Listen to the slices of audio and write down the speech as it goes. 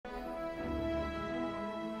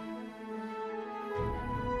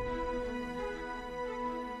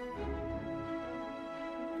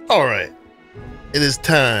All right, it is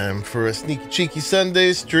time for a sneaky cheeky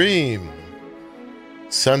Sunday stream.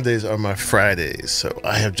 Sundays are my Fridays, so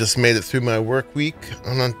I have just made it through my work week.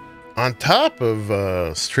 On top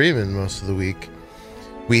of streaming most of the week,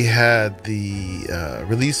 we had the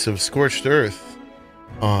release of Scorched Earth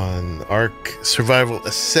on Ark Survival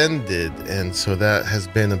Ascended, and so that has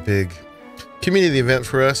been a big community event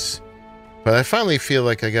for us. But I finally feel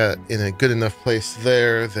like I got in a good enough place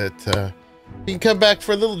there that you can come back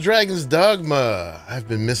for a little Dragon's Dogma. I've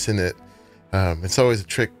been missing it. It's always a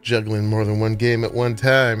trick juggling more than one game at one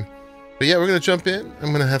time. But yeah, we're going to jump in. I'm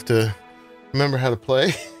going to have to remember how to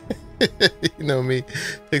play. You know me.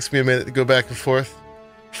 Takes me a minute to go back and forth.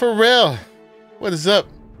 Pharrell, what is up?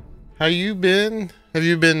 How you been? Have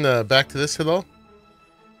you been back to this at all?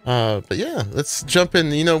 But yeah, let's jump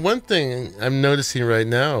in. You know, one thing I'm noticing right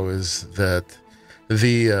now is that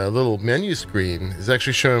the little menu screen is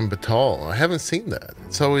actually showing Battahl. I haven't seen that.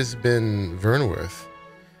 It's always been Vernworth.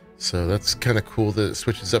 So that's kind of cool that it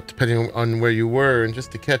switches up depending on where you were. And just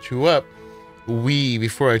to catch you up,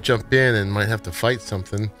 before I jump in and might have to fight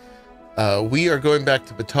something, we are going back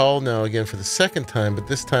to Battahl now again for the second time, but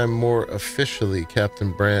this time more officially.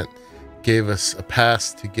 Captain Brandt gave us a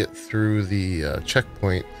pass to get through the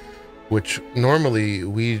checkpoint, which normally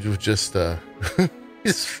we would just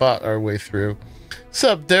just fought our way through. What's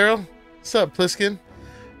up, Daryl? What's up, Pliskin?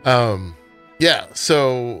 Yeah,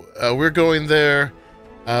 so we're going there.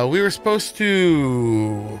 We were supposed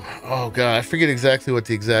to... Oh, God, I forget exactly what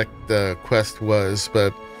the exact quest was,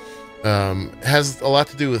 but has a lot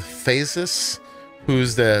to do with Phasis,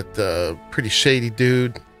 who's that pretty shady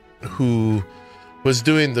dude who was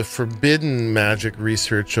doing the forbidden magic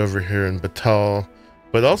research over here in Battahl,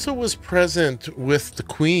 but also was present with the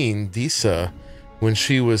Queen, Disa, when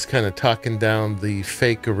she was kind of talking down the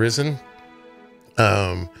fake Arisen.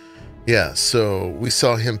 Yeah, so we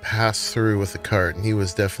saw him pass through with the cart, and he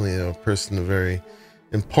was definitely a very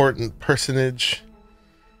important personage.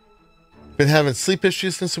 Been having sleep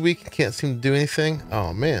issues since a week, can't seem to do anything.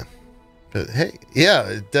 Oh, man. But hey, yeah,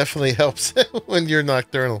 it definitely helps when you're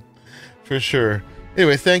nocturnal, for sure.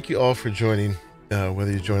 Anyway, thank you all for joining,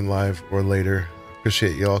 whether you join live or later.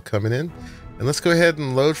 Appreciate you all coming in. And let's go ahead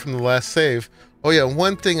and load from the last save. Oh yeah,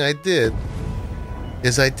 one thing I did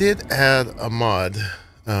is I did add a mod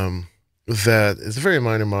that is a very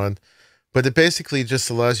minor mod, but it basically just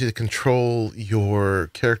allows you to control your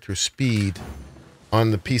character speed on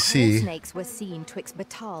the PC snakes were seen twixt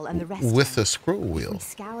Battahl and the rest with a scroll wheel. If we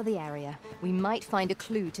scour the area, we might find a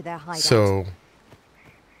clue to their hideout. So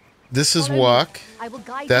this is walk,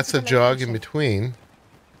 that's a jog in between,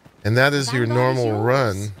 and that is your normal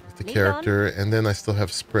run with the character, and then I still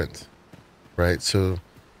have sprint, right? So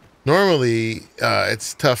normally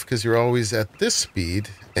it's tough because you're always at this speed,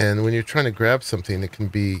 and when you're trying to grab something, it can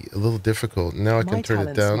be a little difficult. Now I can turn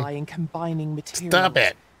it down. Lie in combining materials, Stop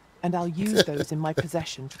it! And I'll use those in my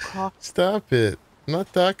possession to craft. Stop it! I'm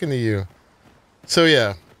not talking to you. So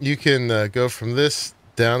yeah, you can go from this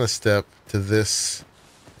down a step to this,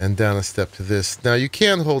 and down a step to this. Now you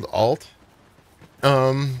can hold Alt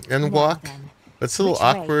and walk. It's a little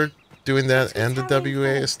awkward doing that and the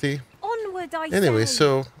WASD. Anyway,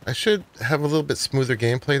 so I should have a little bit smoother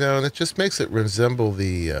gameplay now, and it just makes it resemble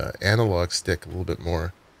the analog stick a little bit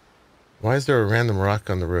more. Why is there a random rock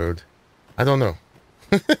on the road? I don't know.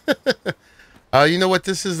 You know what?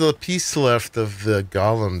 This is the piece left of the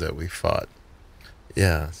golem that we fought.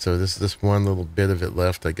 Yeah, so this one little bit of it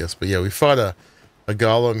left, I guess. But yeah, we fought a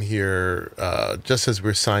golem here just as we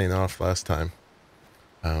were signing off last time.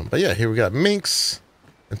 But yeah, here we got Minx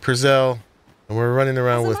and Purzel. And we're running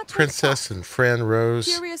around with Princess and Fran Rose.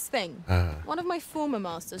 Curious thing. One of my former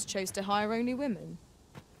masters chose to hire only women.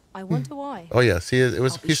 I wonder why. Oh yeah, see, it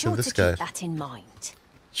was a piece of this guy. Keep that in mind.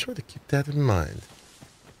 Sure to keep that in mind.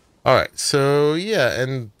 All right, so yeah,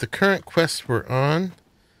 and the current quest we're on.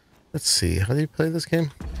 Let's see, how do you play this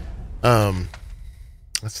game?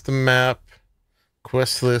 That's the map,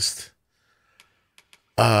 quest list.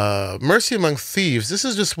 Mercy Among Thieves. This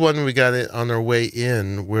is just one we got it on our way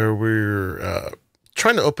in, where we're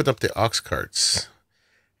trying to open up the ox carts,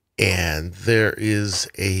 and there is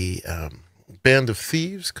a band of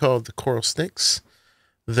thieves called the Coral Snakes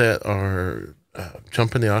that are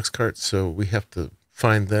jumping the ox carts, so we have to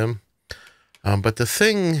find them. But the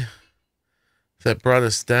thing that brought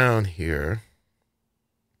us down here,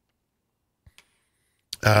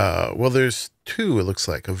 well, there's two, it looks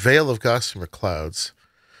like. A veil of gossamer clouds.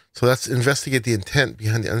 So that's investigate the intent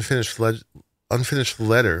behind the unfinished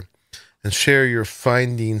letter and share your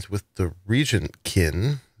findings with the regent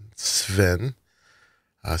kin, Sven.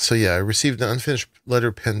 So yeah, I received an unfinished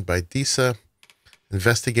letter penned by Disa.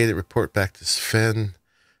 Investigate it. Report back to Sven.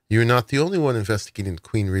 You're not the only one investigating the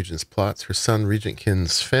Queen Regent's plots. Her son, Regentkin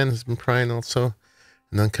Sven, has been prying also.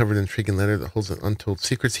 An uncovered intriguing letter that holds untold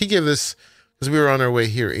secrets. He gave this because we were on our way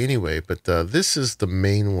here anyway, but this is the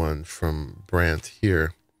main one from Brandt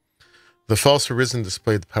here. The false Arisen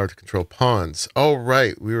displayed the power to control pawns. Oh,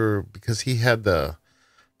 right. Because he had the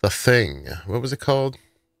thing. What was it called?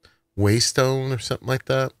 Waystone or something like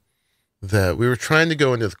that. That we were trying to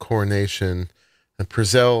go into the coronation, and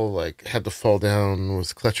Prizel like had to fall down,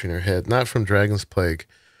 was clutching her head, not from Dragon's Plague,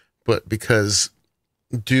 but because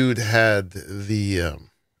dude had the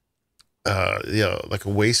like a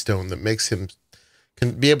waystone that makes him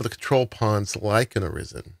can be able to control pawns like an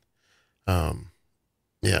Arisen.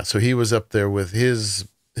 So he was up there with his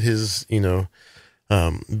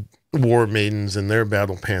war maidens and their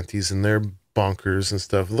battle panties and their bonkers and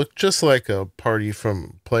stuff. Looked just like a party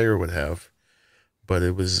from player would have, but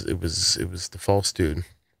it was the false dude.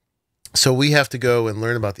 So we have to go and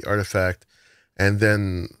learn about the artifact, and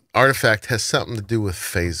then artifact has something to do with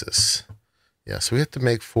phases. Yeah, so we have to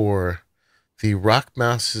make for the Rock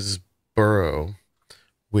Mouse's burrow,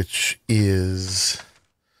 which is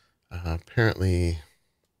apparently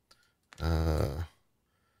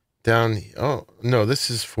down. Oh no,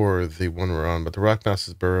 this is for the one we're on, but the Rock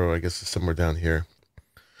Mouse's burrow, I guess, is somewhere down here.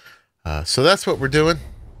 So that's what we're doing.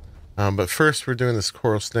 But first, we're doing this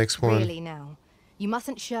Coral Snakes one. Really now, you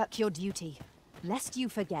mustn't shirk your duty, lest you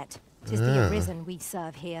forget 'tis the Arisen we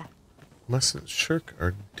serve here. Mustn't shirk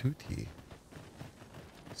our duty.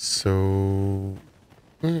 So,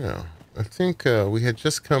 yeah, I think we had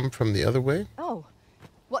just come from the other way. Oh,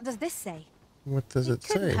 what does this say? What does it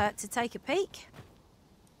say? Couldn't hurt to take a peek.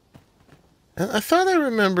 And I thought I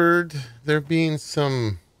remembered there being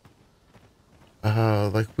some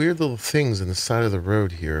like weird little things in the side of the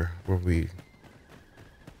road here where we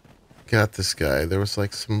got this guy. There was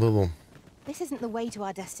like some little This isn't the way to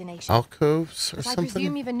our destination. alcoves or But I something.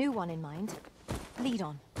 presume you've a new one in mind. Lead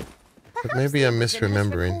on. But maybe I'm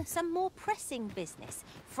misremembering. Some more pressing business.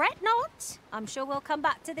 Fret not. I'm sure we'll come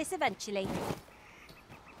back to this eventually.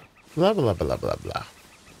 Blah, blah, blah, blah, blah.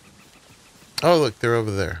 Oh, look, they're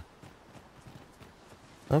over there.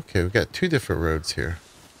 Okay, we've got two different roads here.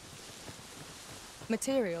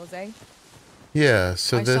 Materials, eh? Yeah,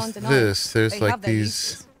 so I shan't deny there's they like have their these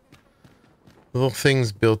uses. little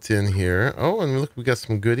things built in here. Oh, and look, we got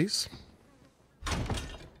some goodies.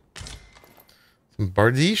 Some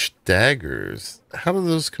Bardiche daggers. How do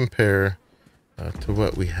those compare to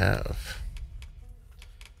what we have?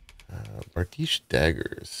 Bardiche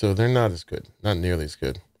daggers. So they're not as good. Not nearly as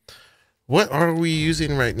good. What are we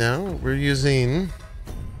using right now? We're using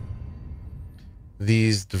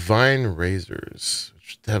these Divine Razors,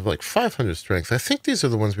 which have like 500 strength. I think these are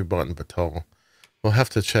the ones we bought in Battahl. We'll have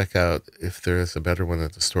to check out if there is a better one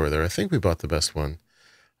at the store there. I think we bought the best one.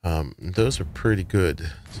 Those are pretty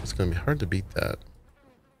good. So it's going to be hard to beat that.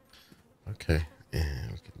 Okay.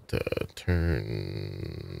 And we can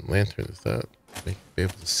turn lantern. Is that? Be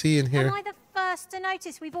able to see in here. Am I the first to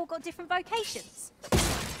notice we've all got different vocations?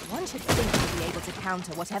 One should think we'll be able to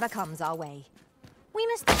counter whatever comes our way. We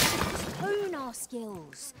must hone our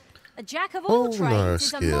skills. A jack of all Hone our trades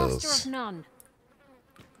is a master skills. of none.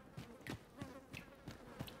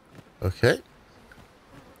 Okay.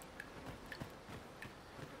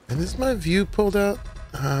 And is my view pulled out?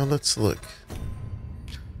 Let's look.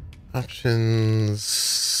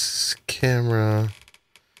 Options, camera.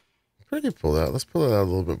 Pretty pulled out. Let's pull it out a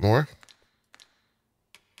little bit more.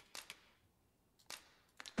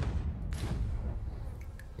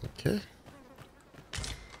 Okay.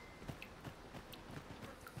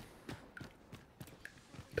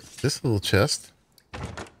 Got this little chest.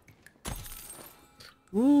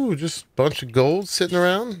 Ooh, just a bunch of gold sitting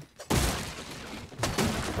around.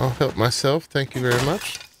 I'll help myself. Thank you very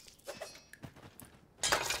much.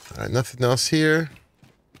 All right, nothing else here.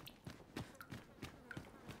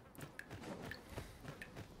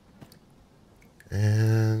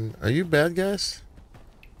 And are you bad guys?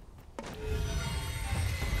 I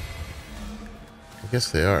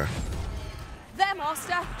guess they are. There,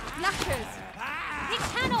 Master! Knackers! It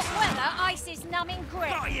cannot weather ice's numbing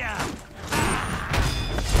grip.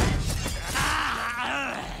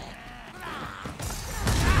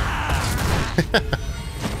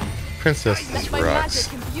 Princess Let my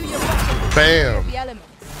rocks. magic imbue your body Bam! with the elements.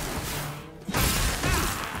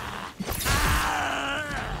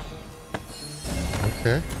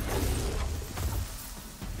 Okay.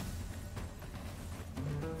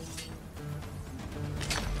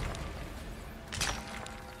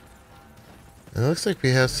 It looks like we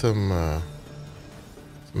have some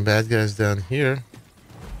bad guys down here.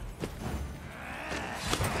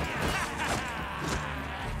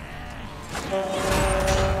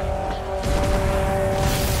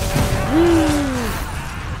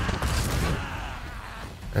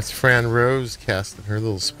 That's Fran Rose casting her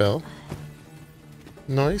little spell.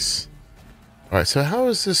 Nice. Alright, so how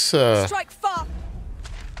is this Strike far.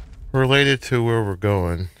 related to where we're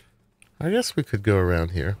going? I guess we could go around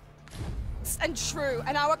here. And true,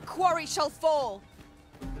 and our quarry shall fall.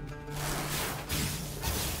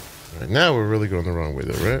 Right now we're really going the wrong way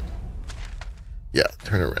though, right? Yeah,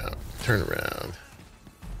 turn around. Turn around.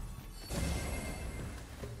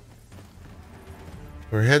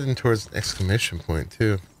 We're heading towards an exclamation point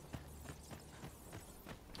too.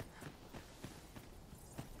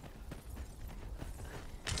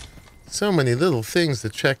 So many little things to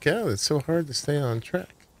check out. It's so hard to stay on track.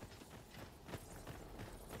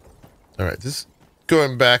 Alright, just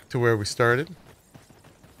going back to where we started.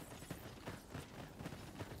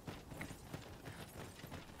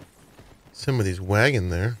 Somebody's wagon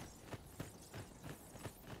there.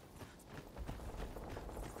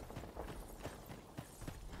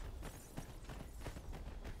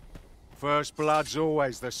 First blood's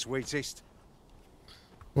always the sweetest.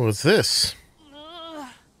 What's this?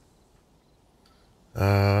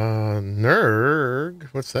 Nerg.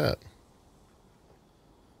 What's that?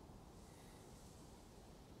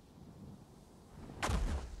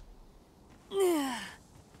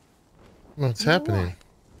 What's happening?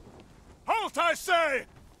 Halt, I say!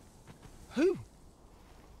 Who?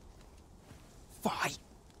 Fight.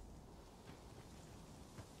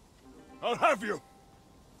 I'll have you.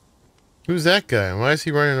 Who's that guy? Why is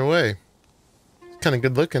he running away? He's kind of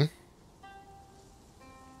good looking.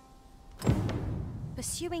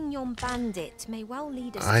 Pursuing yon bandit may well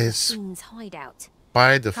lead us I to the Queen's hideout.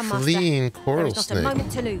 By the Come, Master. fleeing There coral is not a snake.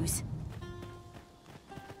 moment to lose.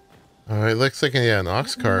 Alright, looks like an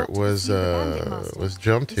ox cart Not to was pursue the bandit, Master.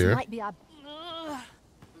 jumped This here. might be our...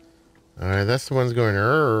 Alright, that's the one's going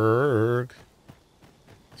erg.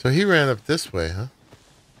 So he ran up this way, huh?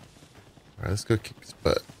 Alright, let's go kick his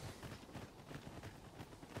butt.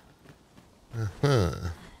 Uh-huh.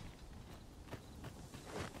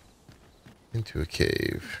 Into a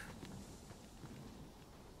cave.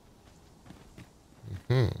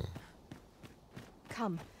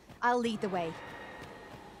 Come, I'll lead the way.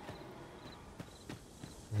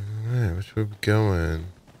 Alright, which way we going?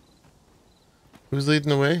 Who's leading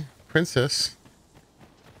the way? Princess.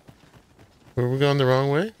 Were we going the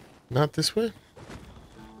wrong way? Not this way?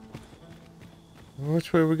 Well,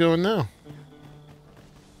 which way are we going now?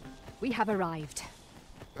 We have arrived.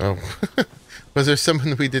 Oh. Was there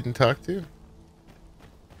someone we didn't talk to?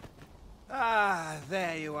 Ah,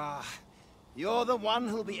 there you are. You're the one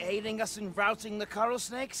who'll be aiding us in routing the coral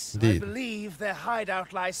snakes? Indeed. I believe their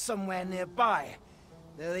hideout lies somewhere nearby,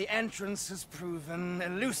 though the entrance has proven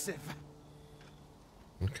elusive.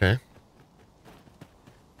 Okay.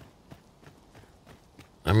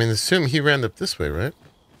 I mean, assume he ran up this way, right?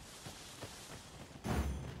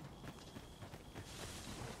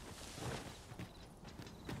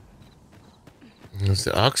 There's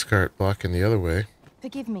the ox cart blocking the other way.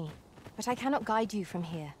 Forgive me, but I cannot guide you from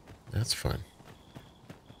here. That's fine.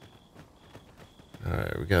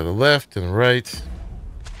 Alright, we got a left and a right.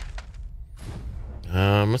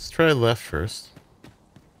 Let's try left first.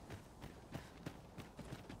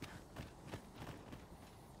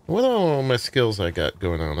 What are all my skills I got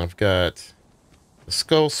going on? I've got the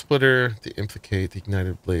skull splitter, the implicate, the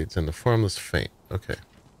ignited blades, and the formless feint. Okay.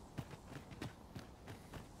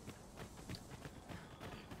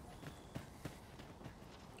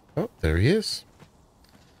 Oh, there he is.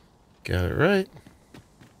 Got it right.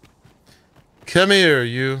 Come here,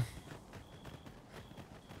 you.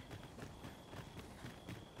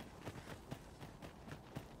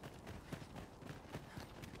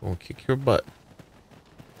 Gonna kick your butt.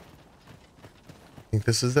 I think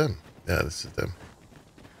this is them. Yeah, this is them.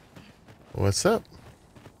 What's up?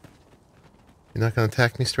 You're not gonna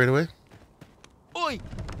attack me straight away? Oi!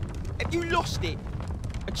 Have you lost it?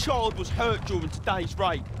 A child was hurt during today's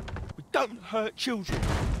raid. We don't hurt children.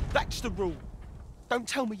 That's the rule. Don't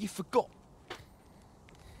tell me you forgot.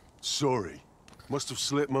 Sorry. Must have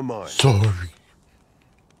slipped my mind. Sorry.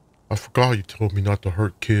 I forgot you told me not to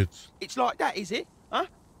hurt kids. It's like that, is it? Huh?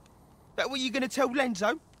 That what you gonna tell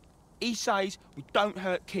Lenzo? He says we don't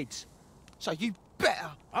hurt kids. So you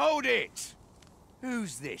better... Hold it!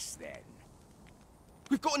 Who's this, then?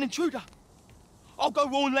 We've got an intruder. I'll go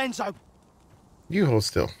warn Lenzo. You hold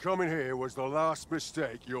still. Coming here was the last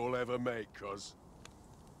mistake you'll ever make, cuz.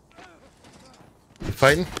 You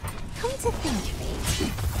fighting? Come to think of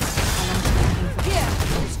it. Here,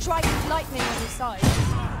 strike lightning on his side.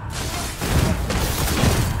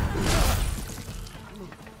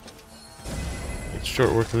 It's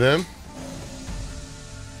short work of them.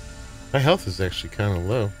 My health is actually kind of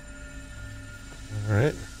low. All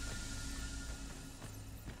right.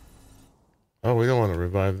 Oh, we don't want to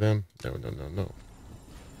revive them. No, no, no, no.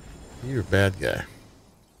 You're a bad guy.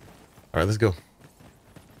 All right, let's go.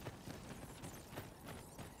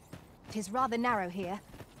 Tis rather narrow here.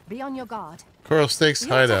 Be on your guard. Coral Snake's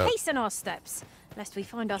We ought to hideout. hasten our steps, lest we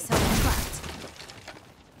find ourselves trapped.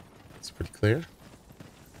 It's pretty clear.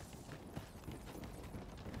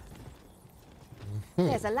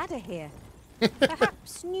 There's a ladder here.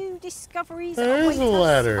 Perhaps new discoveries There is await a us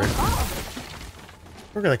ladder. above.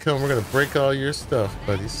 We're gonna come. We're gonna break all your stuff,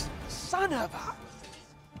 buddies. Son of a...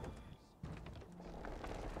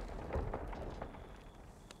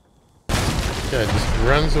 Yeah, it just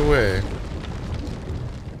runs away.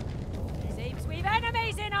 Seems we've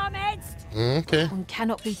enemies in our midst. Okay. One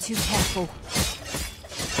cannot be too careful.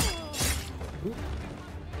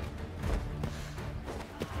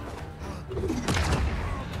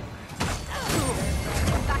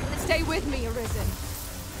 Stay with me, Arisen.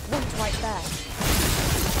 One's right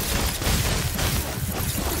there.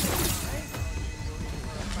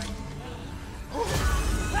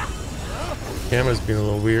 Camera's being a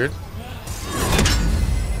little weird.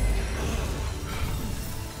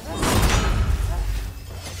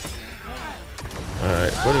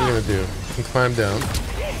 Alright, what are we gonna do? We can climb down.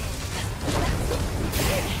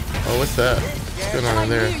 Oh, what's that? What's going on in I knew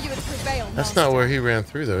there? you would prevail, That's Master. not where he ran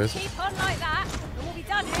through, though, is it? Keep on like that, and we'll be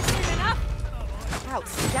done here soon enough.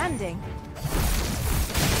 Outstanding.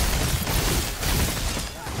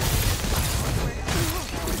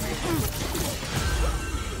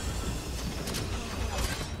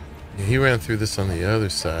 Yeah, he ran through this on the other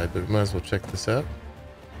side, but we might as well check this out.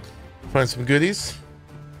 Find some goodies.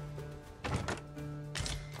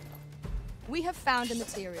 We have found a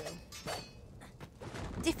material.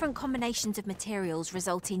 Different combinations of materials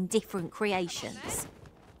result in different creations.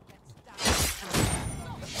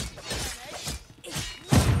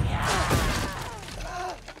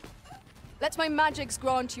 Let my magics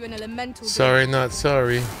grant you an elemental. Sorry, not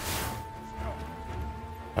sorry.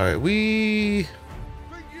 Alright, we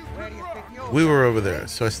were over there,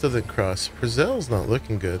 so I still didn't cross. Brazil's not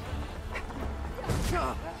looking good.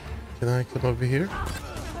 Can I come over here?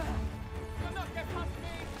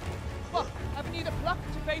 What? Haven't you the pluck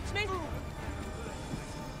to face me?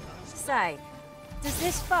 Say, does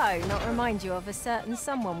this foe not remind you of a certain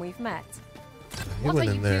someone we've met? He What went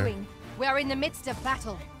are in you there. doing? We are in the midst of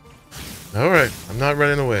battle. Alright, I'm not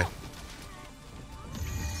running away.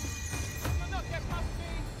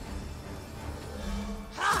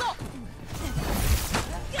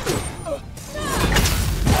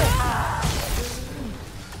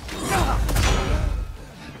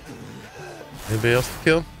 Anybody else to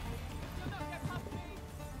kill?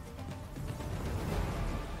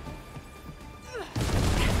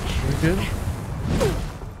 We good?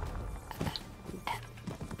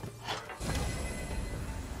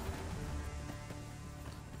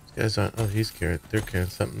 These guys aren't. Oh, he's carrying. They're carrying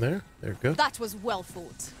something there. There we go. That was well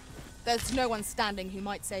fought. There's no one standing who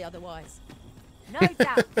might say otherwise. No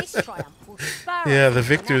doubt this triumph will spur Yeah, us the to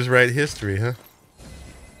victors next. write history, huh?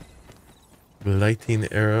 Blighting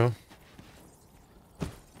arrow.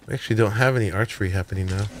 We actually don't have any archery happening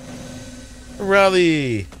now.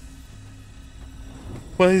 Raleigh!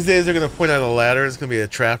 One of these days they're going to point out a ladder. It's going to be a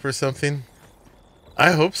trap or something.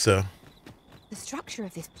 I hope so. The structure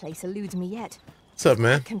of this place eludes me yet. What's up,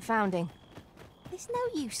 man? Confounding. There's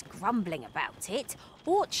no use grumbling about it.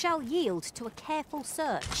 Aught shall yield to a careful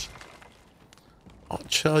search. All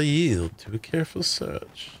shall yield to a careful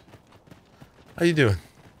search. How you doing?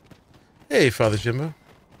 Hey, Father Jimbo.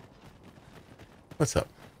 What's up?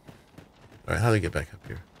 Alright, how do I get back up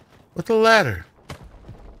here? With the ladder.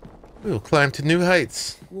 We will climb to new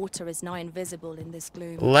heights. Water is nigh invisible in this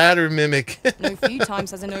gloom. Ladder mimic. No few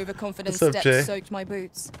times has an overconfident What's up, step Jay? soaked my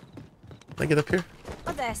boots. Can I get up here?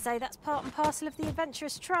 I dare say that's part and parcel of the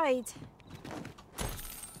adventurous trade.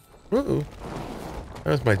 Ooh. That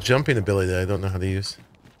was my jumping ability that I don't know how to use.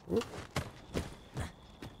 Ooh.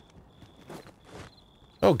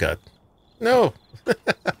 Oh, God. No!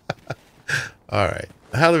 Alright.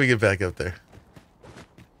 How do we get back up there?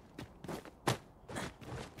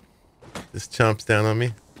 This chomps down on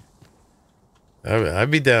me. I'd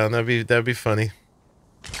be down. That'd be funny.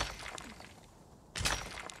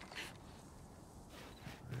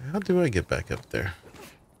 How do I get back up there?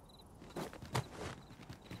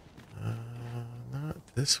 Not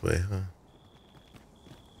this way, huh?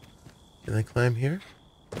 Can I climb here?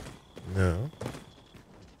 No.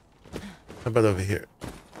 How about over here?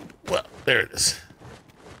 Well, there it is.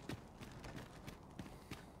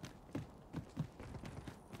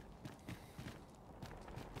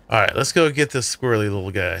 Alright, let's go get this squirrely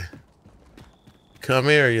little guy. Come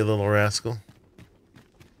here, you little rascal.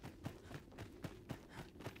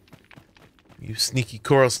 You sneaky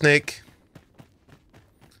coral snake.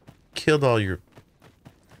 Killed all your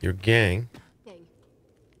gang.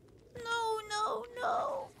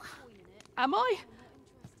 No. Am I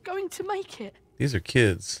going to make it? These are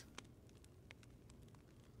kids.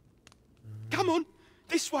 Come on,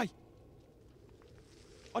 this way.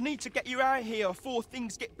 I need to get you out of here before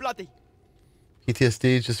things get bloody.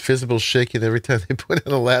 PTSD, just visible shaking every time they put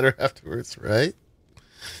in a ladder afterwards, right?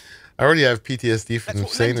 I already have PTSD from them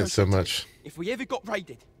saying it so much. If we ever got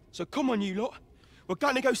raided. So come on, you lot. We're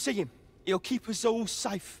going to go see him. He'll keep us all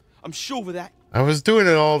safe. I'm sure of that. I was doing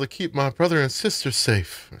it all to keep my brother and sister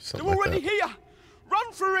safe. Or something They're like already that. here.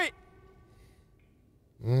 Run for it.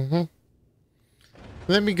 Mm-hmm.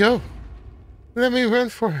 Let me go. Let me run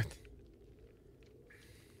for it.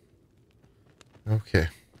 Okay.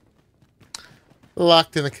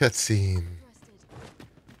 Locked in a cutscene.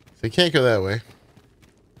 So you can't go that way.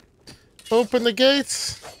 Open the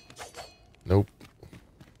gates. Nope.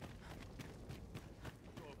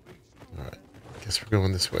 Alright. Guess we're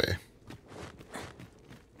going this way.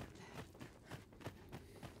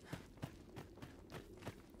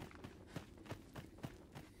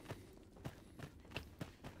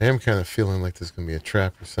 I am kind of feeling like there's going to be a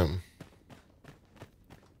trap or something.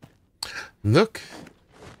 Look.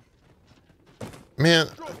 Man,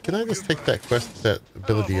 can I just take that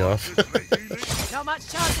ability off? Not much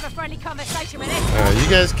chance of a friendly conversation with it. You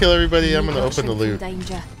guys kill everybody. I'm going to open the loot.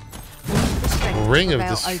 Danger. Ring of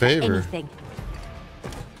disfavor.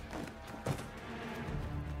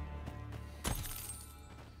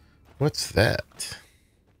 What's that?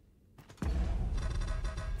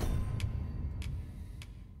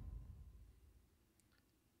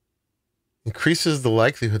 Increases the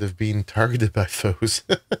likelihood of being targeted by foes.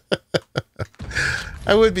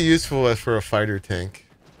 I would be useful for a fighter tank.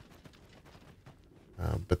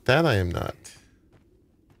 But that I am not.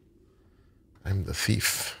 I'm the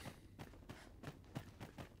thief.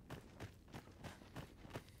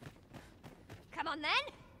 Come on then.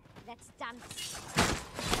 Let's dance.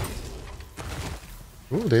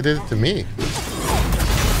 Ooh, they did it to me.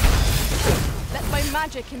 Let my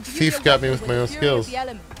magic imbue Thief your got me weapon with my own the fury of skills. the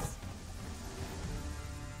elements.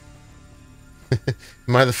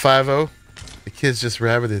 Am I the 5-0? The kid's just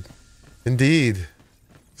rabbited. Indeed.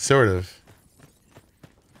 Sort of.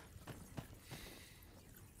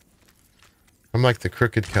 I'm like the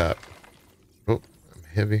crooked cop. Oh, I'm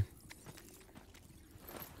heavy.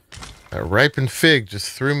 That ripened fig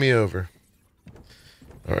just threw me over.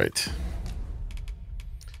 Alright.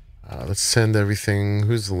 Let's send everything.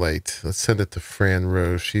 Who's light? Let's send it to Fran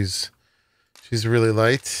Rose. She's really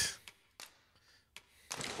light.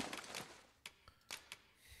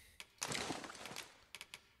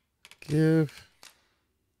 Give.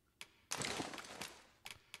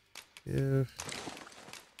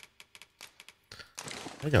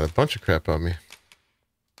 I got a bunch of crap on me.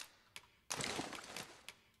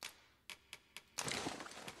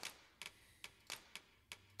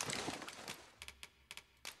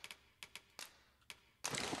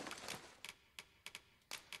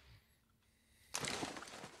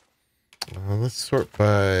 Let's sort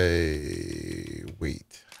by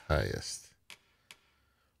weight, highest.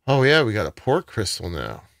 Oh yeah, we got a port crystal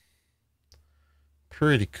now.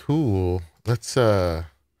 Pretty cool. Let's have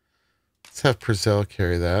Prezell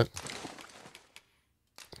carry that.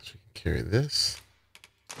 So we can carry this.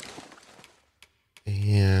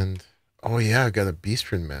 And oh yeah, I got a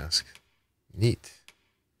Beastrin mask. Neat.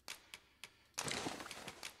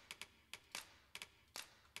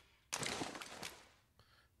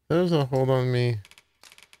 There's a hold on me.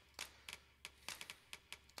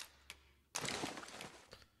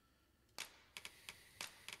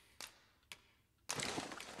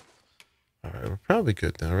 Alright, we're probably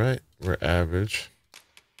good now, right? We're average.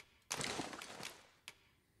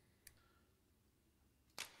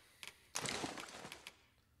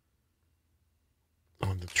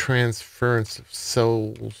 On the transference of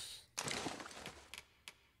souls.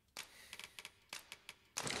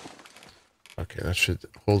 Okay, that should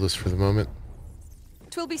hold us for the moment.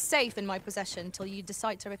 Twill be safe in my possession till you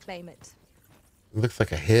decide to reclaim it. It looks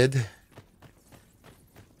like a head.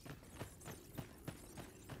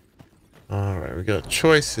 Alright, we got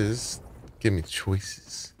choices. Give me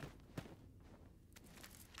choices.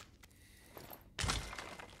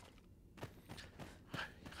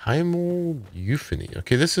 Heimel Euphony.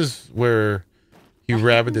 Okay, this is where he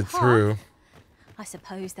rabbited through. I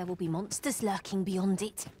suppose there will be monsters lurking beyond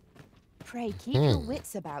it. Pray, keep your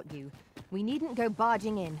wits about you. We needn't go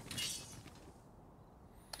barging in.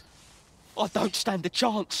 I don't stand a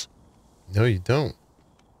chance. No, you don't.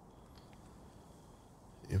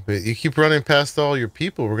 But you keep running past all your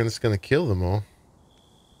people, we're just gonna kill them all.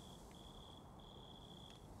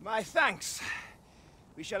 My thanks.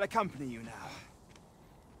 We shall accompany you now.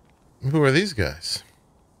 Who are these guys?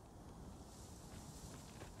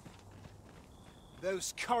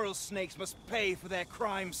 Those coral snakes must pay for their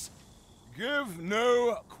crimes. Give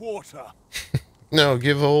no quarter. No,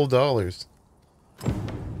 give whole dollars. This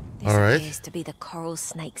All right. appears to be the coral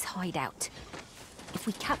snake's hideout. If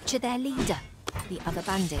we capture their leader, the other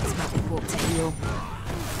bandits might be brought to heel.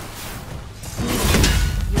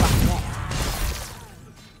 You are correct.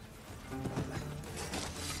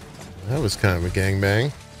 That was kind of a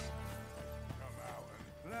gangbang.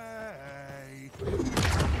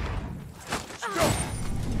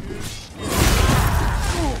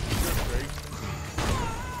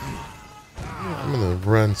 I'm gonna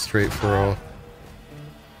run straight for all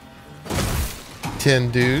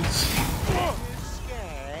 10 dudes.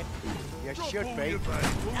 Scared? You should be.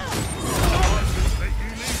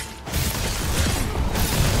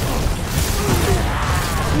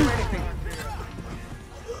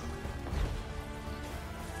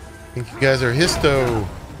 I think you guys are histo.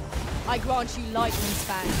 I grant you lightning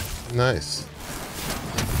span. Nice.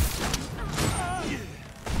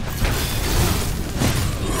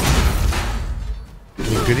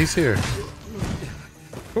 Any goodies here?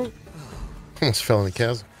 Oh. Almost fell in the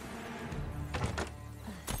chasm.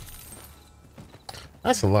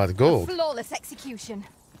 That's a lot of gold. Flawless execution.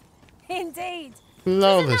 Indeed.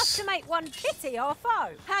 Flawless. To make one pity our foe.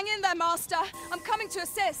 Hang in there, Master. I'm coming to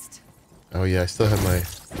assist. Oh yeah, I still have my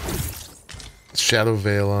shadow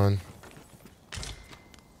veil on.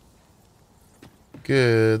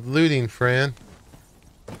 Good looting, Fran.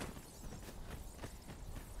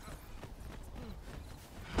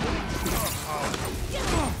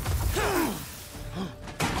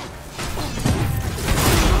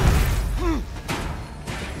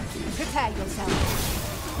 Prepare yourself.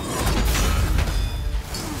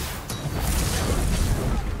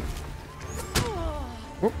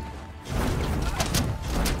 Whoop.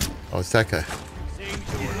 Oh, it's that guy.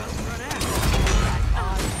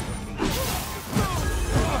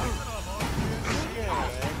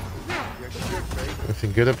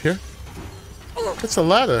 Anything good up here? That's a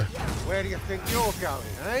ladder. Where do you think you're going,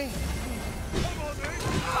 eh?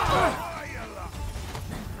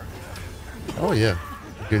 Oh yeah,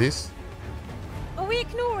 goodies. Are we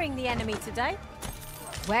ignoring the enemy today?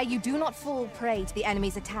 Where you do not fall prey to the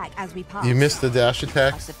enemy's attack as we pass. You missed the dash I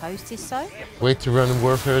attack. suppose 'tis so. Wait to run in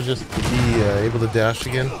warfare just to be able to dash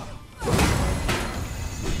again.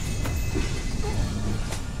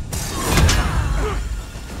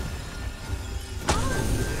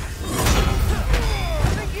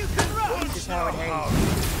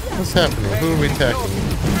 What's happening? Who are we attacking?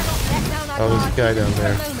 Oh, there's a guy down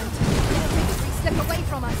there. Slip away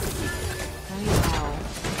from us. Very well.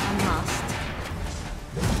 I must.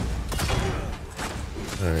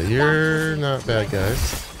 Alright, you're not bad,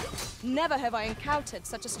 guys. Never have I encountered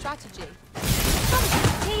such a strategy.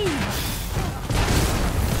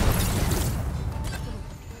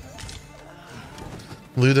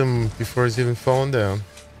 Loot him before he's even fallen down.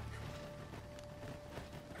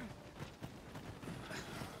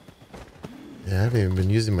 Yeah, I haven't even been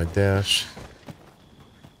using my dash.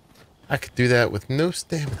 I could do that with no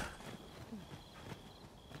stamina.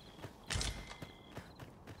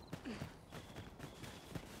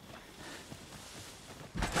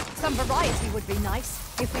 Some variety would be nice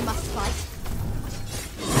if we must fight.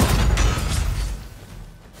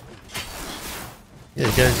 Yeah,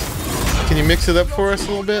 guys, can you mix it up for us a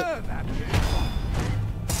little bit?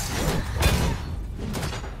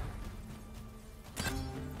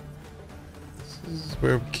 This is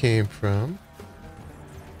where we came from.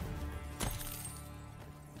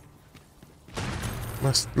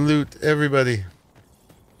 Must loot everybody.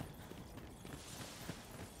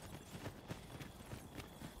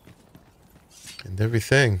 And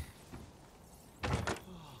everything. Of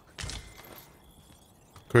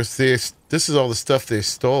course, this is all the stuff they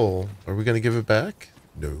stole. Are we going to give it back?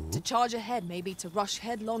 No. To charge ahead may be to rush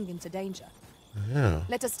headlong into danger. Yeah.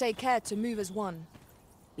 Let us take care to move as one.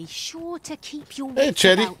 Be sure to keep your Hey, wits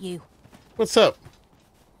Chetty. about you. What's up?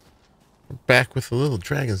 We're back with the little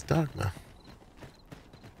dragon's Dogma.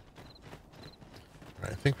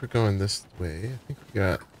 Alright, I think we're going this way. I think we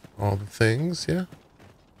got all the things, yeah?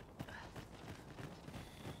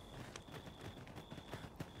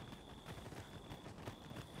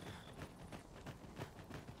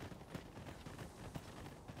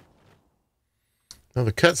 Now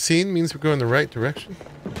the cutscene means we're going the right direction.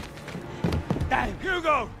 Damn,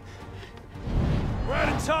 Hugo! We're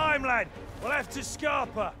out of time, lad. We'll have to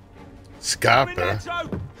scarper.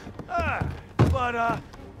 Scarper? But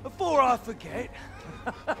before I forget,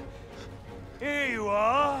 here you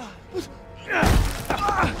are.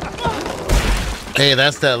 Hey,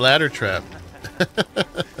 that's that ladder trap.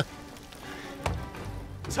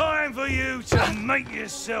 Time for you to make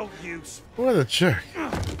yourself useful. What a jerk.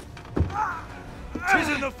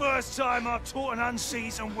 Tisn't the first time I've taught an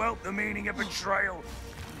unseasoned whelp the meaning of betrayal.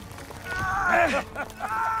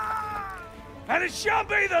 And it shan't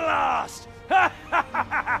be the last!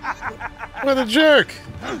 What a jerk!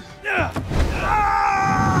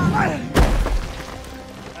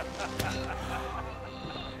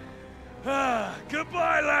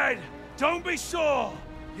 Goodbye, lad. Don't be sore.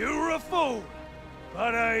 You were a fool,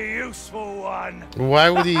 but a useful one. Why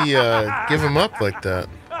would he give him up like that?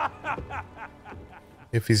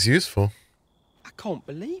 If he's useful. I can't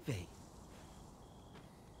believe it.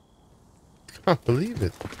 Can't believe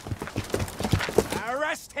it.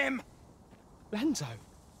 Arrest him! Lanzo.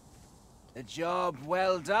 A job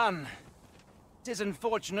well done. It is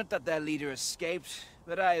unfortunate that their leader escaped,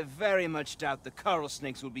 but I very much doubt the coral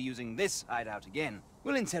snakes will be using this hideout again.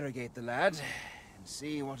 We'll interrogate the lad and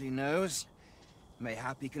see what he knows.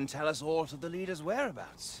 Mayhap he can tell us aught of the leader's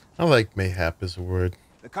whereabouts. I like mayhap as a word.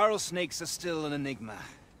 The coral snakes are still an enigma.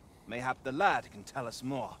 Mayhap the lad can tell us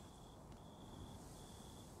more.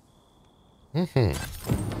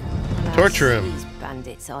 Torture him. These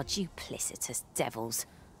bandits are duplicitous devils.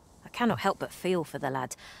 I cannot help but feel for the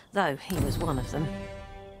lad, though he was one of them.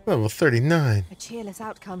 Level 39. A cheerless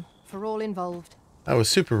outcome for all involved. That was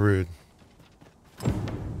super rude.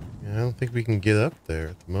 Yeah, I don't think we can get up there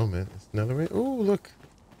at the moment. It's another way. Oh, look.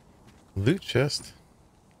 Loot chest.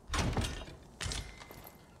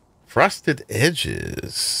 Frosted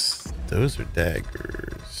edges. Those are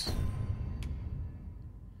daggers.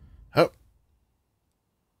 Oh.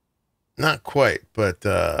 Not quite, but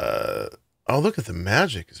oh, look at the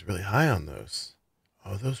magic is really high on those.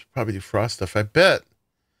 Oh, those probably do frost stuff. I bet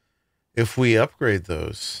if we upgrade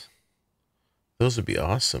those would be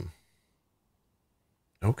awesome.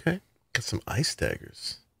 Okay. Got some ice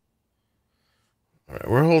daggers. All right,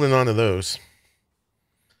 we're holding on to those.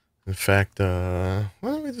 In fact, why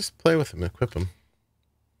don't we just play with them, equip them?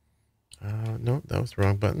 No, that was the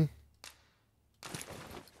wrong button.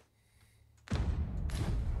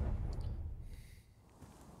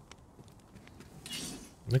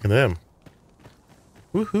 Look at them.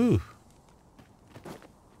 Woohoo.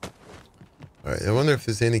 Alright, I wonder if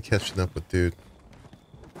there's any catching up with dude.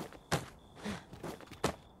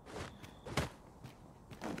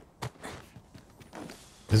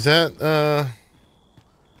 Is that,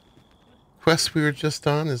 quest we were just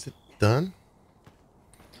on, is it done?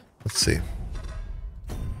 Let's see.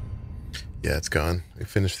 Yeah, it's gone. We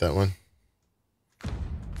finished that one.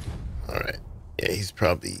 Alright. Yeah, he's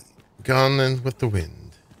probably gone then with the wind.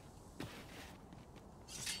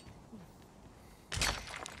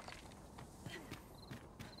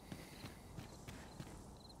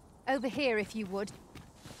 Over here, if you would.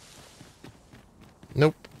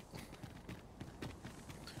 Nope.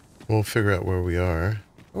 We'll figure out where we are.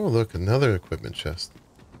 Oh, look, another equipment chest.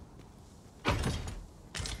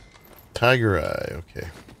 Tiger Eye, okay.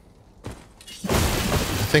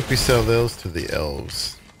 I think we sell those to the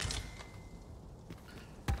elves.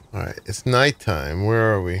 Alright, it's nighttime.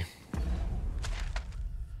 Where are we?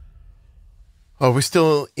 Oh, we're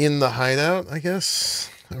still in the hideout, I guess?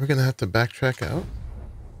 Are we gonna have to backtrack out?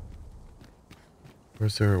 Or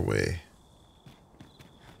is there a way?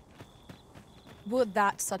 Would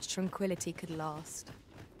that such tranquility could last?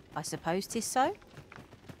 I suppose 'tis so.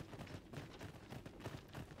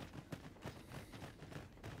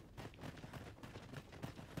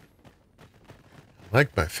 I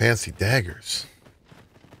like my fancy daggers.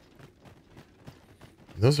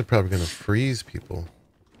 Those are probably going to freeze people.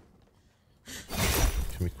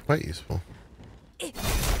 Can be quite useful.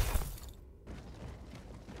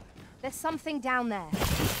 There's something down there.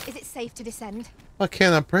 Is it safe to descend? I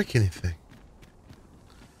cannot break anything.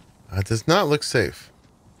 It does not look safe.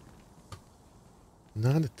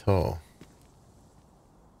 Not at all.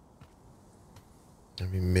 I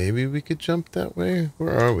mean, maybe we could jump that way?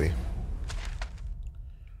 Where are we?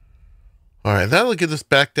 Alright, that'll get us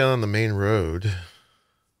back down on the main road.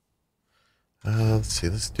 Let's see,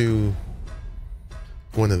 let's do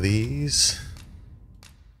one of these.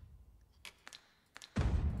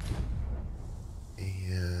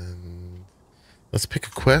 And let's pick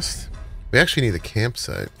a quest. We actually need a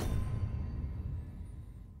campsite.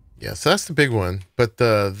 Yeah, so that's the big one. But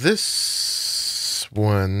this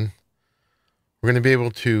one, we're going to be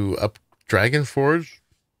able to up Dragon Forge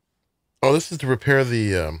Oh, this is to repair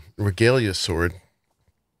the regalia sword.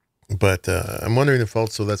 But I'm wondering if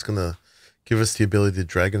also that's going to give us the ability to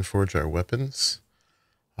dragon forge our weapons.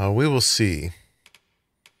 We will see.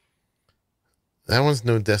 That one's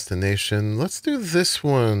no destination. Let's do this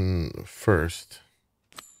one first.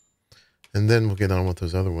 And then we'll get on with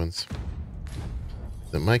those other ones.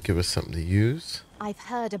 That might give us something to use. I've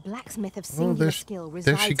heard a blacksmith of singular skill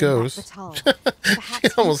resides there she goes. in Battahl. She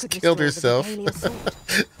almost killed herself.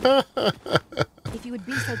 If you would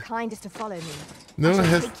be so kind as to follow me, No, I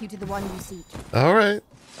shall take you to the one you seek. All right.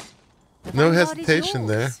 The No vanguard is hesitation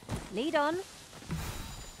there. yours. Lead on.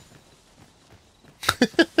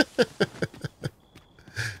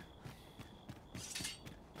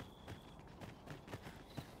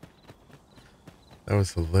 That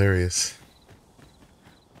was hilarious.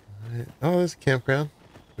 All right. Oh, there's a campground.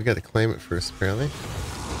 We got to claim it first, apparently.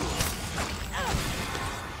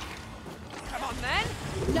 Come on, then.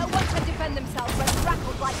 No one can defend themselves when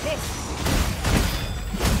grappled like this.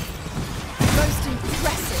 Most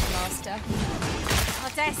impressive, Master. I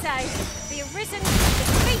dare say, the Arisen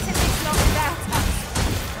defeated this lot without us.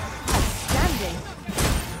 Standing.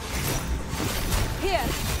 Here,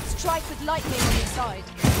 strike with lightning on your side.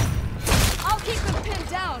 I'll keep them pinned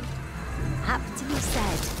down. Aptly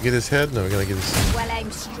said. Get his head? No, we gotta get his.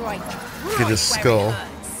 Well-aimed strike. Get his skull.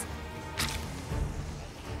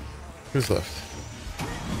 Who's left?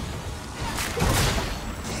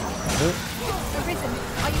 Arisen,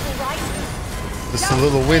 are you all right? Just a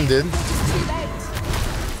little winded. Too late.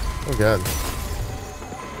 Oh god.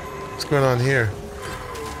 What's going on here?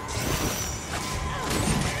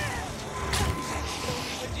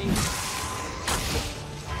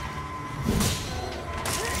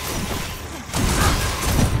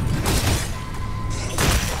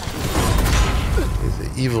 He's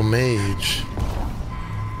an evil mage.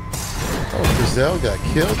 Oh, Brazil got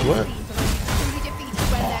killed? What? Can be defeated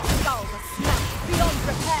when their skulls are smashed beyond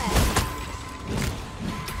repair.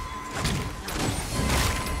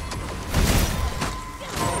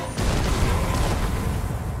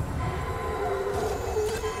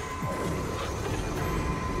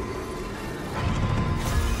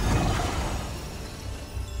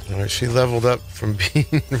 Alright, she leveled up from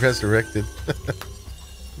being resurrected.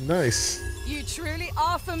 Nice. You truly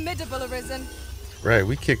are formidable, Arisen. Right,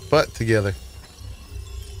 we kick butt together.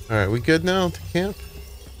 Alright, we good now to camp?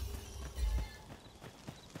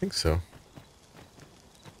 I think so.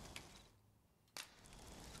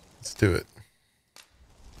 Let's do it.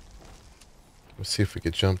 Let's see if we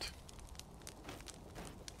get jumped.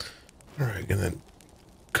 Alright, gonna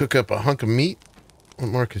cook up a hunk of meat. What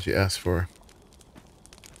more could you ask for?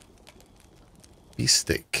 Beef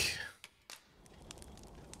steak.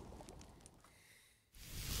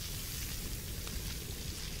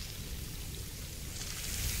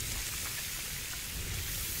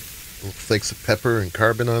 Little flakes of pepper and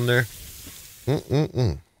carbon on there.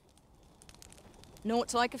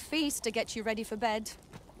 Naught like a feast to get you ready for bed.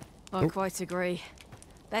 I quite agree.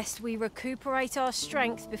 Best we recuperate our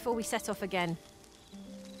strength before we set off again.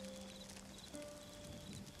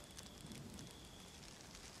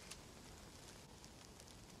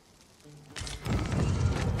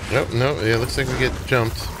 Nope, no, yeah, looks like we get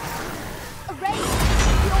jumped. A raid! We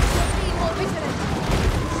ought to have been more vigilant.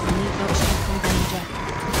 We need not shrink from danger.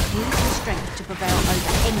 Use your strength to prevail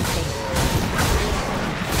over anything.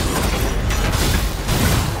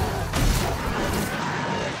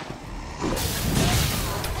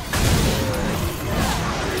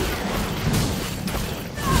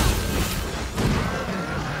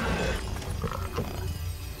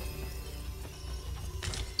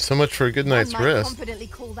 So much for a good night's One might rest. confidently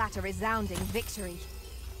call that a resounding victory.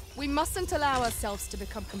 We mustn't allow ourselves to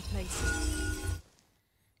become complacent.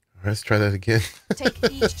 Let's try that again.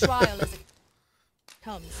 Take each trial as it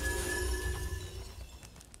comes.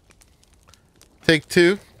 Take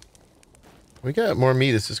two. We got more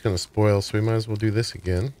meat. It's just going to spoil, so we might as well do this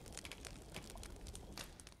again.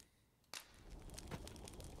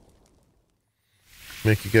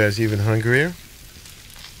 Make you guys even hungrier.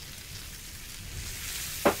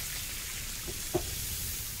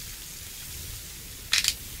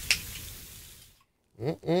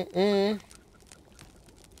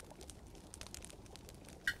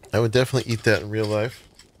 I would definitely eat that in real life.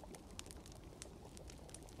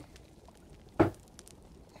 In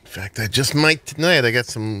fact, I just might tonight. I got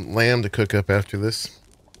some lamb to cook up after this.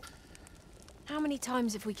 How many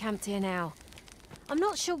times have we camped here now? I'm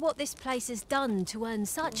not sure what this place has done to earn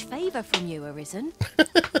such favor from you, Arisen.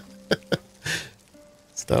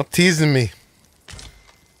 Stop teasing me.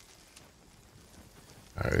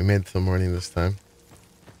 Alright, we made it till morning this time.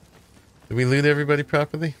 Did we loot everybody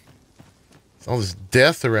properly? It's all this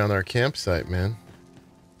death around our campsite, man.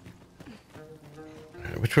 All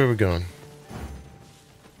right, which way are we going?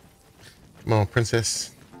 Come on,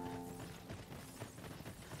 princess.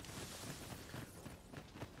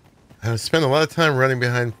 I spent a lot of time running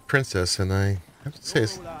behind princess, and I have to say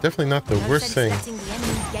it's definitely not the worst thing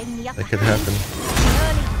that could happen.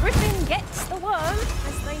 Early Griffin gets the worm,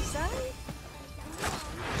 as they say.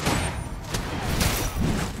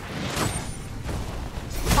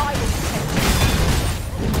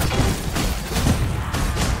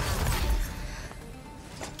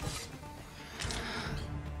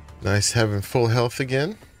 Nice having full health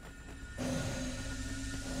again.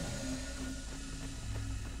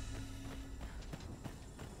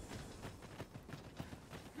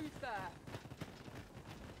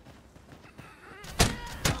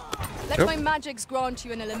 Let my magics grant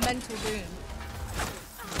you an elemental boon.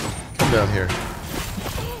 Come down here.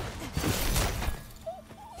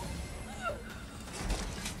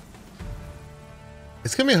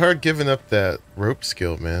 It's gonna be hard giving up that rope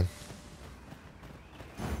skill, man.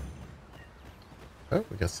 Oh,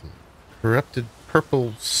 we got some corrupted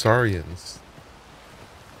purple saurians.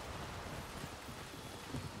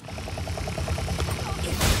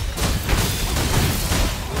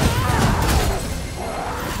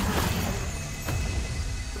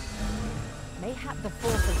 Mayhap the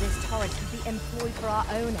force of this torrent could be employed for our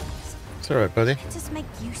own ends. It's alright, buddy. Let us make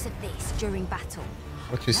use of this during battle.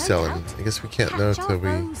 What you selling? I guess we can't know till we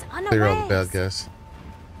clear all the bad guys.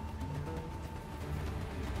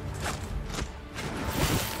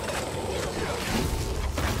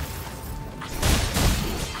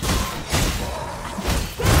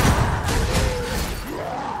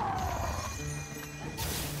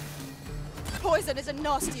 Poison is a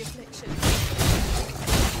nasty affliction.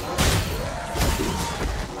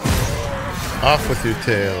 Off with your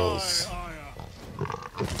tails.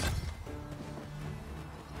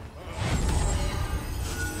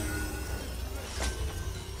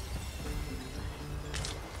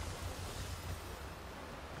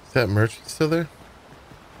 Is that merchant still there?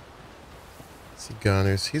 I see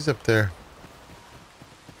Goners. He's up there.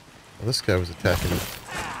 Well, this guy was attacking me.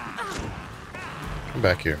 Come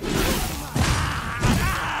back here.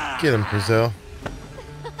 Get him, Brazil.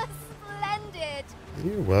 Splendid.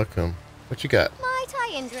 You're welcome. What you got? Might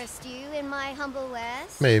I interest you in my humble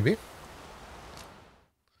wares? Maybe.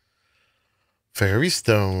 Fairy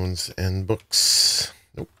stones and books.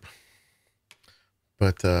 Nope.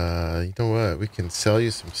 But, you know what? We can sell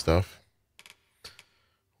you some stuff.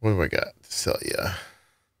 What do I got to sell you? I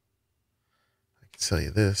can sell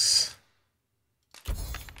you this.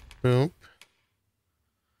 Boom.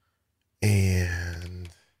 And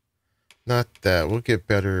not that. We'll get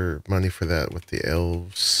better money for that with the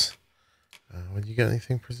elves. What, you got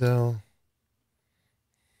anything, Brazil?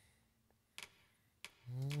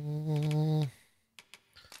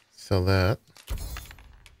 Sell that.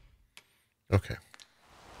 Okay.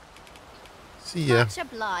 See ya. Much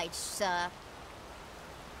obliged, sir.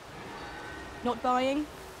 Not buying?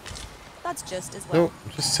 That's just as well. Nope,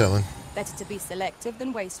 just selling. Better to be selective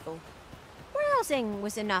than wasteful. Browsing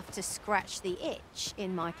was enough to scratch the itch,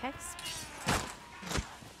 in my case.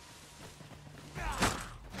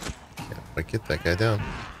 Yeah, but get that guy down.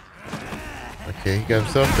 Okay, he got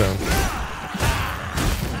himself down.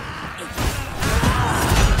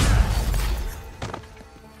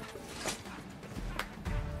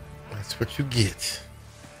 That's what you get.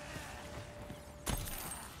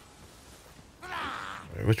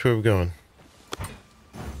 Alright, which way are we going?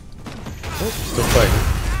 Oh, still fighting.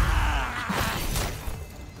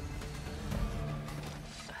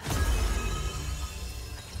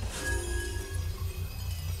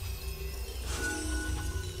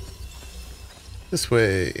 This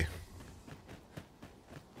way.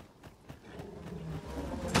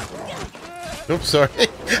 Oops, sorry.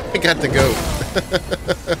 I got the goat.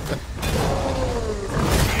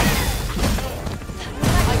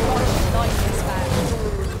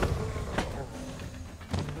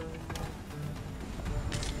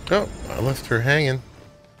 Oh, I left her hanging.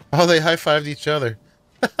 Oh, they high-fived each other.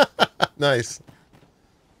 Nice.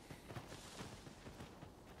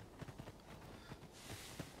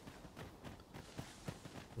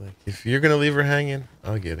 Like, if you're gonna leave her hanging,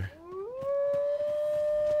 I'll get her.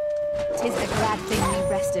 'Tis a glad thing we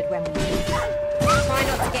rested when we moved. Try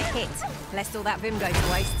not to get hit, lest all that vim go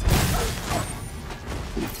to waste.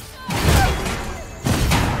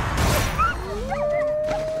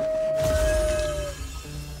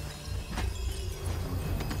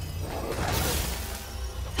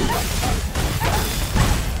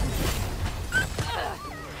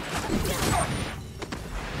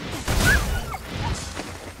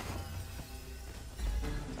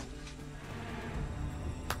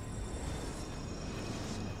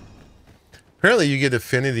 Apparently you get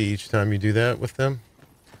affinity each time you do that with them.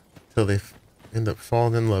 Till they end up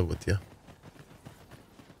falling in love with you.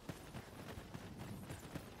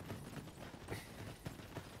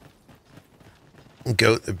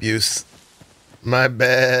 Goat abuse. My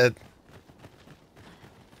bad.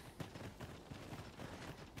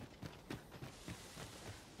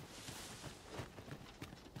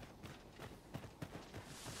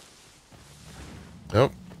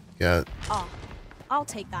 Nope. Got it. Ah, I'll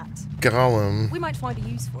take that. Golem. We might find a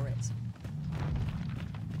use for it.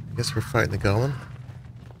 I guess we're fighting the golem.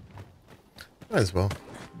 Might as well.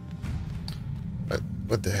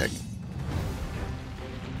 What the heck?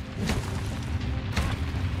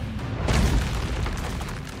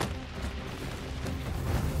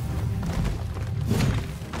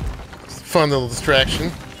 It's a fun little distraction.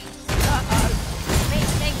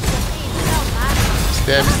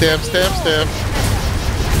 Stab, stab, stab, stab.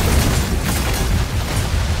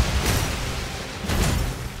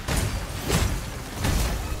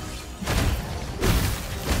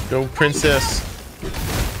 Go, princess.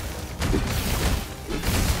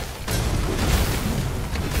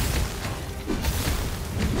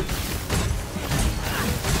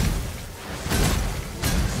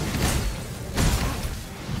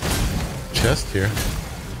 Chest here.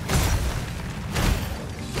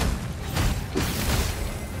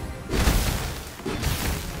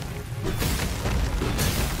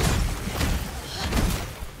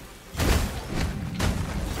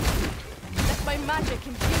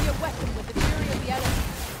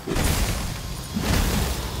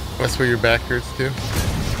 That's where your back hurts too.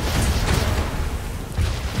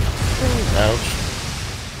 Ouch.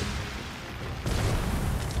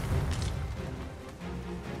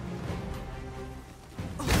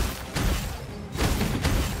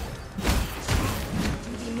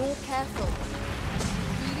 Be more careful.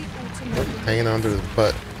 Really Hanging onto his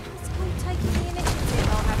butt. It's called taking the initiative,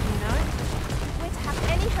 I'll have you know. We're to have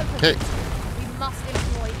any hope of Hey. it. We must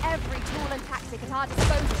employ every tool and tactic at our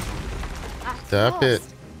disposal. Stop it.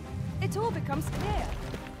 It all becomes clear.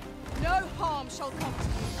 No harm shall come to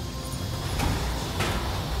you.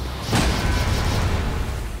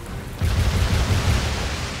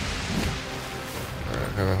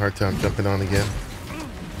 Alright, having a hard time jumping on again.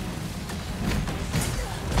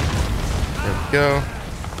 There we go.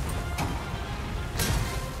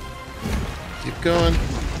 Keep going.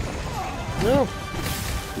 No.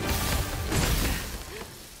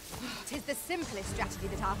 Tis the simplest strategy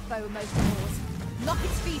that our foe most abhors. Knock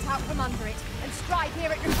its feet out from under it and strike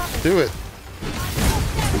here it recovers. Do it.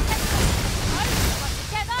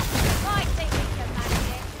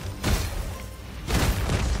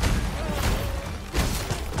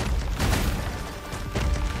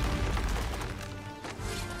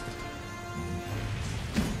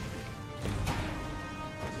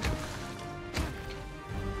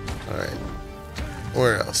 Alright.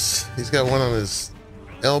 Where else? He's got one on his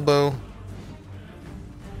elbow.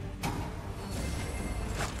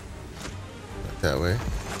 That way. I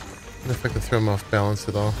wonder if I can throw him off balance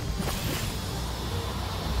at all.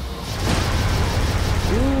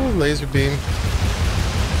 Ooh, laser beam.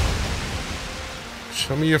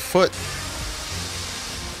 Show me your foot.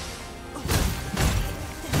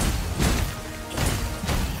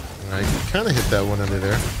 I can kind of hit that one under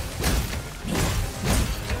there.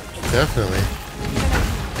 Definitely.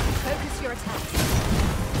 Focus your attack.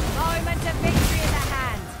 Moment of victory in the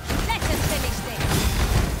hand. Let us finish this.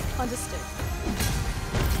 Understood.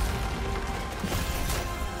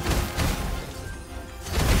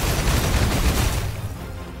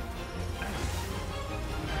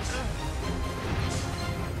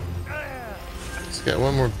 He's got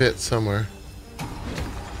one more bit somewhere.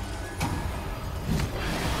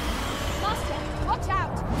 Master, watch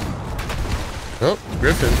out! Oh,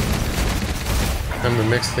 Griffin. Time to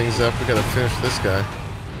mix things up. We gotta finish this guy.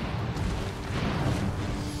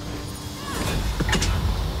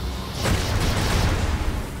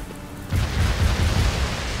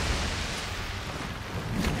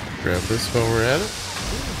 Grab this while we're at it.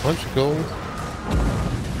 Bunch of gold.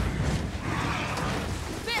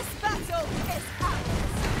 This battle is ours!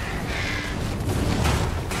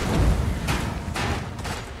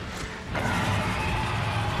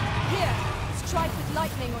 Here, strike with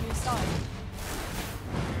lightning on your side.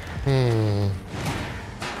 Do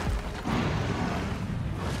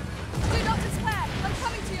not despair! I'm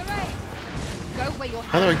coming to your aid! Go where your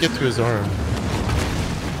How do I get to his arm?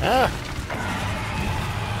 Ah!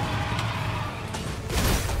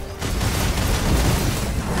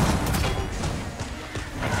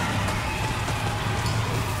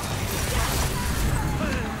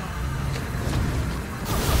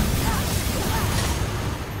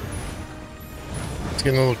 It's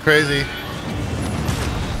getting a little crazy.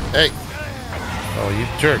 Hey. Oh, you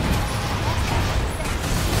jerk.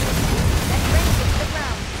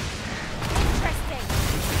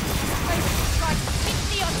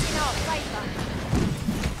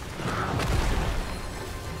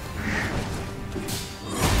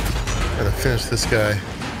 Gotta finish this guy.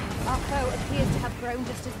 Our foe appears to have grown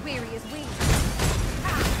just as weary as we.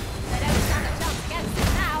 They don't stand a chance against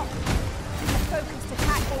us now. A focused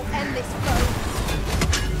attack will end this foe.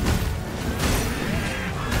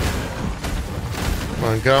 Come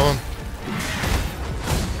on, Gollum.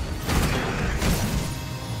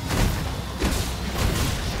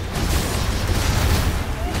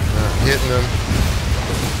 Not hitting them.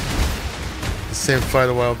 The same fight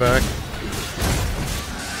a while back.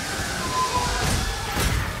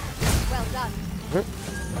 Well done. Whoop.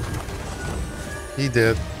 He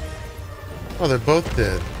did. Oh, they're both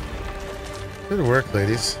dead. Good work,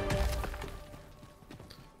 ladies.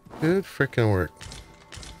 Good freaking work.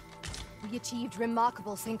 We achieved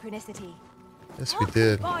remarkable synchronicity. Yes, we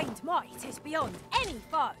did. Combined might is beyond any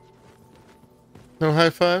foe. No high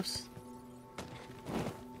fives?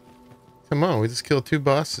 Come on, we just killed 2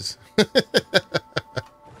 bosses.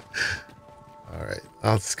 Alright,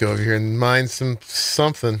 I'll just go over here and mine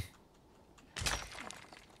something.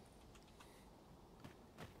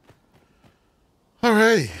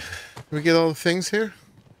 Alrighty. Did we get all the things here?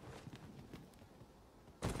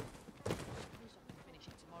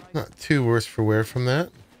 Not too worse for wear from that.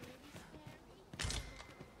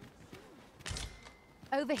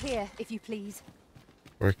 Over here, if you please.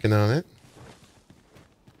 Working on it.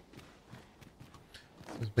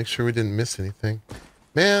 Let's make sure we didn't miss anything.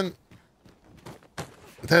 Man,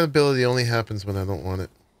 that ability only happens when I don't want it.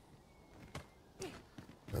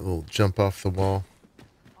 That little jump off the wall.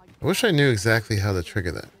 I wish I knew exactly how to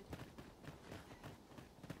trigger that.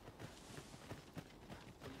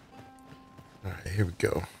 Alright, here we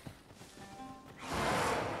go.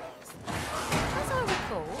 As I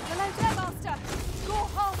recall, hello there, Master. Your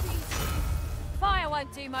harpies. Fire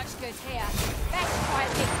won't do much good here. Best try a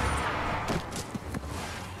different tack.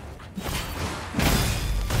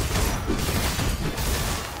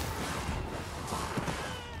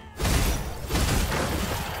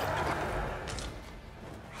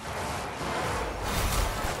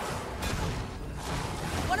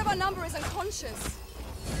 One of our number is unconscious.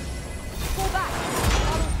 Fall back. I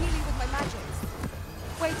will heal you with my magics.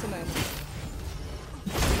 Wait a moment.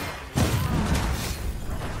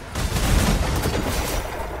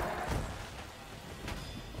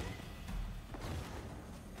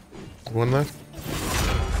 One left.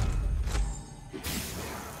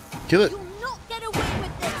 Kill it. You'll not get away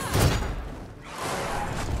with this.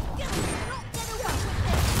 You'll not get away with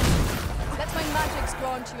this. Let my magics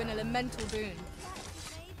grant you an elemental boon.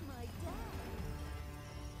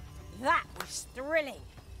 That was thrilling.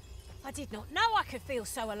 I did not know I could feel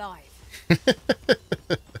so alive.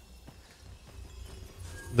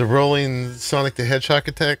 The rolling Sonic the Hedgehog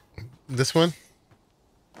attack. This one.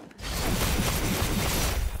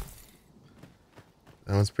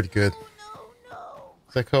 That one's pretty good.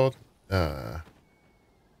 What's that called?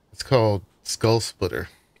 It's called Skull Splitter.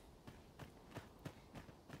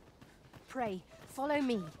 Pray, follow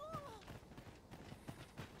me.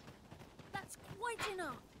 That's quite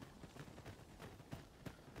enough.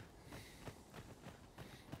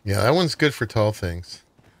 Yeah, that one's good for tall things.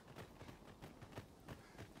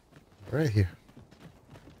 Right here.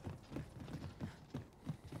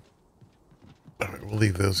 Alright, we'll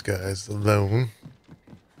leave those guys alone.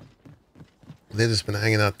 They've just been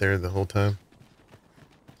hanging out there the whole time.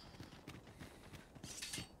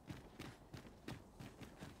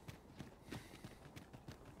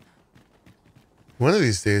 One of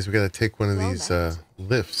these days, we gotta take one of these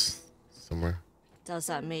lifts somewhere. Does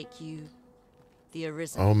that make you the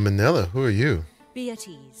Arisen? Oh, Manila, who are you? Be at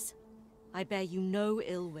ease. I bear you no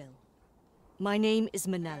ill will. My name is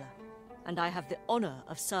Manila, and I have the honor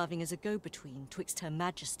of serving as a go-between twixt Her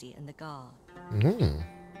Majesty and the Guard.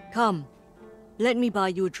 Come, let me buy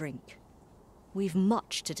you a drink. We've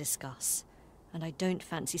much to discuss, and I don't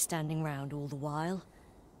fancy standing round all the while.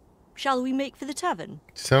 Shall we make for the tavern?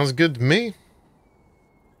 Sounds good to me.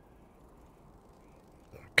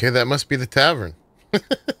 Okay, that must be the tavern.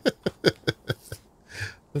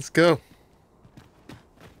 Let's go.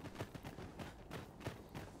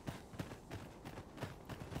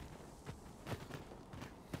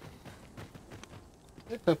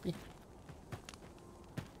 Hey, puppy.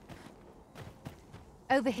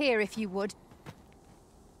 Over here, if you would.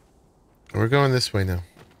 We're going this way now.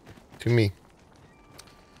 To me.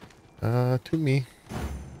 To me.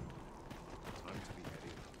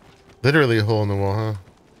 Literally a hole in the wall, huh?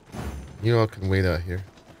 You all can wait out here.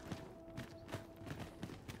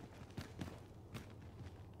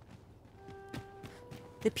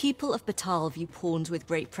 The people of Battahl view pawns with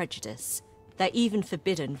great prejudice. They're even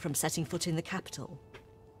forbidden from setting foot in the capital.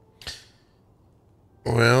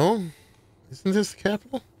 Well, isn't this the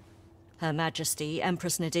capital? Her Majesty,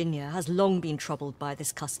 Empress Nadinia, has long been troubled by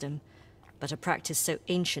this custom, but a practice so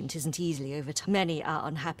ancient isn't easily overturned. Many are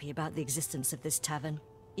unhappy about the existence of this tavern,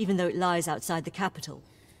 even though it lies outside the capital,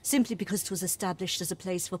 simply because it was established as a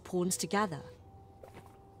place for pawns to gather.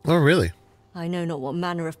 Oh, really? I know not what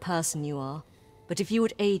manner of person you are, but if you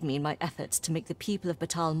would aid me in my efforts to make the people of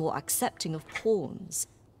Battahl more accepting of pawns...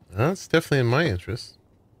 That's definitely in my interest.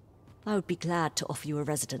 I would be glad to offer you a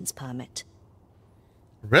residence permit.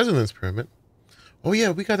 Residence permit? Oh yeah,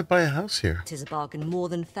 we gotta buy a house here. It is a bargain more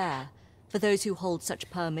than fair, for those who hold such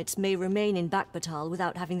permits may remain in Battahl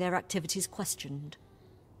without having their activities questioned.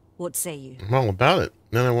 What say you? I'm all about it.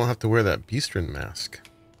 Then I won't have to wear that beastren mask.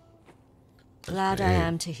 Glad I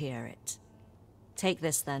am to hear it. Take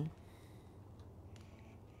this then.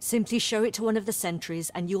 Simply show it to one of the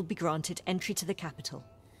sentries and you'll be granted entry to the capital.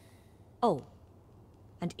 Oh,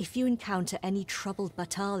 and if you encounter any troubled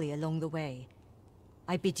Battahli along the way,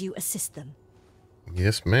 I bid you assist them.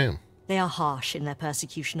 Yes, ma'am. They are harsh in their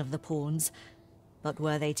persecution of the pawns, but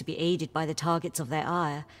were they to be aided by the targets of their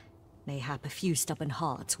ire, mayhap a few stubborn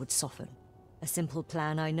hearts would soften. A simple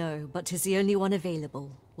plan, I know, but 'tis the only one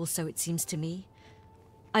available, or so it seems to me.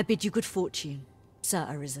 I bid you good fortune, Sir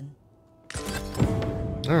Arisen.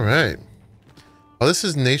 Alright. Oh, this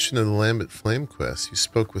is Nation of the Lambent Flame quest. You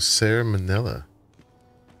spoke with Sarah Manella.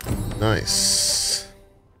 Nice.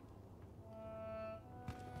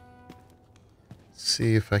 Let's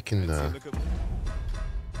see if I can get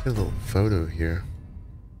a little photo here.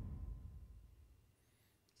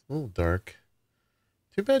 It's a little dark.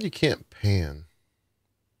 Too bad you can't pan.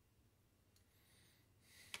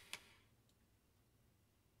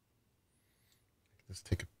 Let's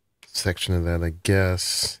take a section of that, I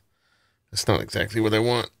guess. That's not exactly what I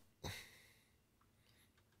want.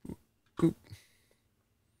 Boop.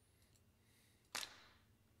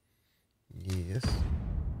 Yes.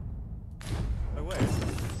 I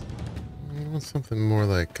want something more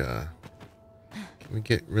like, can we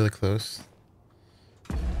get really close?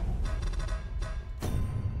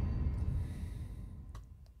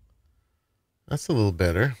 That's a little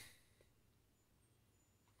better.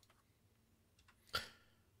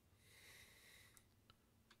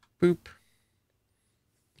 Boop.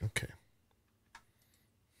 Okay.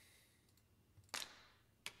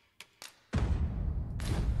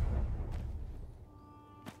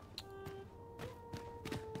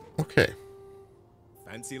 Okay.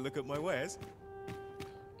 Fancy a look at my wares?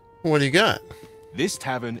 What do you got? This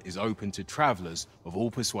tavern is open to travelers of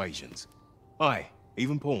all persuasions. Aye,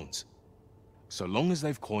 even pawns. So long as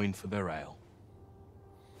they've coined for their ale.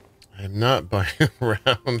 I'm not buying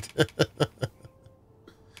around.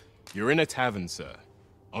 You're in a tavern, sir.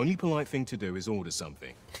 Only polite thing to do is order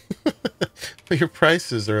something. But your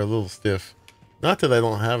prices are a little stiff. Not that I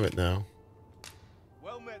don't have it now.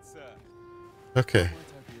 Well met, sir. Okay.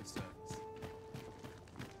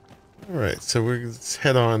 Alright, so let's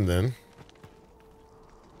head on then.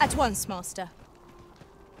 At once, master.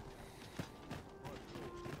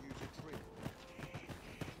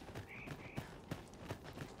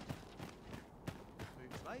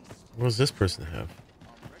 What does this person have?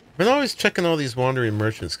 I've been always checking all these wandering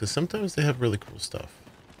merchants because sometimes they have really cool stuff.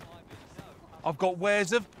 I've got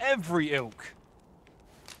wares of every ilk.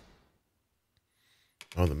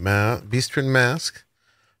 Oh, the beastren mask.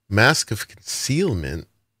 Mask of concealment.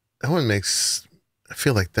 That one makes... I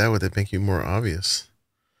feel like that would make you more obvious.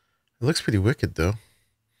 It looks pretty wicked, though.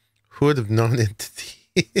 Hood of non-entity.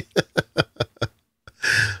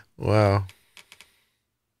 Wow.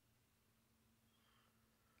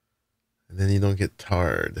 And then you don't get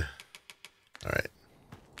tarred. All right.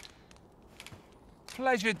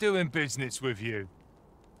 Pleasure doing business with you.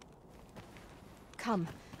 Come,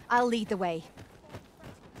 I'll lead the way.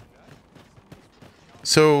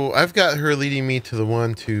 So I've got her leading me to the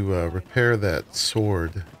one to repair that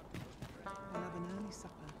sword.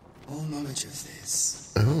 All knowledge of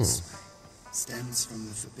this stems from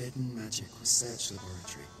the Forbidden Magic Research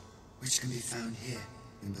Laboratory, which can be found here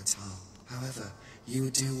in Battahl. However, you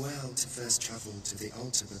would do well to first travel to the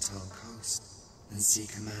Alta Battahl coast and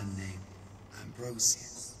seek a man named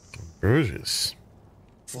Ambrosius. Ambrosius.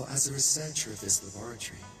 For as a researcher of this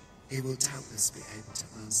laboratory, he will doubtless be able to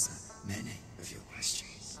answer many of your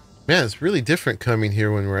questions. Man, it's really different coming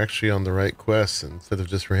here when we're actually on the right quest instead of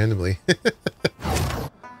just randomly.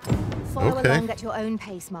 Follow Okay. along at your own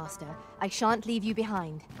pace, Master. I shan't leave you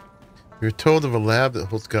behind. You're told of a lab that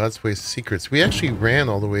holds God's Way secrets. We actually ran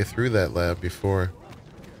all the way through that lab before.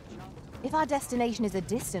 If our destination is a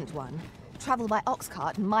distant one, travel by ox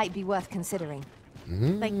cart might be worth considering.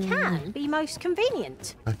 They can be most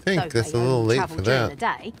convenient. I think though that's they a little only late travel for during that. the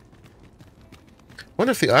day.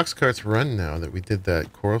 Wonder if the ox carts run now that we did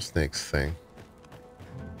that coral snakes thing.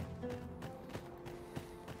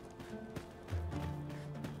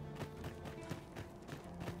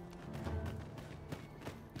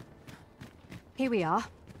 Here we are.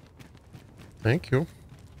 Thank you.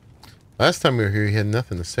 Last time we were here, he had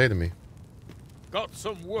nothing to say to me. Got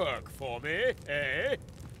some work for me, eh?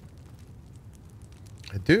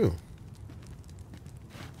 I do.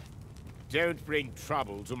 Don't bring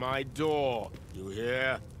trouble to my door, you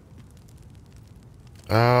hear?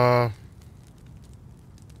 Alright,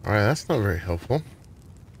 that's not very helpful.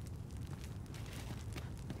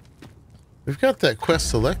 We've got that quest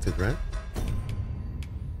selected, right?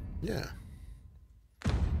 Yeah.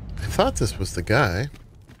 I thought this was the guy.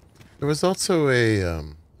 There was also a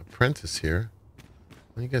apprentice here.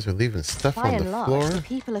 You guys are leaving stuff By on and the large, floor. the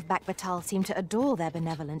people of Battahl seem to adore their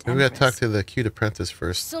benevolent Maybe we gotta empress. talk to the cute apprentice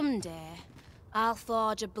first. Someday, I'll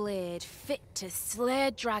forge a blade fit to slay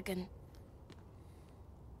a dragon.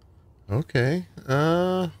 Okay.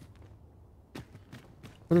 What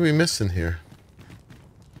are we missing here?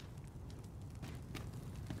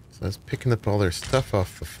 So I was picking up all their stuff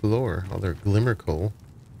off the floor, all their glimmer coal.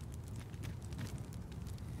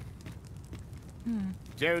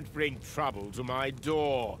 Don't bring trouble to my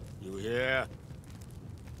door, you hear?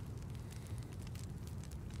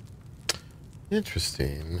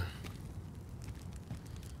 Interesting.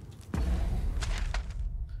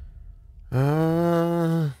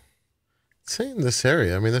 Say in this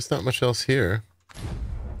area. I mean, there's not much else here.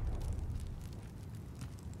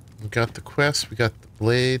 We got the quest. We got the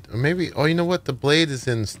blade. Or maybe. Oh, you know what? The blade is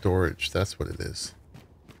in storage. That's what it is.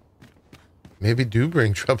 Maybe do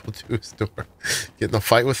bring trouble to his door. Get in a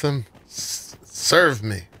fight with him. Serve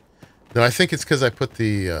me. No, I think it's because I put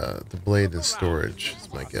the blade in storage.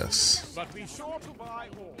 Is my guess. But be sure to buy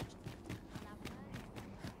all.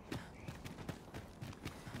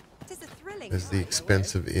 There's the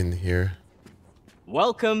expensive inn here.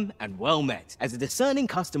 Welcome and well met. As a discerning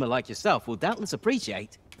customer like yourself will doubtless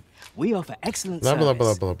appreciate, we offer excellent Blah, blah,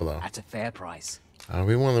 service blah, blah, blah. at a fair price.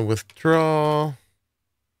 We want to withdraw.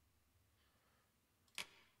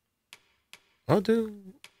 Oh, do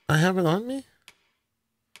I have it on me?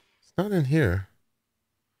 It's not in here.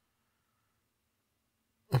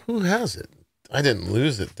 Who has it? I didn't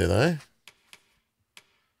lose it, did I?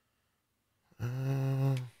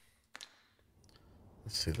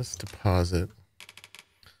 Let's see. Let's deposit.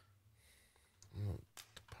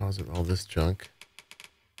 Deposit all this junk.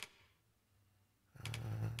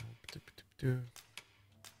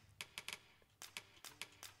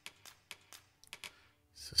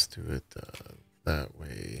 Let's just do it that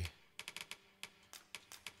way.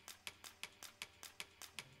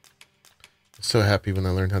 I'm so happy when I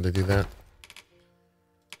learned how to do that.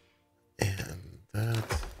 And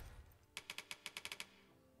that.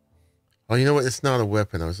 Oh, you know what? It's not a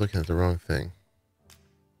weapon. I was looking at the wrong thing.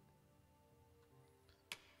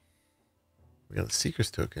 We got a Seeker's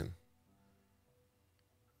token.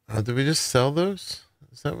 Did we just sell those?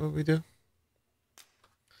 Is that what we do?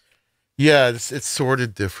 Yeah, it's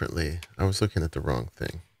sorted differently. I was looking at the wrong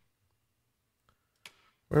thing.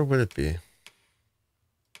 Where would it be?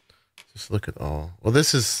 Just look at all. Well,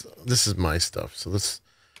 this is my stuff. So let's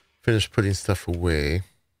finish putting stuff away.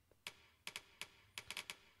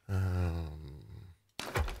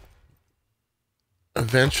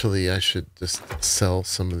 Eventually, I should just sell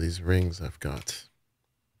some of these rings I've got.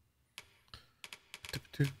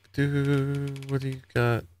 What do you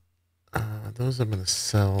got? Those I'm going to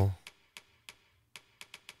sell.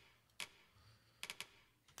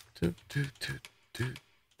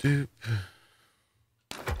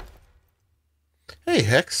 Hey,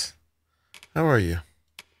 Hex. How are you?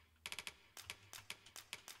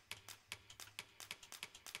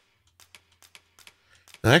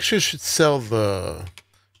 I actually should sell the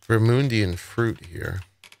Vermundian fruit here.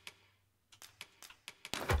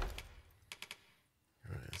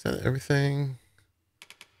 Is that everything?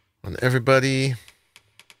 On everybody.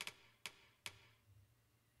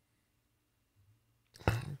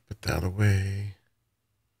 Put that away.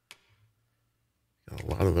 Got a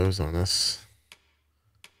lot of those on us.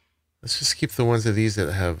 Let's just keep the ones of these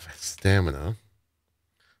that have stamina.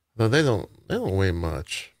 Though they don't weigh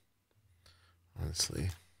much. Honestly.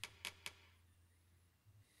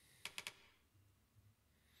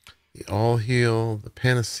 The All Heal, the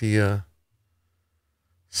Panacea,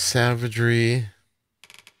 Savagery.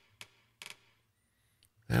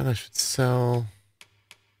 That I should sell.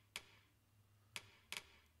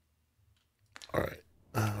 All right,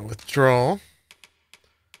 withdrawal.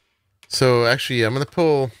 So actually, I'm going to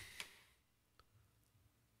pull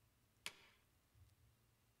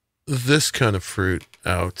this kind of fruit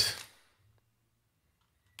out.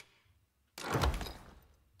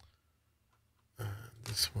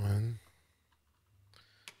 This one.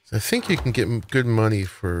 So I think you can get good money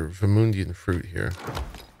for Vermundian fruit here,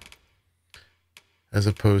 as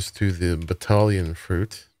opposed to the Battalion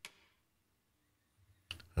fruit.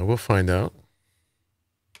 We'll find out.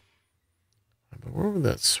 But where would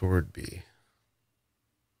that sword be?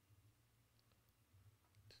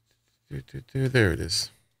 There it is.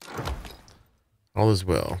 All is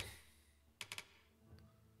well.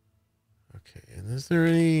 Okay, and is there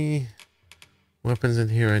any weapons in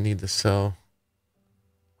here I need to sell?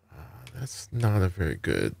 That's not a very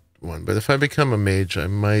good one. But if I become a mage, I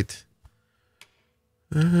might...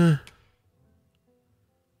 I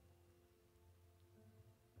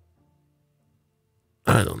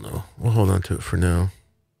don't know. We'll hold on to it for now.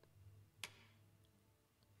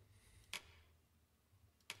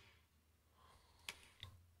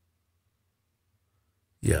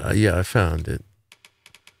 Yeah, I found it.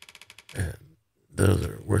 And those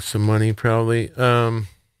are worth some money, probably. All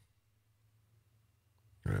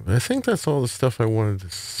right, but I think that's all the stuff I wanted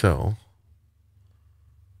to sell.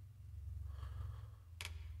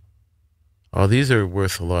 Oh, these are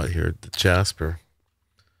worth a lot here. The Jasper.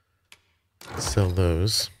 Sell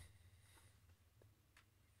those.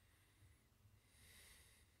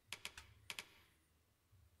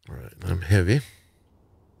 All right, I'm heavy.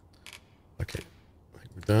 Okay, I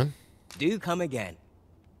think we're done. Do come again.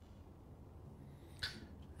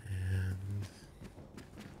 And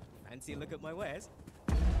fancy a look at my wares?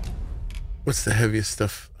 What's the heaviest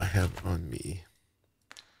stuff I have on me?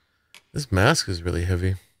 This mask is really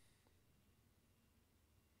heavy.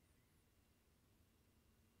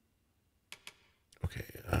 Okay,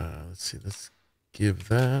 let's see. Let's give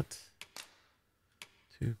that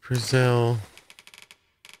to Prizel.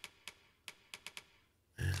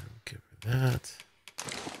 And give her that.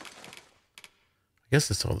 I guess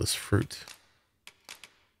it's all this fruit.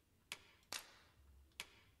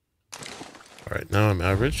 All right, now I'm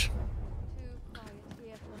average.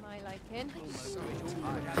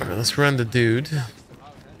 All right, let's run the dude.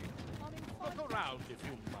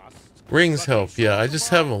 Rings help, yeah. I just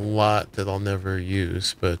have a lot that I'll never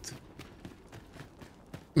use, but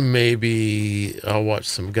maybe I'll watch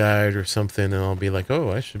some guide or something and I'll be like,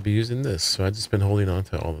 oh, I should be using this. So I've just been holding on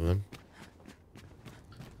to all of them.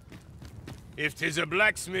 If 'tis a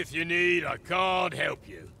blacksmith you need, I can't help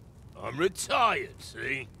you. I'm retired,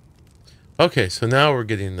 see? Okay, so now we're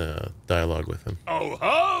getting the dialogue with him. Oh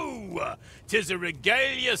ho! 'Tis a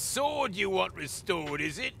regalia sword you want restored,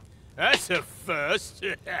 is it? That's a first.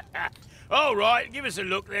 All right, give us a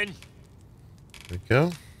look then. There we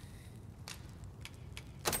go.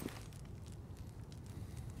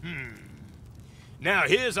 Now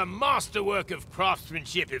here's a masterwork of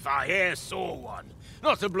craftsmanship if I e'er saw one.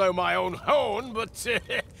 Not to blow my own horn, but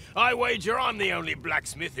I wager I'm the only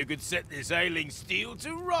blacksmith who could set this ailing steel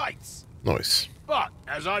to rights. Nice. But,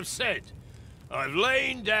 as I've said, I've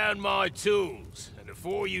lain down my tools, and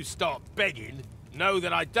before you start begging, know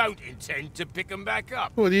that I don't intend to pick them back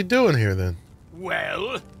up. What are you doing here then?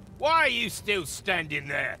 Well, why are you still standing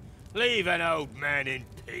there? Leave an old man in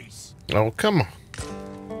peace. Oh, come on.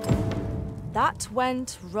 That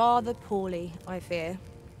went rather poorly, I fear.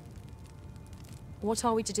 What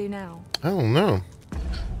are we to do now? I don't know.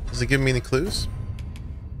 Does it give me any clues?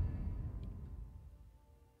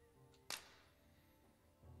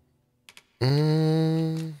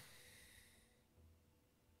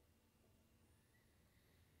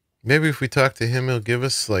 Maybe if we talk to him, he'll give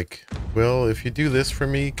us, like, well, if you do this for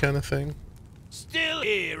me kind of thing. Still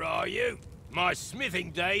here, are you? My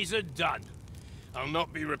smithing days are done. I'll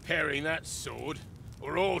not be repairing that sword,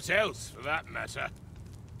 or aught else for that matter.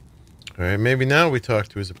 Alright, maybe now we talk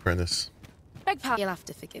to his apprentice. Beg pardon, you'll have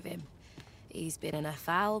to forgive him. He's been in a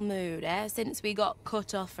foul mood ever since we got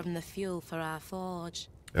cut off from the fuel for our forge.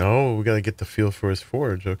 Oh, we gotta get the feel for his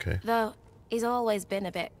forge, okay. Though, he's always been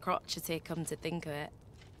a bit crotchety, come to think of it.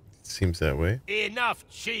 Seems that way. Enough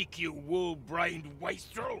cheek, you wool-brained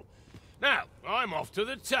wastrel. Now, I'm off to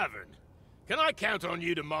the tavern. Can I count on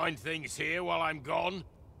you to mind things here while I'm gone?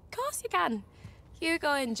 Of course you can. You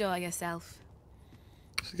go enjoy yourself.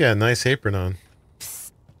 She's got a nice apron on.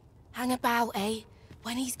 Psst. Hang about, eh?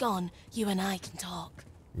 When he's gone, you and I can talk.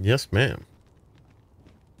 Yes, ma'am.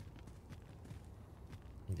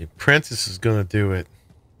 The apprentice is gonna do it.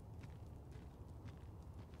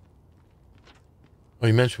 Oh,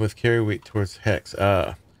 you mentioned with carry weight towards hex.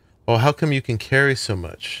 Oh, how come you can carry so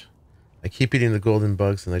much? I keep eating the golden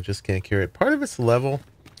bugs and I just can't carry it. Part of it's level.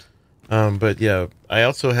 But yeah, I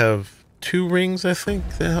also have 2 rings, I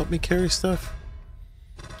think, that help me carry stuff.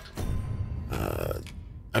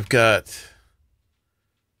 I've got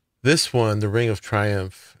this one, the Ring of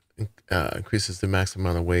Triumph, increases the max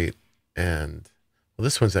amount of weight, and well,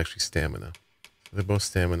 this one's actually stamina. They're both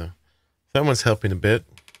stamina. That one's helping a bit.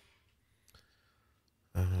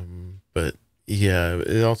 But yeah,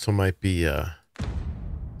 it also might be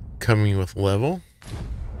coming with level.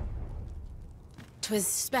 'Twas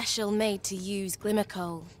special made to use glimmer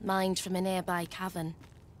coal, mined from a nearby cavern.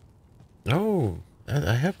 Oh,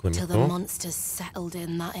 I have glimmer Till coal. the monsters settled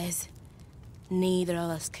in, that is. Neither of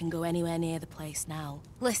us can go anywhere near the place now.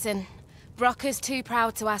 Listen, Brocker's too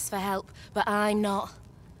proud to ask for help, but I'm not.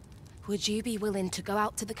 Would you be willing to go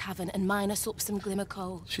out to the cavern and mine us up some glimmer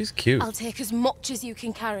coal? She's cute. I'll take as much as you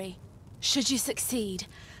can carry. Should you succeed,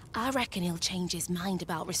 I reckon he'll change his mind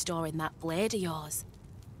about restoring that blade of yours.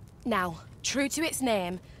 Now, true to its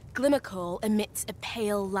name, glimmer coal emits a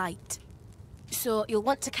pale light. So you'll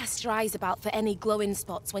want to cast your eyes about for any glowing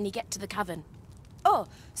spots when you get to the cavern. Oh,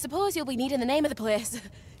 suppose you'll be needing the name of the place.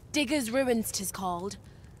 Digger's Ruins 'tis called.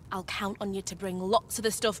 I'll count on you to bring lots of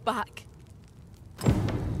the stuff back.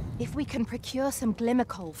 If we can procure some glimmer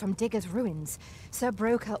coal from Digger's Ruins, Sir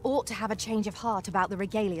Broker ought to have a change of heart about the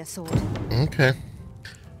regalia sword. Okay.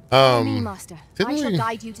 Follow me, Master. I didn't shall we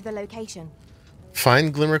guide you to the location.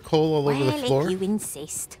 find glimmer coal all over the floor? If you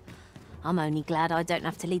insist. I'm only glad I don't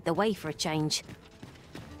have to lead the way for a change.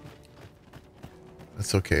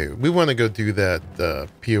 That's okay. We want to go do that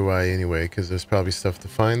POI anyway, because there's probably stuff to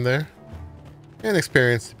find there. And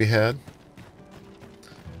experience to be had.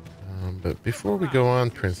 But before we go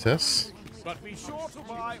on, Princess, But be sure to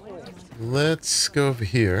buy all. let's go over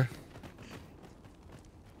here.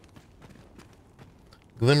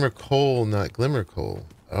 Glimmer coal, not glimmer coal.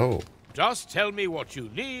 Oh. Just tell me what you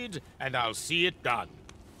need, and I'll see it done.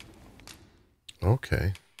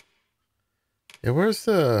 Okay. Yeah, where's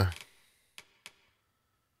the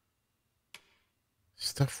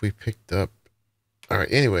stuff we picked up? All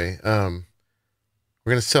right, anyway, we're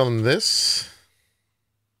going to sell him this.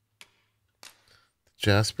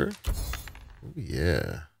 Jasper. Ooh,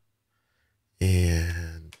 yeah.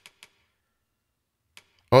 And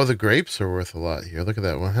oh, the grapes are worth a lot here. Look at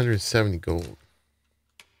that, 170 gold.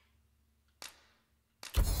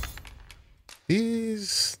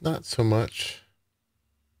 These, not so much.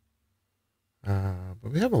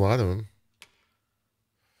 But we have a lot of them.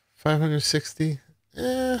 560.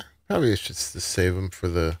 Probably I should just save them for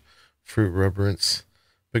the fruit rubberants.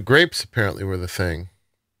 But grapes apparently were the thing.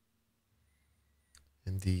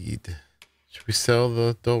 Indeed. Should we sell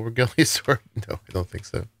the dull regalia sword? No, I don't think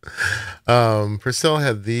so. Purcell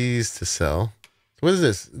had these to sell. What is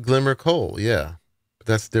this? Glimmer coal, yeah. But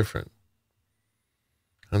that's different.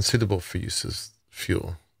 Unsuitable for use as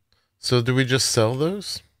fuel. So do we just sell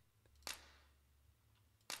those?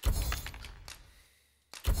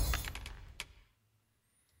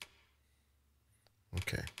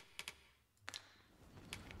 Okay.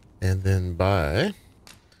 And then buy.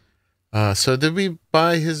 So did we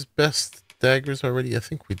buy his best daggers already? I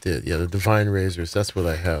think we did. Yeah, the divine razors. That's what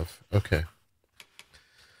I have. Okay.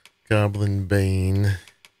 Goblin Bane.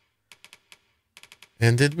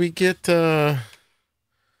 And did we get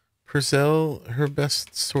Purcell her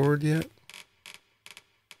best sword yet?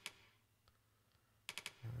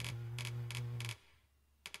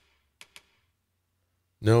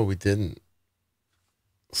 No, we didn't.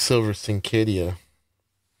 Silver Syncadia.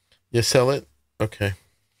 You sell it? Okay.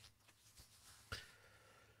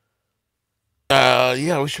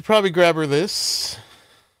 Yeah, we should probably grab her this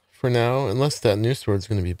for now, unless that new sword's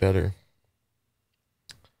going to be better.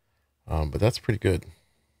 But that's pretty good.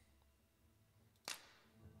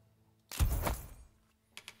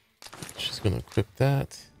 She's going to equip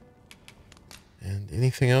that. And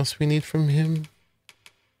anything else we need from him?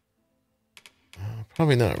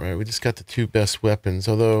 Probably not, right? We just got the 2 best weapons,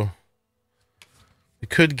 although we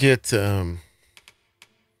could get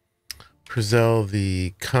Purcell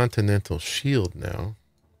the Continental Shield now.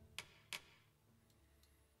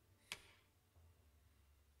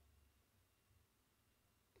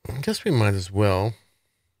 I guess we might as well.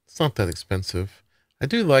 It's not that expensive. I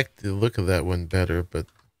do like the look of that one better, but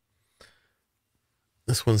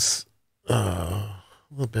this one's a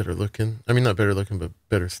little better looking. I mean, not better looking, but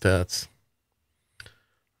better stats.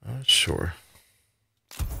 Sure.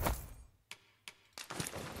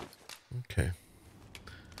 Okay.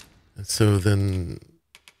 And so then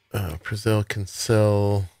Prezell can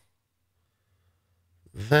sell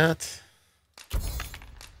that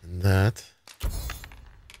and that.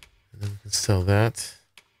 And then we can sell that.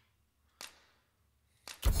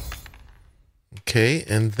 Okay,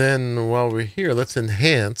 and then while we're here, let's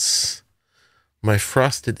enhance my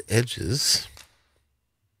frosted edges.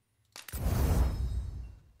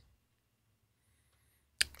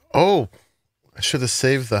 Oh, I should have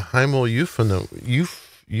saved the Heimel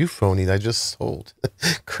euphony I just sold.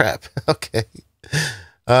 Crap. Okay.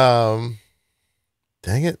 Dang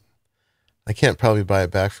it. I can't probably buy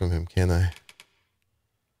it back from him, can I?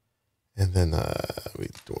 And then we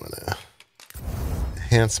want to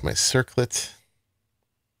enhance my circlet.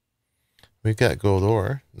 We've got gold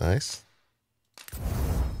ore. Nice.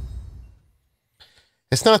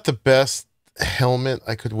 It's not the best helmet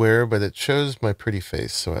I could wear, but it shows my pretty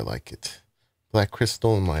face, so I like it. Black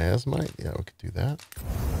crystal and miasmite. Yeah, we could do that.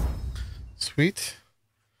 Sweet.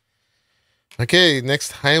 Okay,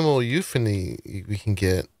 next Heimel euphony we can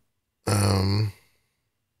get. Yeah,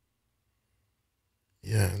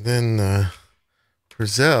 and then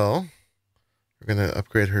Prezell, we're going to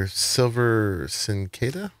upgrade her silver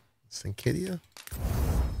Syncadia.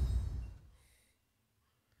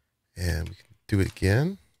 And we can do it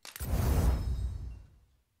again.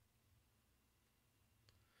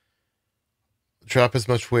 Drop as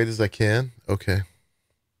much weight as I can. Okay.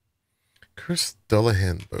 Cursed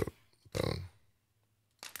Dullahan bone.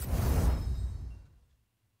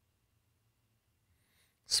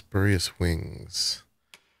 Spurious wings.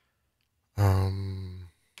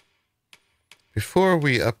 Before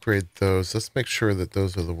we upgrade those, let's make sure that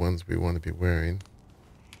those are the ones we want to be wearing.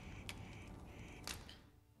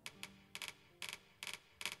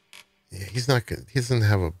 Yeah, he's not good. He doesn't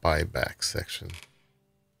have a buyback section.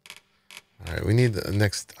 All right, we need the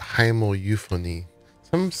next Heimel euphony.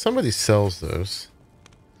 Somebody sells those,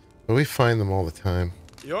 but we find them all the time.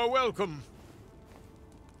 You're welcome.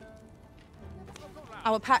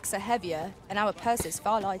 Our packs are heavier, and our purses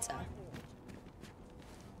far lighter.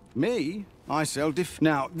 Me? I sell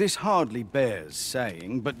Now, this hardly bears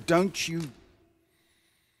saying, but don't you...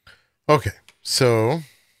 Okay, so...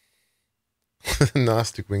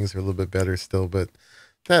 Gnostic wings are a little bit better still, but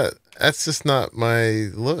that's just not my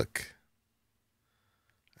look.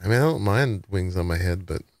 I mean, I don't mind wings on my head,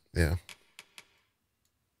 but yeah.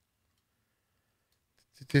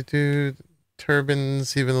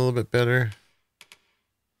 Turbans even a little bit better.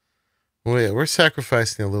 Well, yeah, we're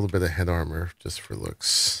sacrificing a little bit of head armor just for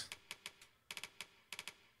looks.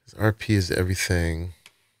 RP is everything.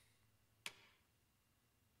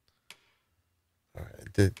 All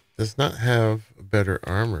right, does not have a better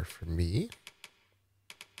armor for me.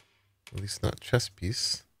 At least not chest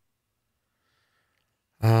piece.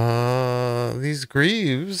 These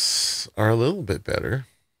greaves are a little bit better,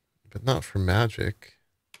 but not for magic.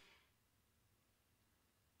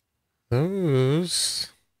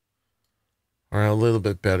 Those are a little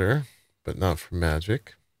bit better, but not for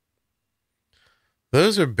magic.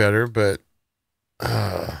 Those are better, but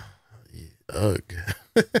ugh.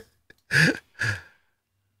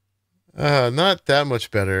 Not that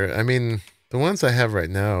much better. I mean, the ones I have right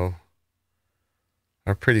now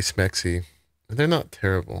are pretty smexy. They're not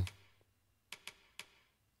terrible.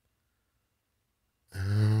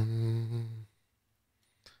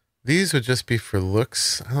 These would just be for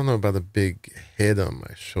looks. I don't know about a big head on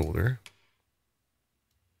my shoulder.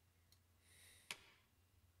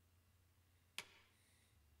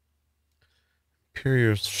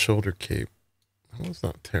 Imperial shoulder cape. That was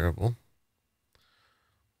not terrible.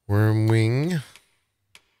 Worm wing.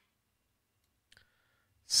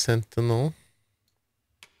 Sentinel.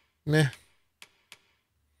 Meh.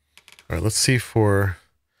 All right, let's see for...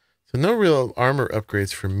 So no real armor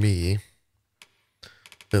upgrades for me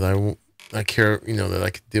that I care, you know, that I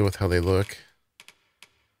could deal with how they look.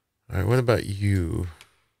 All right, what about you?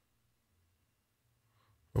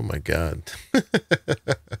 Oh my God.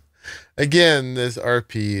 Again, there's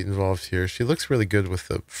RP involved here. She looks really good with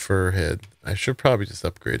the fur head. I should probably just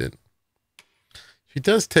upgrade it. She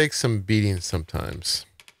does take some beating sometimes.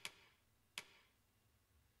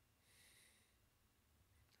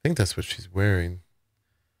 I think that's what she's wearing.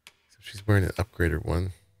 So she's wearing an upgraded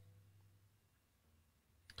one.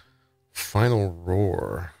 Final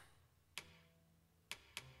roar.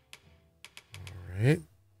 All right.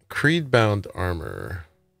 Creed-bound armor.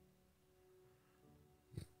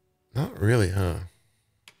 Not really, huh?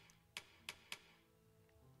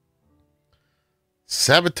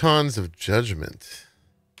 Sabatons of Judgment.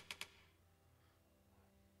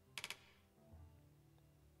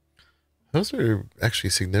 Those are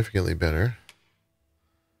actually significantly better.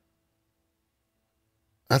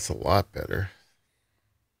 That's a lot better.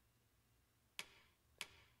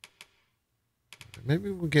 Maybe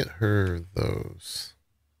we'll get her those.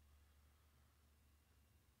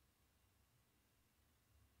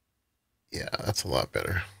 Yeah, that's a lot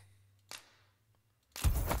better.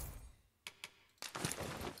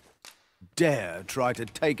 Dare try to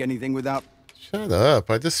take anything without... Shut up.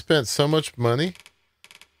 I just spent so much money.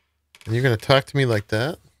 And you're going to talk to me like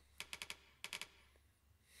that?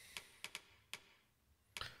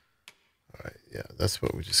 All right, yeah, that's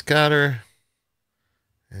what we just got her.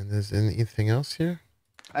 And is anything else here?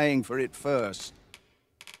 Paying for it first.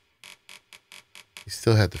 He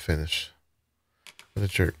still had to finish. What a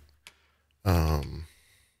jerk.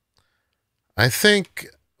 I think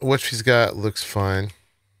what she's got looks fine.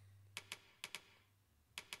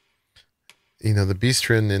 You know, the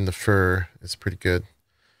beastrin in the fur is pretty good.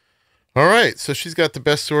 All right, so she's got the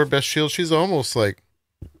best sword, best shield. She's almost like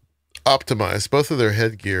optimized. Both of their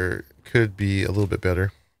headgear could be a little bit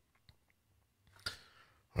better.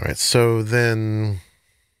 All right, so then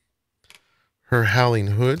her Howling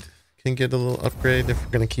Hood can get a little upgrade if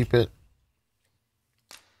we're going to keep it.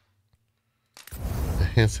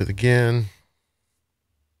 Enhance it again.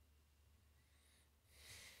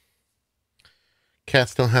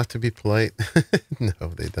 Cats don't have to be polite. No,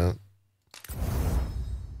 they don't.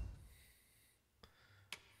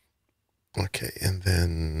 Okay, and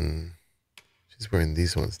then she's wearing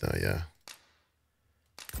these ones now, yeah.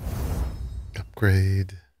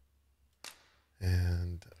 Upgrade.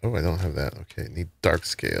 And, oh, I don't have that. Okay, need dark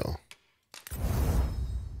scale.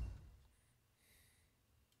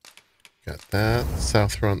 Got that.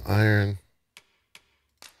 Southron iron.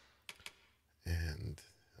 And,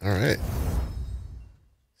 all right.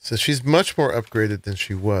 So she's much more upgraded than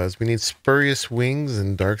she was. We need spurious wings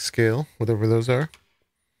and dark scale, whatever those are.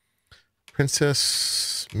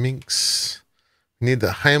 Princess Minx. We need the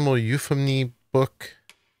Heimel Euphony book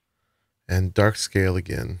and dark scale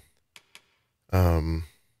again.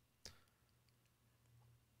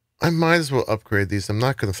 I might as well upgrade these. I'm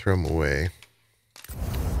not going to throw them away.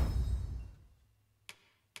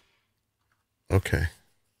 Okay.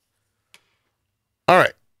 All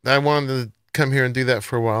right. I wanted to come here and do that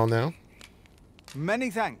for a while now.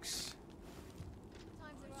 Many thanks.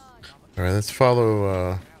 All right, let's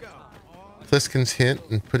follow Pliskin's hint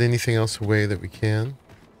and put anything else away that we can.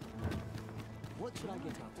 What should I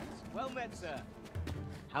get up to? Well met, sir.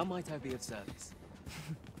 How might I be of service?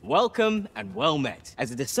 Welcome and well met. As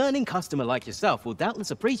a discerning customer like yourself will doubtless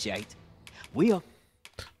appreciate, we are...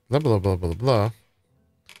 Blah, blah, blah, blah, blah.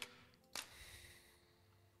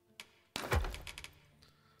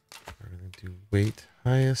 We're going to do weight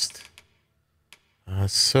highest.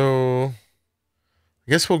 So, I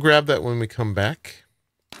guess we'll grab that when we come back.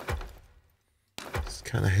 It's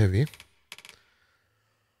kind of heavy.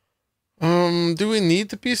 Do we need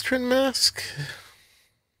the beastrin mask?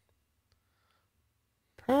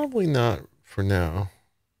 Probably not for now.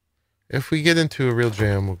 If we get into a real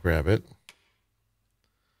jam, we'll grab it.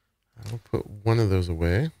 I'll put one of those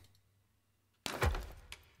away.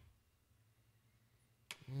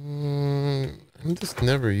 I'm just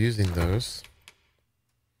never using those.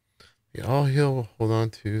 The all heal will hold on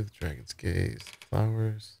to. The Dragon's Gaze.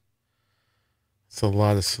 Flowers. It's a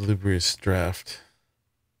lot of salubrious draft.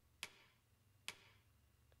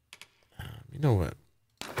 You know what?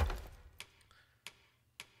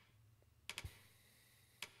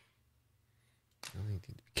 I need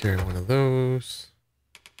to carry one of those.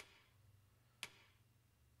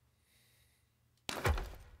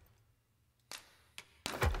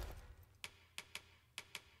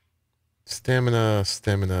 Stamina,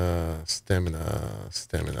 stamina, stamina,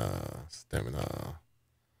 stamina, stamina.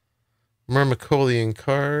 Myrmicolian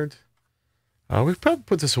card. We've probably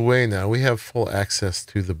put this away now. We have full access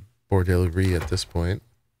to the Bordellerie at this point.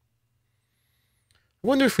 I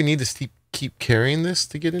wonder if we need to keep carrying this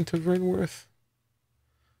to get into Vernworth.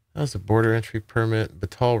 That was a border entry permit.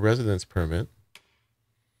 Battahl residence permit.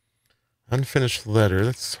 Unfinished letter.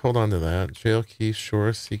 Let's hold on to that. Jail key,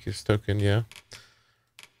 shore, seeker's token, yeah.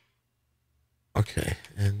 Okay,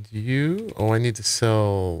 and you... Oh, I need to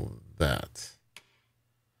sell that.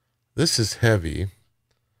 This is heavy.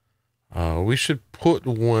 We should put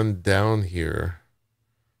one down here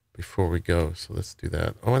before we go. So let's do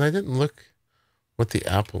that. Oh, and I didn't look what the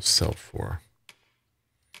apples sell for.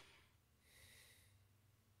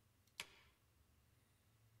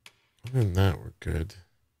 Other than that, we're good.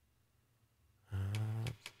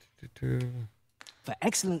 For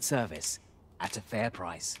excellent service at a fair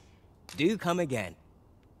price. Do come again.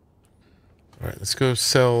 All right, let's go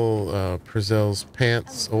sell Purcell's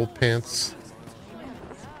pants, old pants.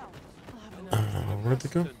 where'd they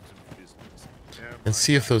go? And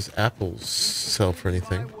see if those apples sell for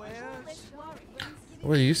anything.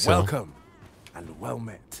 What do you sell? Welcome and well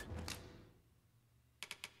met.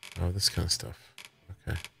 Oh, this kind of stuff.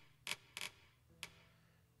 Okay.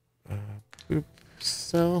 Boop.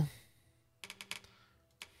 Sell.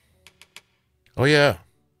 Oh yeah,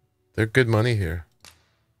 they're good money here.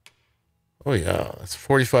 Oh yeah, that's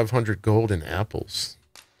 4,500 gold in apples.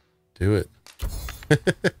 Do it.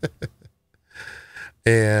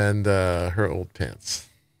 And her old pants.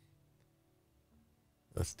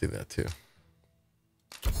 Let's do that too.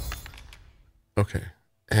 Okay,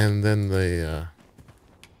 and then the.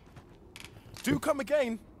 Do come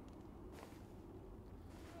again.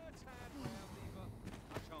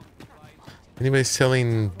 Anybody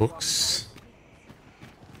selling books?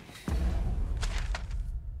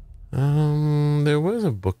 There was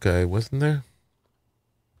a book guy, wasn't there?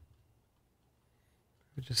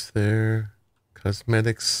 Just there.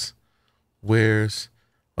 Cosmetics, wares.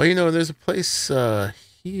 Oh, you know, there's a place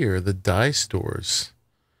here, the dye stores.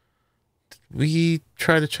 Did we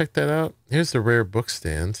try to check that out? Here's the rare book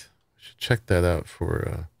stand. We should check that out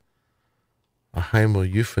for a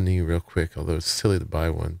Heimel Euphony real quick, although it's silly to buy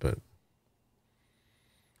one, but.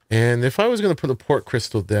 And if I was going to put a port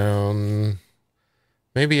crystal down,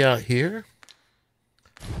 maybe out here,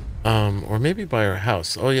 or maybe by our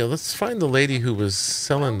house. Oh yeah, let's find the lady who was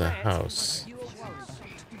selling the house.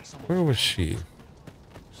 Where was she?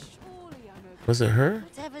 Was it her?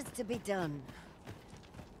 Whatever's to be done.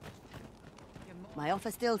 My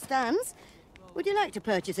offer still stands. Would you like to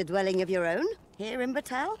purchase a dwelling of your own here in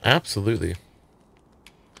Battahl? Absolutely.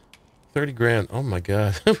 30 grand. Oh my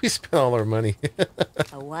God. We spent all our money.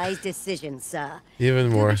 A wise decision, sir. Even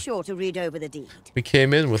Do more. be sure to read over the deed. We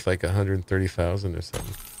came in with like 130,000 or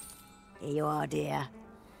something. Here you are, dear.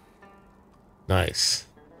 Nice.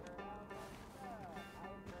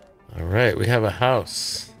 All right, we have a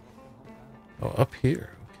house. Oh, up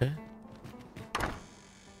here. Okay.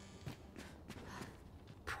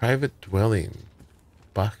 Private dwelling.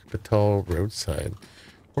 Battahl roadside.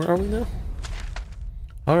 Where are we now?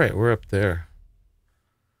 All right, we're up there.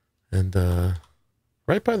 And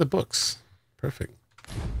right by the books. Perfect.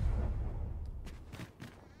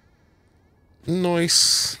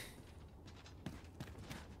 Nice.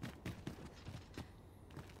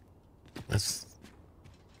 That's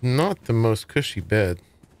not the most cushy bed.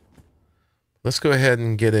 Let's go ahead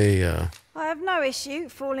and get a I have no issue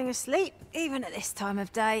falling asleep, even at this time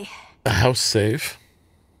of day. house save.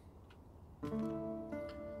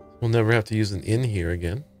 We'll never have to use an inn here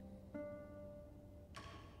again.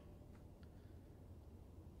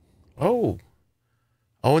 Oh.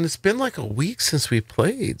 Oh, and it's been like a week since we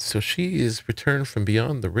played, so she is returned from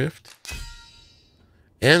beyond the rift.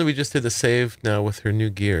 And we just did a save now with her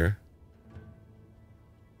new gear.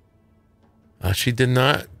 She did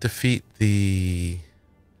not defeat the...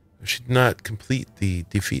 She did not complete the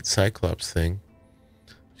defeat Cyclops thing.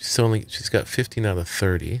 She's got 15 out of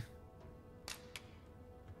 30.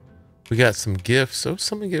 We got some gifts. Oh,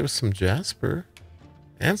 someone gave us some Jasper.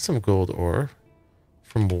 And some gold ore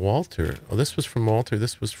from Walter. Oh, this was from Walter.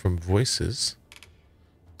 This was from Voices.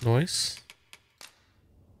 Nice.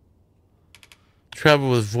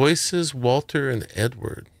 Travel with Voices, Walter, and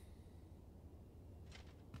Edward.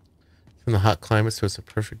 In the hot climate, so it's a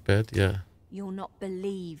perfect bed. Yeah. You'll not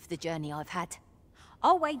believe the journey I've had.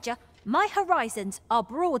 I'll wager my horizons are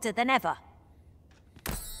broader than ever.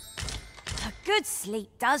 A good sleep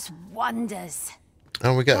does wonders.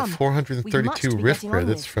 Oh, we got Come, 432 we must be rift getting on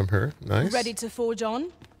credits with. from her. Nice. Ready to forge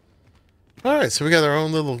on? All right, so we got our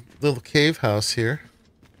own little cave house here.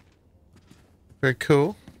 Very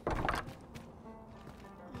cool.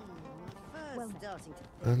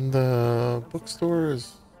 And the bookstore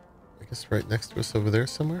is, I guess, right next to us over there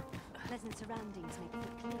somewhere. Pleasant surroundings make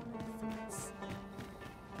it clear.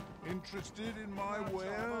 Interested in my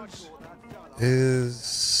wares?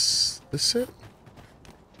 Is this it?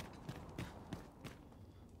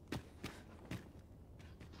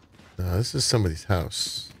 No, this is somebody's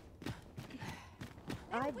house.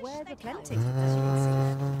 I've wares aplenty.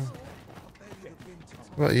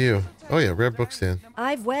 What about you? Oh yeah, rare book stand.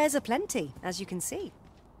 I've wares aplenty, as you can see.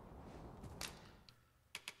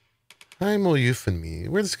 Heimel Euphony.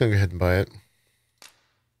 We're just gonna go ahead and buy it.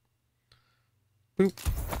 Boop.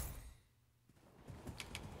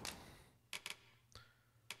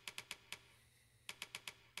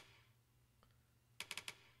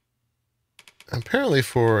 Apparently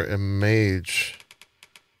for a mage,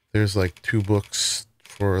 there's like 2 books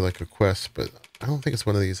for like a quest, but I don't think it's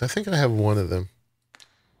one of these. I think I have one of them.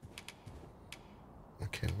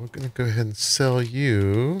 Okay, we're gonna go ahead and sell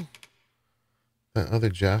you that other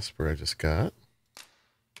Jasper I just got.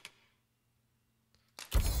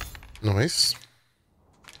 Nice.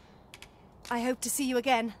 I hope to see you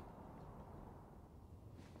again.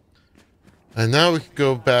 And now we can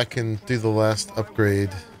go back and do the last upgrade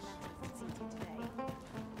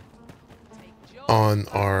on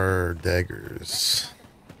our daggers.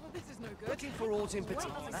 Looking for aught in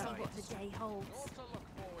particular.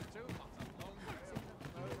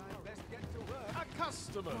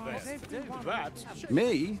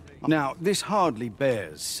 Me? Now, this hardly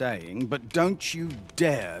bears saying, but don't you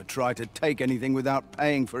dare try to take anything without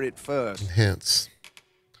paying for it first. Enhance.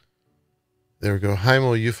 There we go.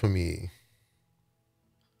 Hymo Euphemy.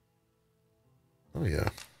 Oh yeah.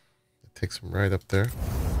 It takes them right up there.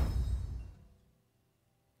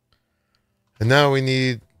 And now we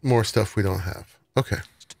need more stuff we don't have. Okay.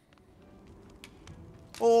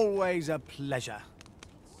 Always a pleasure.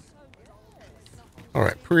 All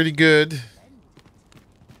right, pretty good.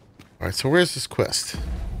 All right, so where's this quest?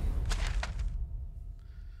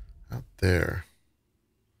 Out there.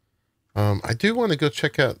 I do want to go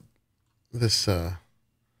check out this,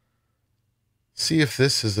 see if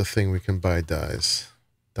this is a thing we can buy dyes.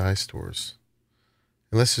 Dye stores.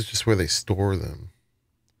 Unless it's just where they store them.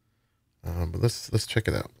 But let's check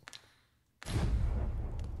it out.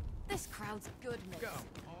 This crowd's good, miss.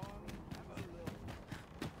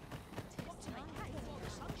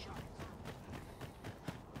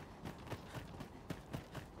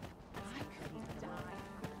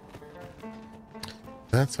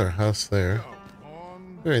 That's our house there.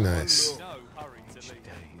 Very nice.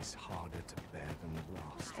 Today's harder to bear than the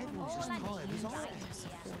last. Everyone's just tired as I am to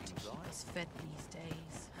support to keep us fed these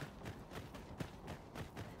days.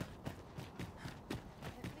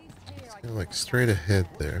 It's kind of like straight ahead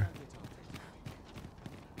there.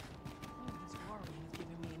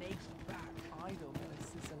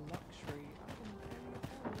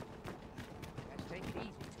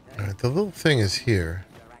 Alright, the little thing is here.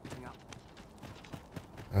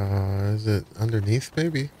 Is it underneath,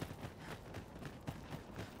 maybe?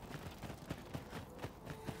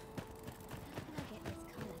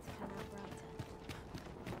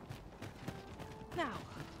 Now,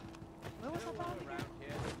 where was I bound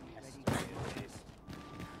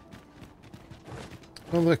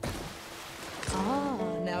Oh, look. Ah,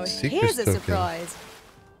 now Secret here's a token. surprise.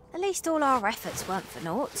 At least all our efforts weren't for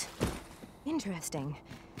naught. Interesting.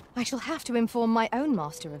 I shall have to inform my own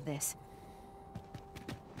master of this.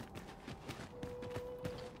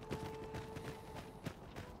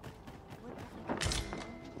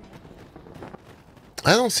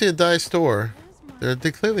 I don't see a dye store. They're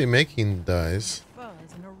clearly making dyes. Does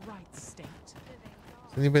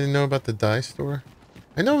anybody know about the dye store?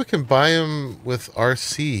 I know we can buy them with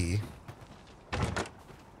RC.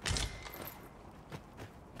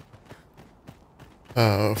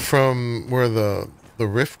 From where the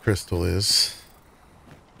rift crystal is.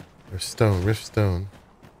 Or stone, rift stone.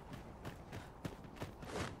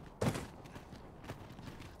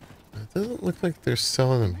 It doesn't look like they're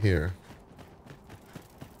selling them here.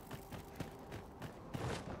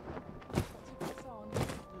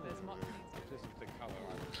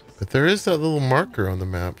 But there is that little marker on the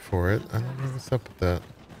map for it. I don't know what's up with that.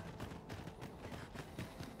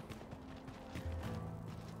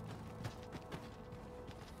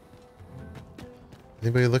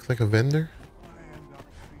 Anybody look like a vendor?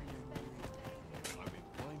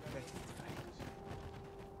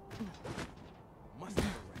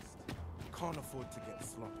 Can't afford to get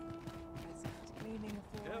sloppy.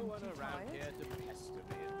 No one around here to pester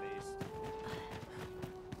me, at least.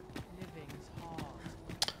 Living's hard.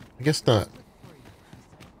 I guess not.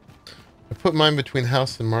 I put mine between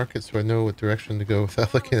house and market so I know what direction to go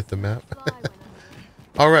without looking at the map.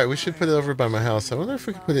 Alright, we should put it over by my house. I wonder if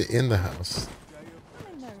we can put it in the house.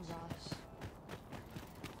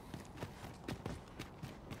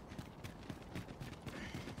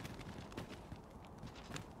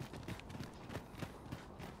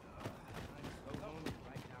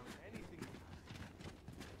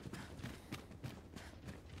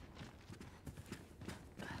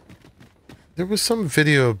 There was some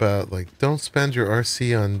video about, like, don't spend your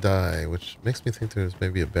RC on dye, which makes me think there's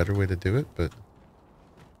maybe a better way to do it, but...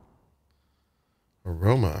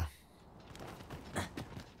 Aroma.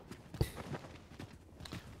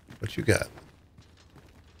 What you got?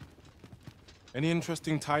 Any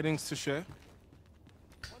interesting tidings to share?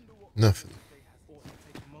 Nothing.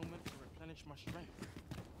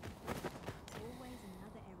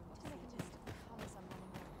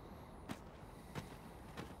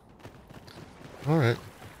 Alright.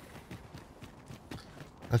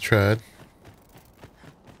 I tried.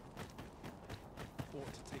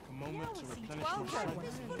 moment to replenish Well, my strength.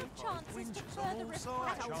 it's full of chances to further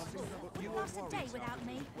reflect. You last a day without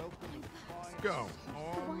me. Go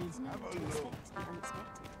on, have a look.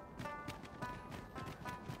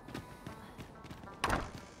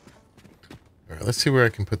 All right, let's see where I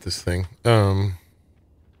can put this thing.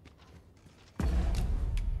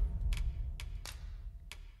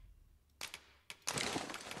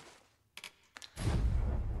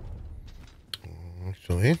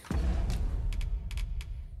 Actually,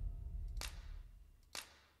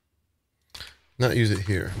 not use it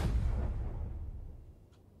here.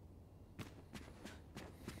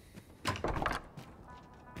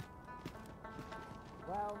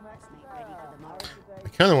 I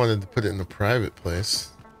kind of wanted to put it in a private place.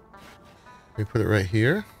 We put it right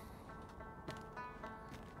here.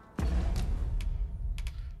 I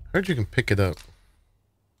heard you can pick it up.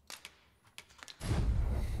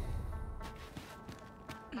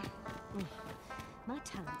 My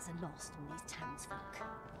talents are lost on these townsfolk.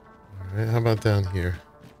 All right, how about down here?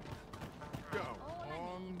 Go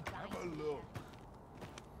on, have a look.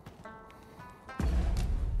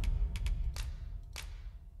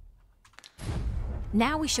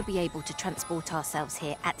 Now we should be able to transport ourselves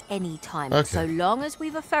here at any time, Okay. so long as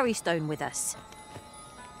we've a ferry stone with us.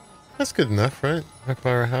 That's good enough, right? Right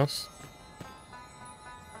by our house.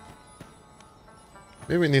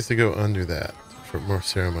 Maybe it needs to go under that for more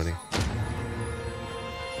ceremony.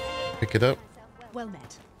 Pick it up. Well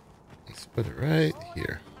met. Let's put it right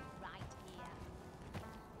here.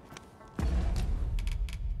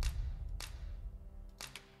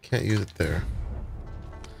 Can't use it there.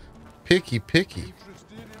 Picky, picky.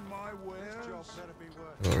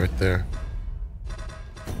 Oh, right there.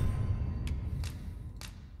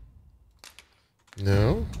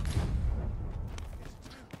 No?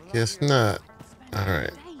 Guess not.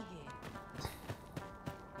 Alright.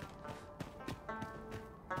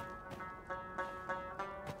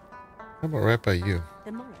 How about right by you?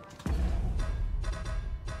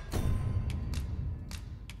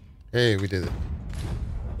 Hey, we did it.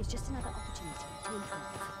 It's just another opportunity to improve.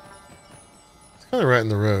 It's kind of right in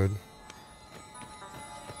the road.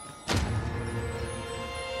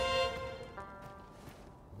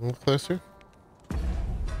 A little closer.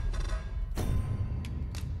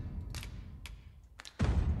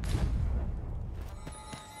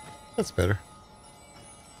 That's better.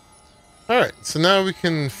 Alright, so now we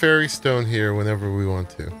can ferry stone here whenever we want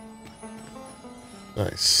to.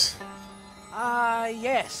 Nice. Ah,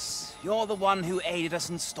 yes. You're the one who aided us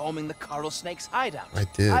in storming the Coral Snake's hideout. I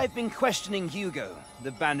did. I've been questioning Hugo,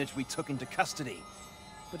 the bandit we took into custody,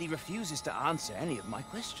 but he refuses to answer any of my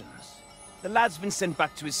questions. The lad's been sent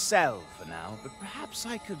back to his cell for now, but perhaps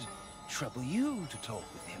I could trouble you to talk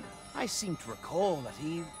with him. I seem to recall that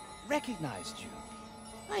he recognized you.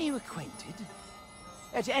 Are you acquainted?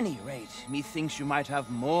 At any rate, methinks you might have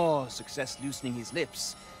more success loosening his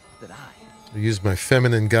lips than I. I used my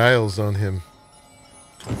feminine guiles on him.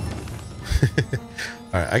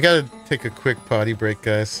 Alright, I gotta take a quick potty break,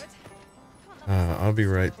 guys. I'll be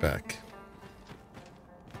right back.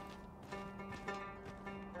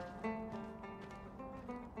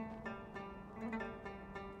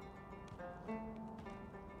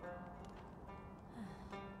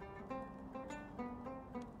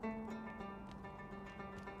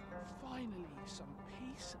 Finally, some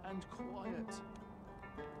peace and quiet.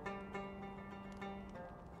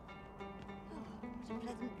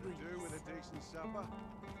 Do with a decent supper.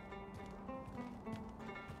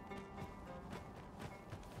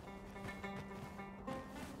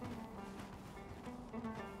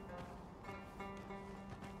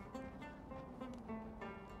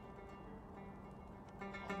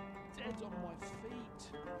 I'm dead on my feet.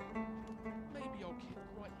 Maybe I'll keep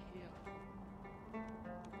right here.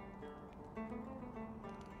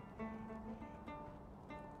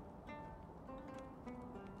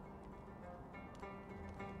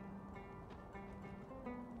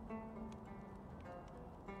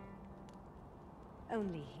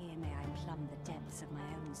 Only here may I plumb the depths of my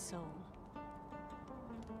own soul.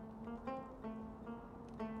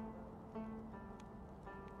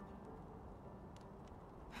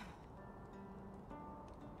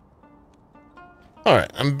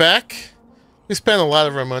 Alright, I'm back. We spent a lot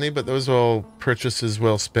of our money, but those are all purchases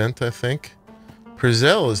well spent, I think.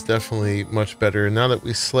 Prizel is definitely much better. Now that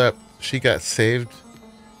we slept, she got saved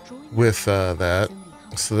with that.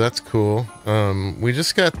 So that's cool. We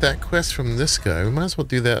just got that quest from this guy. We might as well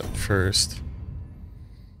do that first.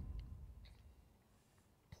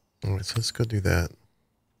 Alright, so let's go do that.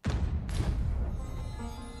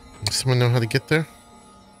 Does someone know how to get there?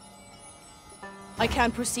 I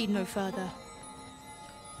can proceed no further.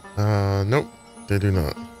 Nope, they do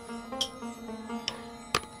not.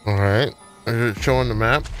 All right. Is it showing the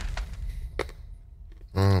map?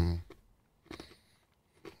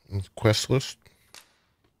 Quest list.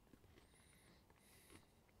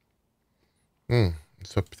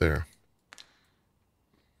 It's up there.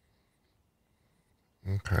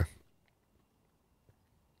 Okay.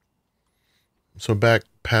 So back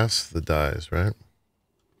past the dies, right?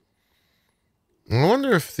 I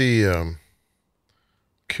wonder if the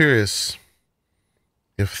curious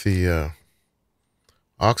if the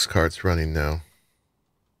aux cart's running now.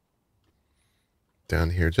 Down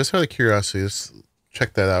here. Just out of curiosity, let's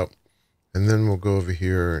check that out. And then we'll go over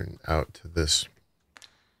here and out to this.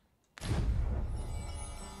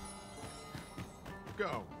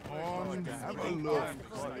 Go on, have a look.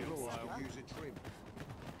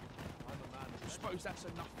 Suppose that's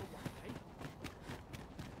enough for one,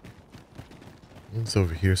 eh? It's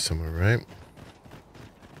over here somewhere, right?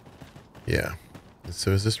 Yeah.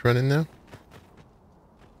 So is this running now?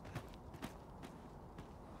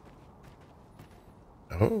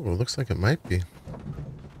 Oh, looks like it might be.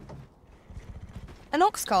 An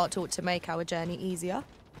ox cart ought to make our journey easier.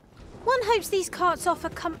 One hopes these carts offer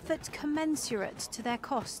comfort commensurate to their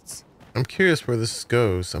costs. I'm curious where this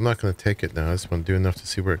goes. I'm not going to take it now. I just want to do enough to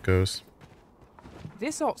see where it goes.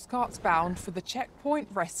 This ox cart's bound for the checkpoint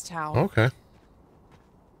rest town. Okay.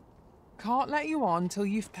 Can't let you on till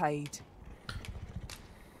you've paid.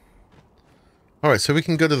 Alright, so we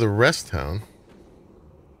can go to the rest town.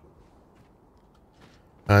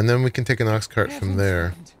 And then we can take an ox cart from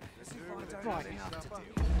there.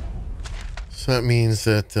 So that means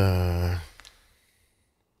that,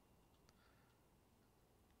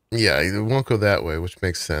 yeah, it won't go that way, which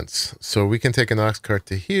makes sense. So we can take an ox cart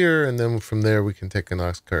to here, and then from there we can take an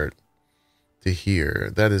ox cart to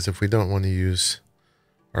here. That is if we don't want to use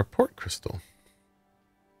our port crystal.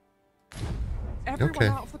 Everyone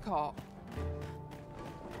out of the cart.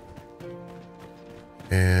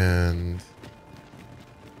 And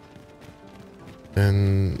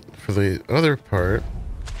then for the other part,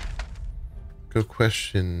 go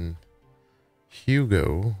question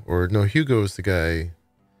Hugo. Or no, Hugo is the guy.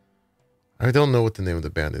 I don't know what the name of the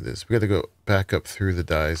bandit is. We got to go back up through the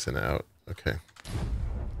dies and out. Okay.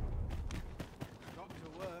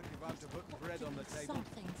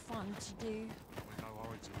 Something fun to do.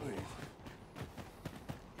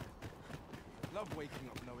 Love waking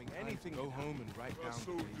up knowing anything. Go home and write down.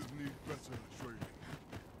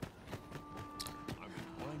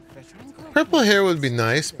 Purple hair would be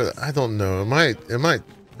nice, but I don't know. It might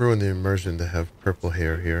ruin the immersion to have purple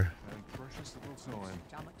hair here.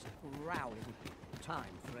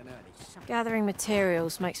 Gathering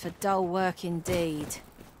materials makes for dull work indeed.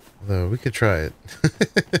 Although we could try it.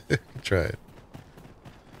 Try it.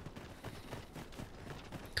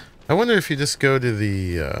 I wonder if you just go to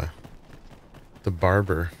the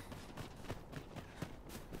barber,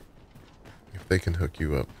 if they can hook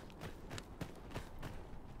you up.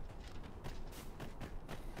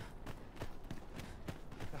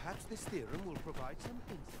 Perhaps this theorem will provide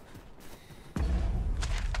something.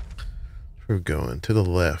 We're going to the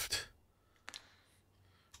left.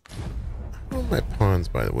 All my pawns,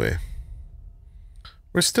 by the way.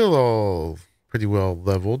 We're still all pretty well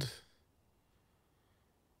leveled.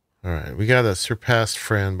 Alright, we gotta surpass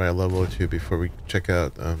Fran by a level or two before we check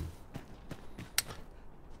out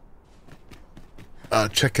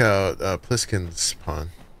Pliskin's pawn.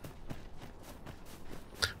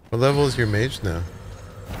 What level is your mage now?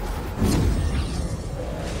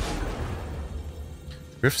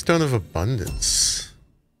 Riftstone of Abundance.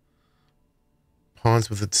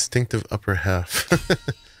 Pawns with a distinctive upper half.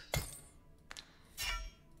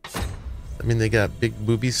 I mean, they got big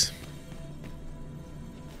boobies.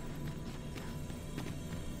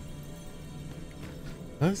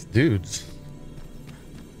 That's dudes.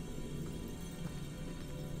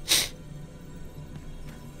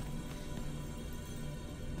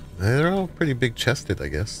 They're all pretty big chested, I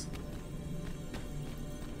guess.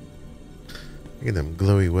 Look at them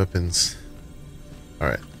glowy weapons.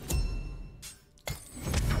 Alright.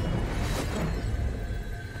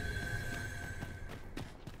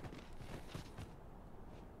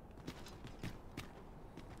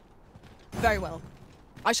 Very well.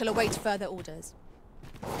 I shall await further orders.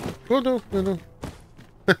 Oh no, no, no.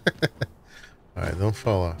 Alright, don't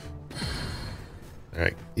fall off.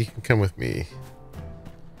 Alright, you can come with me.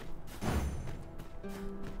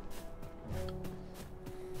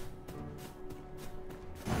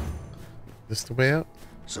 This the way out?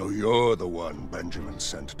 So you're the one Benjamin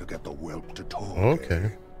sent to get the whelp to talk.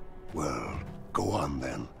 Okay. Well, go on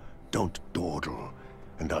then. Don't dawdle.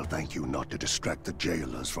 And I'll thank you not to distract the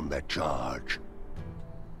jailers from their charge.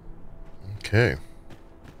 Okay.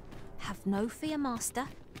 Have no fear, Master.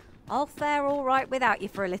 I'll fare all right without you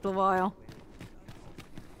for a little while.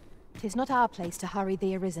 'Tis not our place to hurry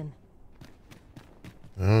the Arisen.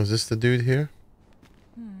 Oh, is this the dude here?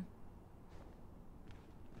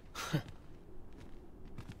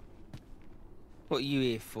 What are you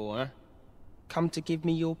here for, huh? Come to give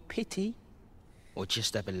me your pity? Or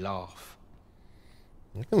just have a laugh?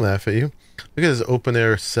 I can laugh at you. Look at this open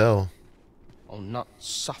air cell. I'll not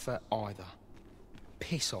suffer either.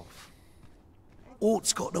 Piss off.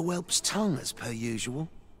 Ort's got the whelp's tongue as per usual.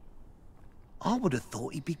 I would have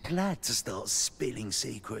thought he'd be glad to start spilling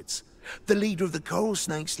secrets. The leader of the coral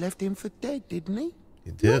snakes left him for dead, didn't he?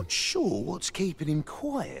 He did. Not sure what's keeping him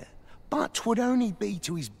quiet, but 'twould only be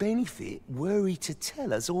to his benefit were he to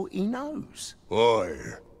tell us all he knows. Oi,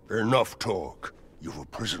 enough talk. You've a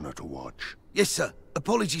prisoner to watch. Yes, sir.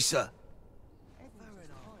 Apologies, sir.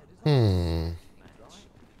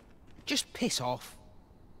 Just piss off.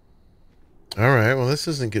 Alright, well this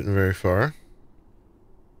isn't getting very far.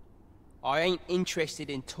 I ain't interested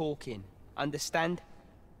in talking. Understand?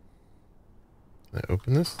 Can I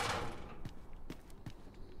open this?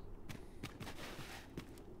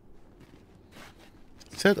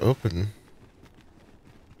 It said open.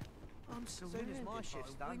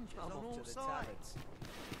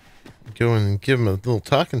 Go in and give him a little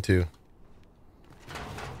talking to.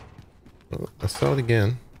 Oh, I saw it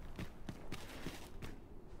again.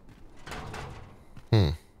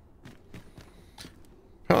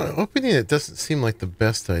 Opening it doesn't seem like the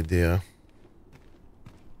best idea.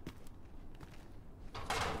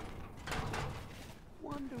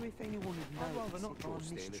 Wonder if anyone would know. I'd rather not draw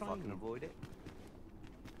steel if I can avoid it.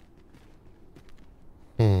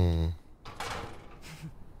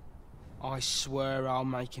 I swear I'll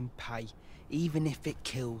make him pay, even if it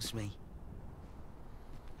kills me.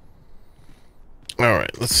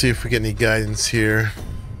 Alright, let's see if we get any guidance here.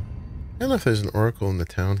 I don't know if there's an oracle in the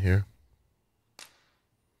town here.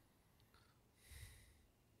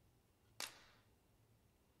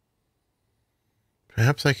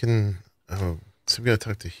 Perhaps I can... Oh, so we gotta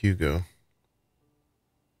talk to Hugo.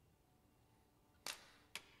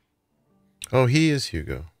 Oh, he is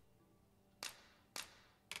Hugo.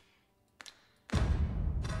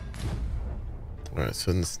 Alright,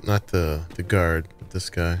 so it's not the guard, but this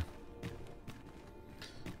guy.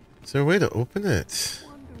 Is there a way to open it?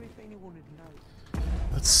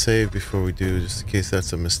 Let's save before we do, just in case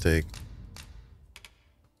that's a mistake.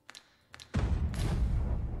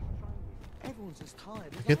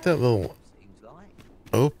 Get that little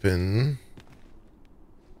open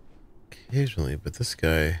occasionally, but this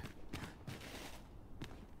guy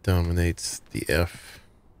dominates the F.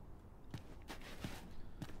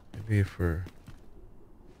 Maybe if we're...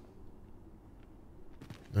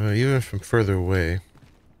 No, even from further away.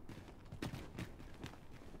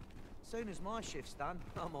 Soon as my shift's done,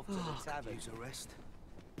 I'm off to the tavern. Use a rest.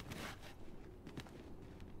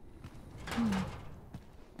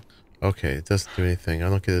 Okay, it doesn't do anything. I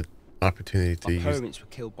don't get an opportunity to use... My parents were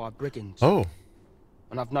killed by brigands. Oh.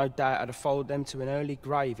 And I've no doubt I'd have followed them to an early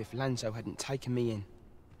grave if Lanzo hadn't taken me in.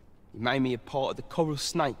 He made me a part of the coral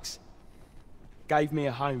snakes. Gave me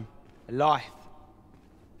a home, a life.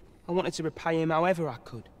 I wanted to repay him however I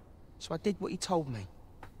could, so I did what he told me.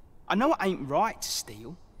 I know it ain't right to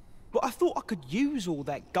steal, but I thought I could use all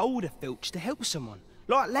that gold I filched to help someone,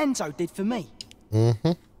 like Lanzo did for me.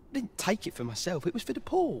 I didn't take it for myself, it was for the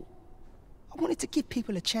poor. I wanted to give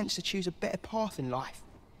people a chance to choose a better path in life,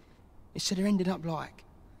 instead of ending up like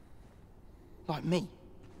me.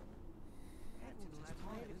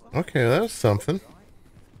 Okay, that was something.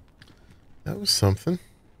 That was something.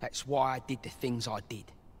 That's why I did the things I did.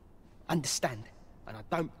 Understand? And I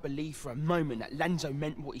don't believe for a moment that Lanzo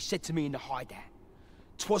meant what he said to me in the hideout.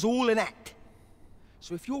 'Twas all an act.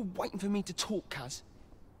 So if you're waiting for me to talk, cuz,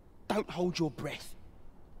 don't hold your breath.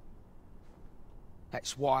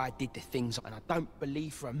 That's why I did the things, and I don't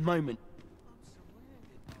believe for a moment.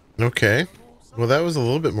 Okay. Well, that was a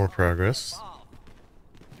little bit more progress.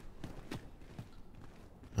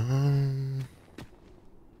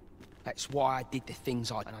 That's why I did the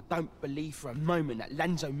things and I don't believe for a moment that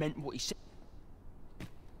Lanzo meant what he said.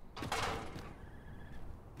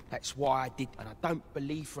 That's why I did, and I don't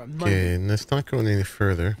believe for a moment. Okay, and let's not go any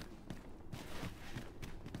further.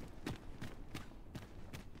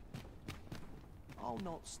 I'll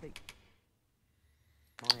not stick.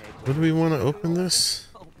 Would we want to open this?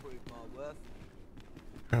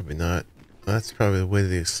 Probably not. That's probably the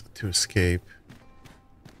way to escape.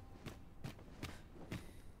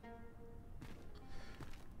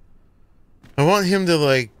 I want him to,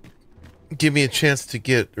 like, give me a chance to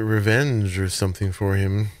get revenge or something for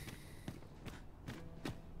him.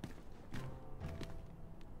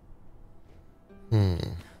 So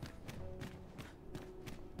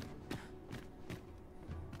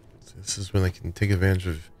this is when I can take advantage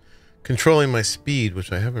of controlling my speed,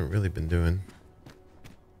 which I haven't really been doing.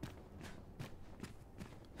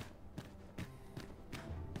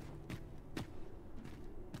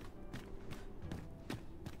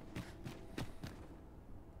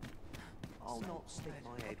 I'll not stick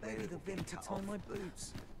my head where the vim to tie my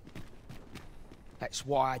boots. That's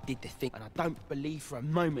why I did the thing, and I don't believe for a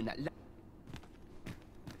moment that...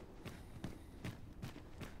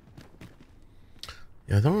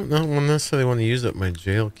 Yeah, I don't necessarily want to use up my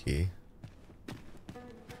jail key.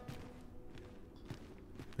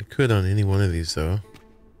 I could on any one of these, though.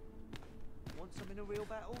 Want some in a real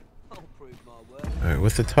battle? I'll prove my worth. Alright,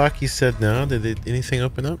 with the talk he said now, did anything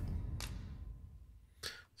open up?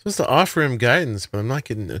 Supposed to offer him guidance, but I'm not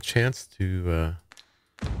getting a chance to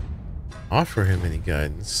offer him any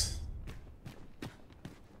guidance.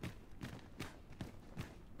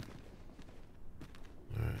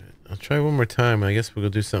 Alright, I'll try one more time. I guess we'll go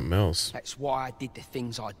do something else. That's why I did the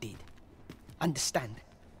things I did. Understand?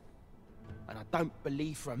 And I don't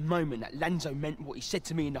believe for a moment that Lanzo meant what he said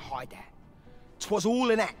to me in the hideout. 'Twas all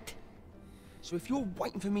an act. So if you're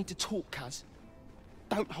waiting for me to talk, cuz,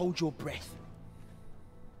 don't hold your breath.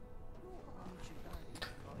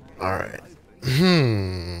 Alright.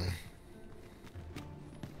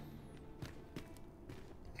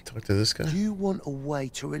 Talk to this guy. You want a way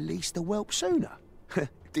to release the whelp sooner?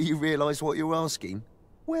 Do you realise what you're asking?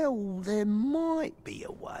 Well, there might be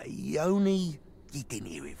a way, only you didn't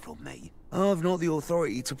hear it from me. I've not the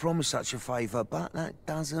authority to promise such a favour, but that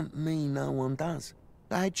doesn't mean no one does.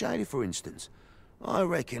 Lad Jailer, for instance. I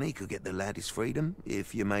reckon he could get the lad his freedom,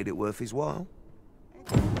 if you made it worth his while.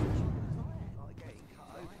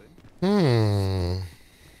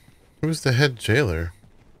 Who's the head jailer?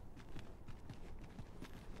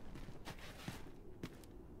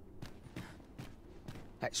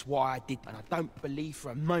 That's why I did, and I don't believe for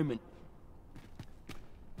a moment.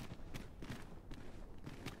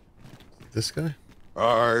 This guy?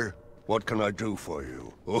 Aye. What can I do for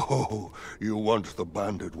you? Oh, you want the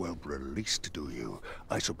banded whelp released, do you?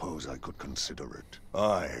 I suppose I could consider it.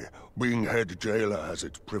 Aye, being head jailer has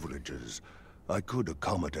its privileges. I could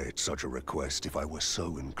accommodate such a request if I were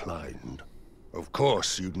so inclined. Of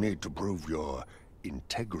course, you'd need to prove your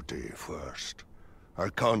integrity first. I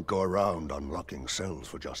can't go around unlocking cells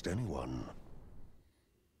for just anyone.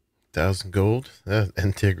 1,000 gold?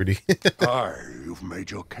 Integrity. Aye, you've made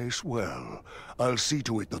your case well. I'll see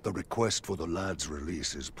to it that the request for the lad's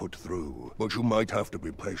release is put through. But you might have to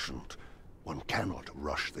be patient. One cannot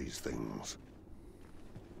rush these things.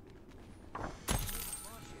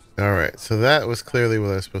 Alright, so that was clearly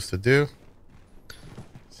what I was supposed to do.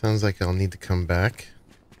 Sounds like I'll need to come back.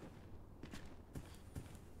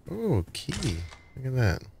 Oh, key. Look at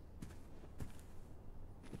that.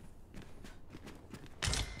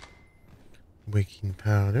 Waking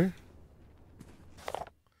powder.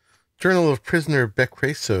 Journal of Prisoner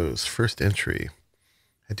BeQuiet's first entry.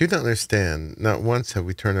 I do not understand. Not once have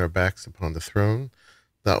we turned our backs upon the throne.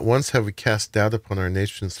 Not once have we cast doubt upon our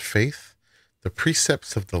nation's faith, the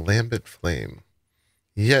precepts of the lambent flame.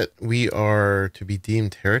 Yet we are to be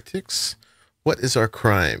deemed heretics? What is our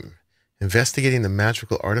crime? Investigating the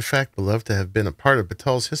magical artifact beloved to have been a part of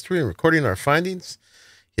Battah's history and recording our findings?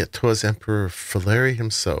 Yet 'twas Emperor Valeri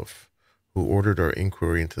himself who ordered our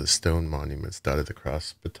inquiry into the stone monuments dotted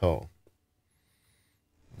across Battahl.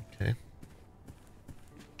 Okay.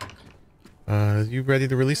 You ready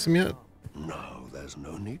to release them yet? No, there's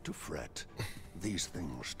no need to fret. These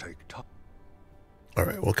things take time.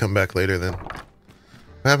 Alright, we'll come back later then. What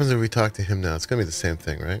happens if we talk to him now? It's gonna be the same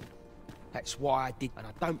thing, right? That's why I did, and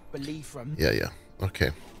I don't believe for a moment. Yeah.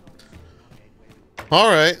 Okay.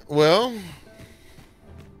 Alright, well,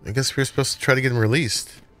 I guess we're supposed to try to get him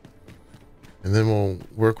released. And then we'll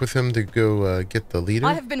work with him to go get the leader.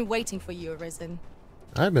 I have been waiting for you, Arisen.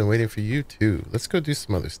 I've been waiting for you too. Let's go do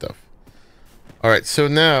some other stuff. Alright, so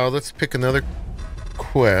now let's pick another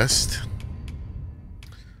quest.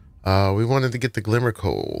 We wanted to get the glimmer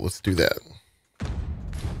coal. Let's do that.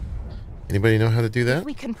 Anybody know how to do that? If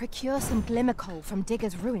we can procure some glimmer coal from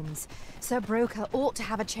Digger's ruins, Sir Broker ought to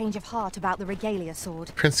have a change of heart about the regalia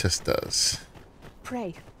sword. Princess does.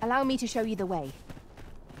 Pray, allow me to show you the way.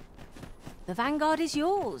 The vanguard is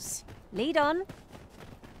yours. Lead on.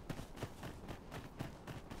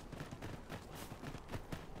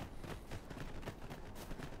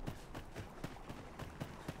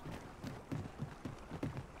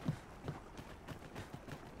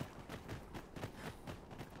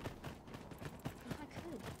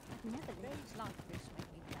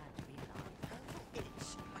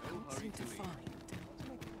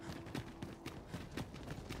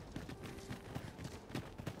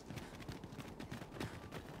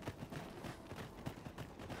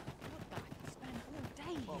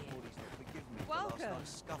 Welcome.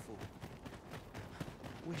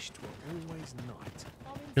 Wished were always night.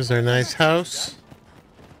 Here's our nice house.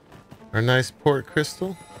 Our nice port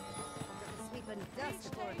crystal.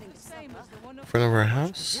 In front of our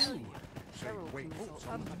house.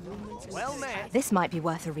 Well met. This might be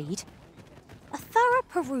worth a read. A thorough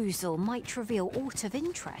perusal might reveal aught of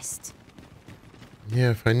interest.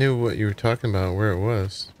 Yeah, if I knew what you were talking about, where it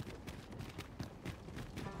was.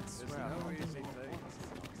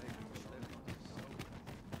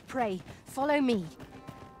 Pray, follow me.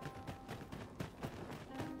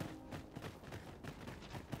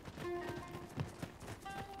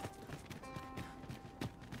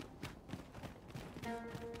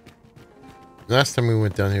 Last time we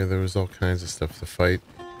went down here, there was all kinds of stuff to fight.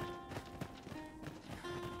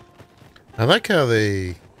 I like how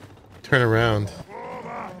they turn around.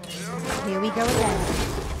 Here we go again.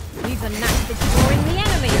 We've a knack for drawing the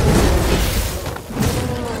enemy.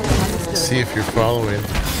 See if you're following.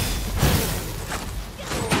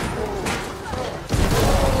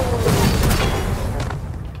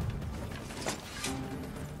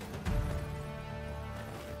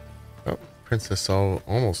 Oh, Princess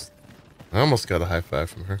almost. I almost got a high five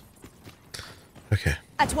from her. Okay.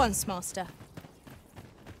 At once, Master.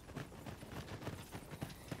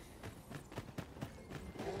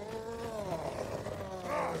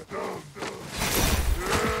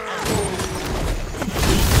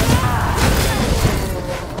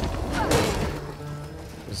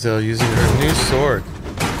 Zell using her new sword.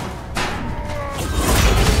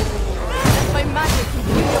 My magic can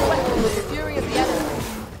give you a weapon with the fury of the enemy.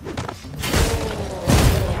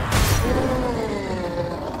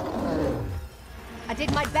 I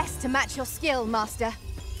did my best to match your skill, Master.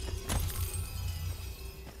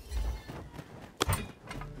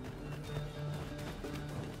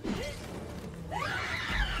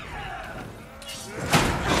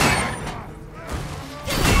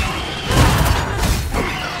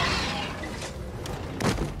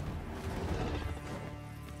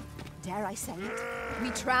 Dare I say it? We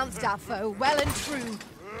trounced our foe well and true.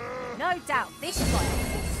 No doubt this fight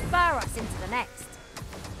will spur us into the next.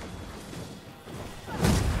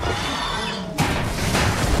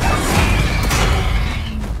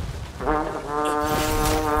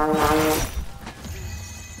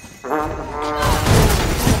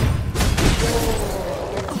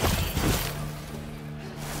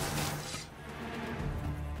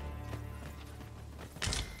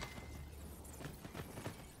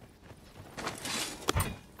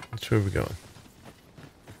 Where are we going? I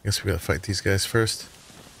guess we gotta fight these guys first.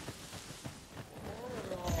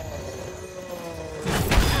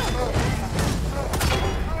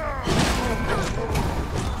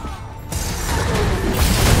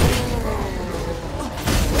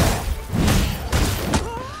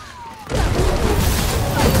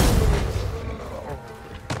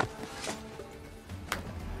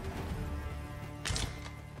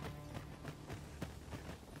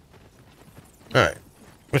 Alright.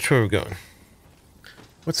 Which way are we going?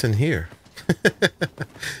 What's in here?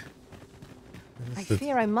 I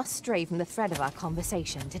fear I must stray from the thread of our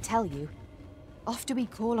conversation to tell you. After we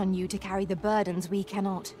call on you to carry the burdens we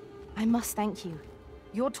cannot, I must thank you.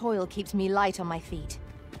 Your toil keeps me light on my feet.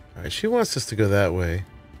 Alright, she wants us to go that way.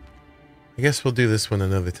 I guess we'll do this one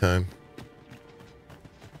another time.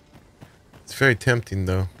 It's very tempting,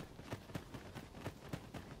 though.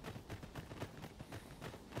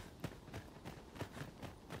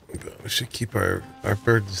 We should keep our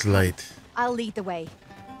burdens light. I'll lead the way.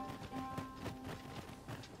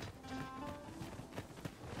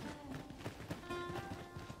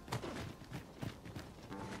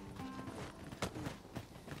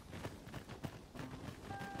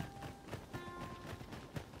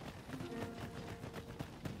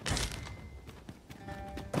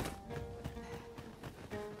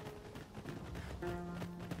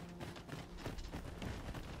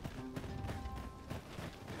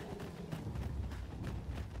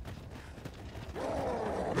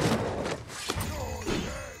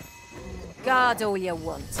 Guard all you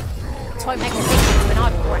want. It won't make a difference when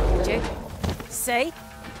I've grappled you. See?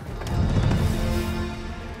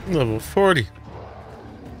 Level 40.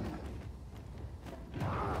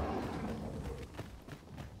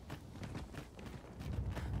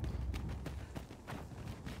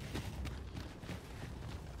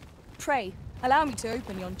 Pray, allow me to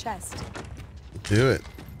open yon chest. Do it.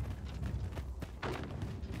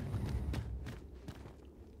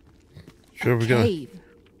 Sure we go. Cave.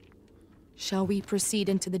 Shall we proceed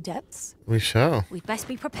into the depths? We shall. We'd best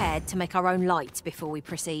be prepared to make our own light before we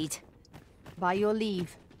proceed. By your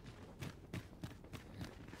leave.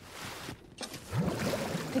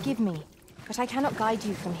 Forgive me. but I cannot guide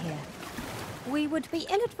you from here. We would be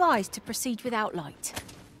ill-advised to proceed without light.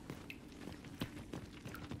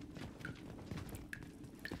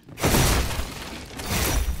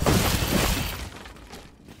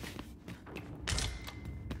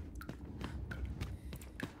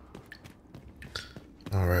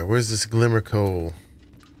 All right, where's this glimmer coal?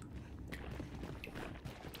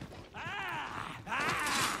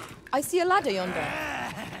 I see a ladder yonder,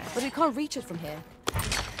 but we can't reach it from here.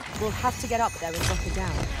 We'll have to get up there and drop it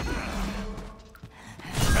down.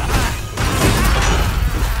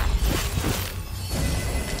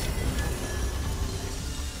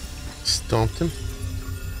 Stomped him.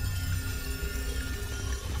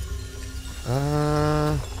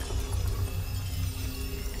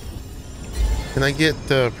 Can I get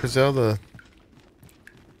Prizel to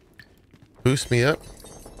boost me up?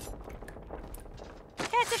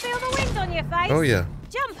 Care to feel the wind on your face? Oh yeah.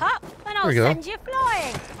 Jump up and I'll we go. send you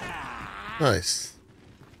flying. Nice.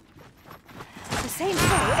 The same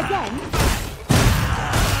throw again.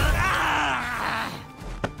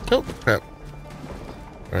 Oh crap.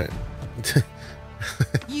 Right.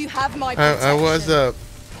 You have my I was up.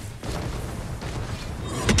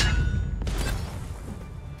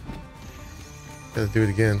 Gotta do it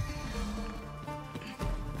again.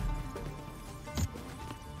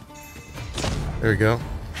 There we go.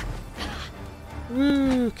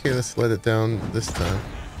 Woo, okay, let's let it down this time.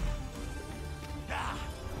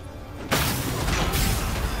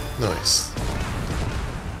 Nice.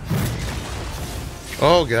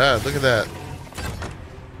 Oh god, look at that.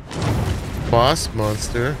 Boss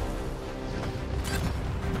monster.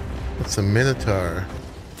 That's a Minotaur.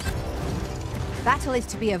 Battle is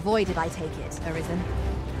to be avoided, I take it, Arisen.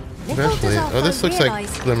 Eventually. Oh, this looks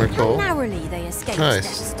like glimmer coal. Narrowly they escaped Nice.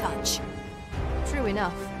 death's touch. True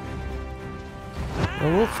enough.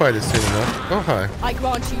 Oh, we'll fight it soon enough. Oh, hi. I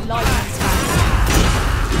grant you license.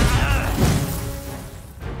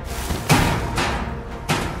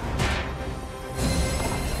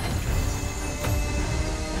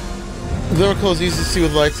 Glimmer coal is easy to see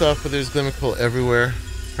with lights off, but there's glimmer coal everywhere.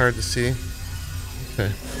 Hard to see.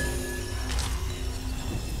 Okay.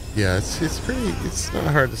 Yeah, it's not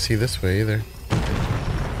hard to see this way either.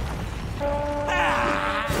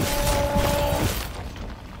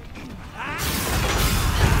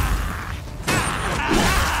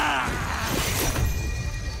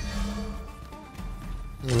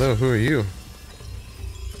 Hello, who are you?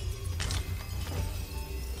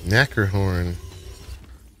 Knackerhorn.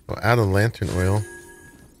 Oh, out of lantern oil.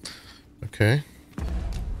 Okay.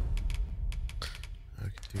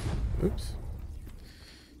 Oops.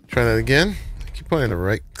 Try that again. I keep wanting to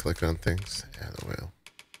right click on things. Add oil.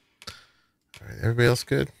 Alright, everybody else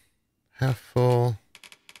good? Half full.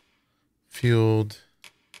 Fueled.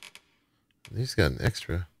 He's got an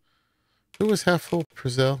extra. Who was half full?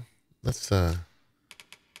 Prizel? Let's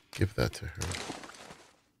give that to her.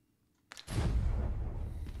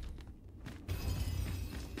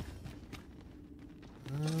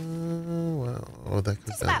 Wow. Oh, that goes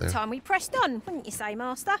It's down about there. time we pressed on, wouldn't you say,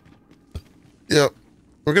 Master? Yep.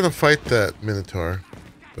 We're gonna fight that Minotaur,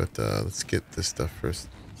 but let's get this stuff first.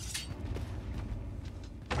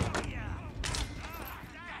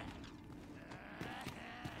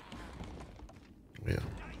 Yeah.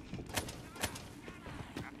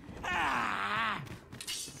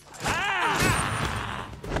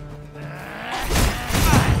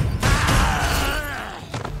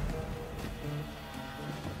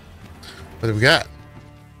 What do we got?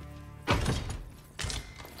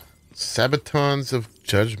 Sabatons of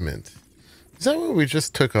Judgment. Is that what we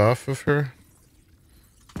just took off of her?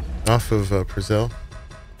 Off of Prizel?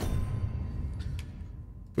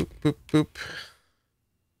 Boop, boop, boop.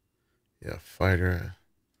 Yeah, fighter.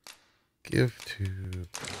 Give to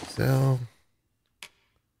Prizel.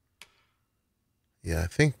 Yeah, I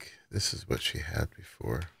think this is what she had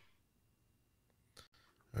before.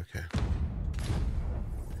 Okay.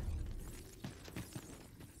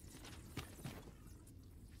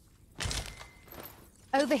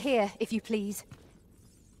 Over here, if you please.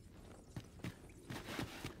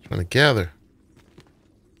 Trying to gather.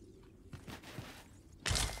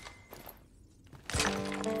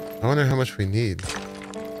 I wonder how much we need.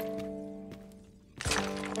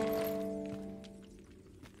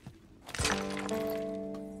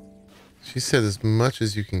 She said as much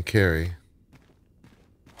as you can carry.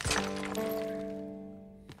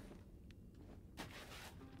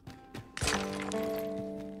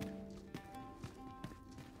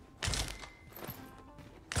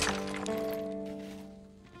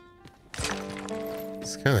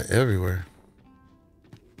 Kind of everywhere.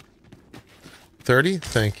 30?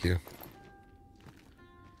 Thank you.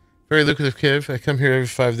 Very lucrative cave. I come here every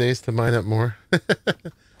 5 days to mine up more.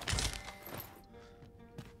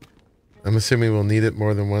 I'm assuming we'll need it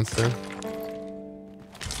more than once then.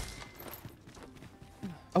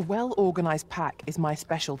 A well-organized pack is my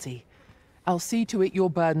specialty. I'll see to it your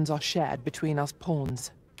burdens are shared between us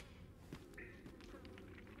pawns.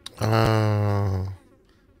 No,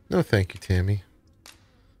 thank you, Tammy.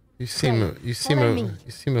 You seem a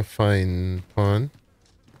fine pawn.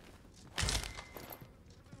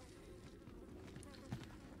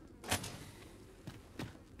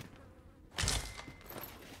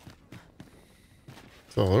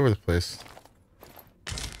 It's all over the place.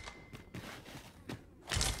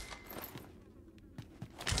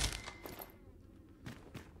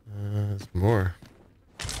 There's more.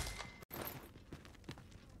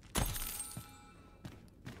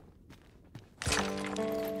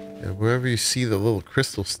 Yeah, wherever you see the little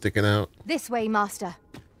crystal sticking out. This way, Master.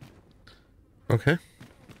 Okay.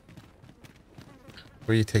 Where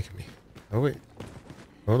are you taking me? Oh, wait.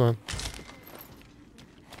 Hold on.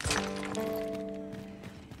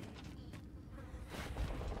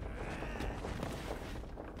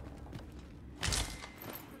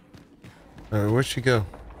 Alright, where'd she go?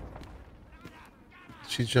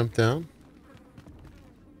 Did she jump down?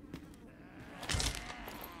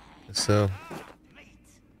 So.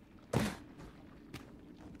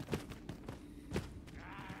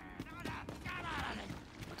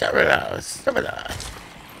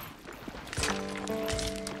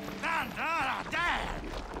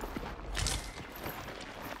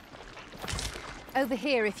 Over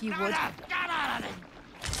here, if you would.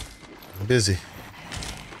 I'm busy.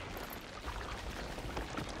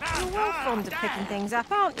 You're well fond of picking things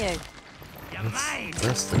up, aren't you?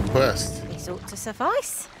 That's the quest. This ought to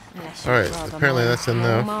suffice. All right, apparently that's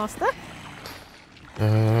enough. Master.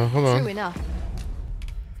 Hold on. True enough.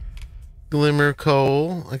 Glimmer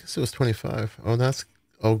coal. I guess it was 25. Oh, that's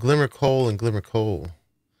glimmer coal and glimmer coal.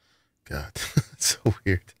 God, that's so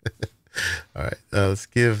weird. All right, let's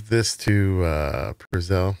give this to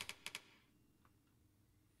Purzel.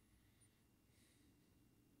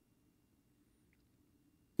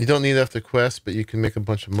 You don't need it after quest, but you can make a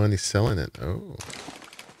bunch of money selling it. Oh.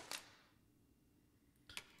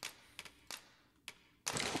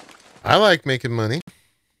 I like making money.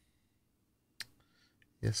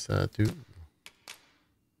 Yes, I do.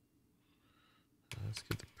 Let's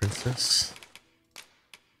get the princess.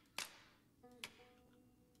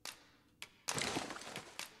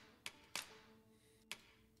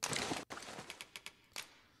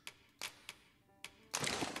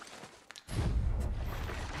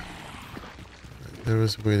 There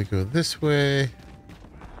was a way to go this way.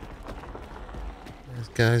 There's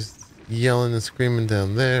guys yelling and screaming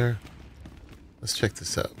down there. Let's check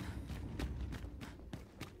this out.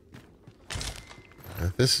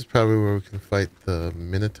 This is probably where we can fight the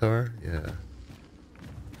Minotaur. Yeah.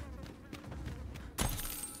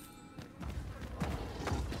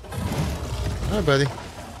 Hi, buddy.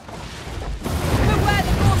 Beware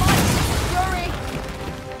the Gormite, Fury!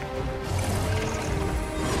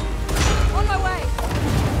 On my way!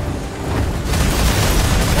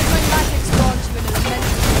 Let my magic launch you in an immense...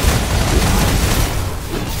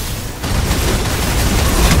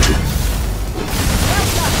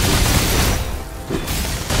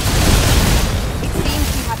 It seems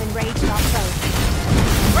you have enraged our foe.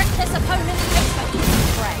 Reckless opponent takes the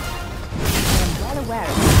prey. I'm well aware of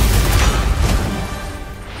it.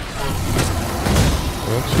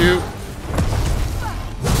 Don't shoot.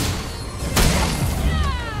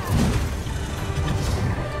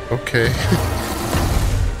 Okay.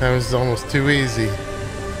 That was almost too easy.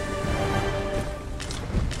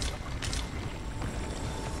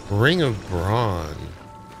 Ring of Brawn.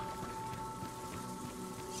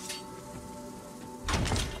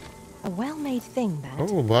 A well-made thing, that.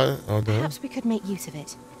 Oh, what? Oh, no. Perhaps we could make use of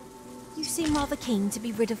it. You seem rather keen to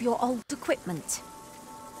be rid of your old equipment.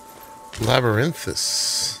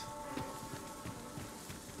 Labyrinthus.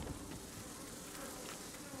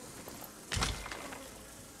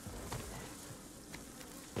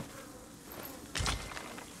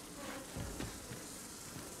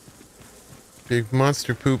 Big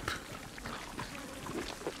monster poop.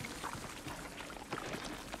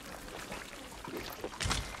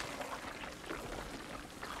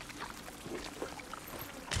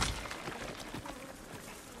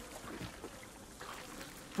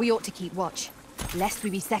 We ought to keep watch, lest we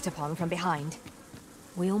be set upon from behind.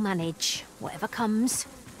 We'll manage. Whatever comes.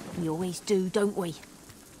 We always do, don't we?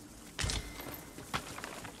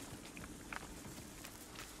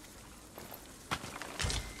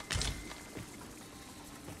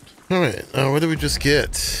 Alright, what did we just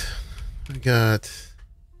get? We got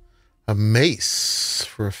A mace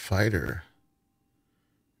for a fighter.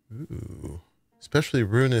 Ooh. Especially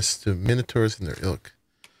ruinous to minotaurs and their ilk.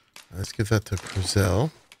 Let's give that to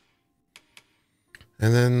Prozel.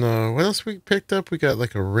 And then what else we picked up? We got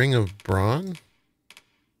like a ring of brawn.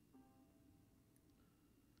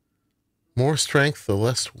 More strength, the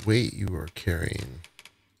less weight you are carrying.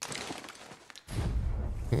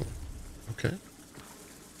 Okay.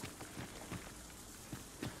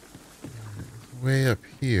 Way up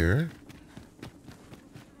here.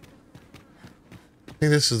 I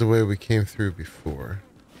think this is the way we came through before.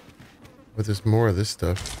 But there's more of this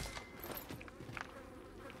stuff.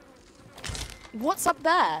 What's up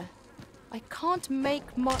there? I can't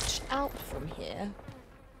make much out from here,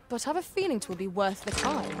 but I have a feeling 'twill be worth the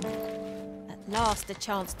climb. At last a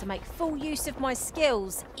chance to make full use of my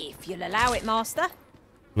skills, if you'll allow it, Master.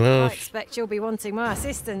 Well, I expect you'll be wanting my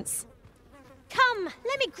assistance. Come,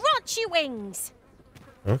 let me grant you wings.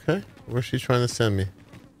 okay. Where's she trying to send me?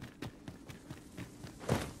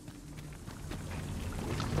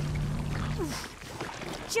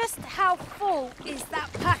 Just how full is that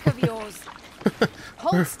pack of yours?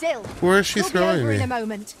 Hold still. Where is she We'll be throwing over me? in a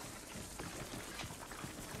moment.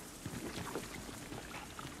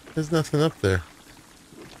 There's nothing up there.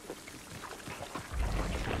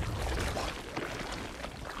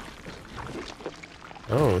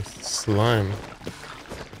 Oh, it's slime.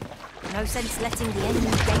 No sense letting the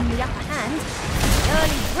enemy gain the upper hand. The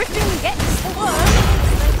early griffin gets the worm,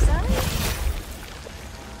 as they say.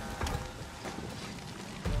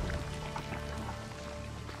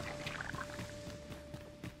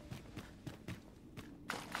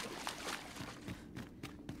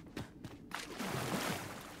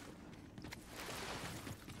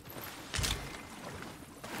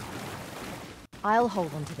 I'll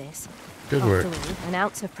hold on to this. Good work. After all, an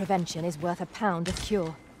ounce of prevention is worth a pound of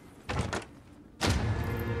cure.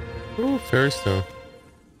 Ooh, fairy stone.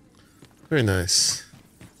 Very nice.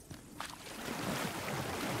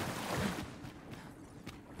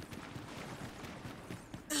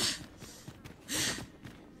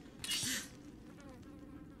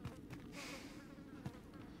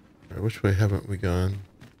 All right, which way haven't we gone?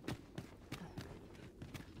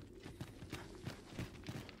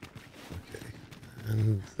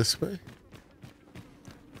 And this way?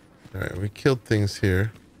 Alright, we killed things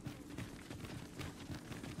here.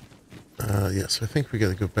 Yes, I think we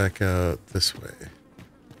gotta go back out this way.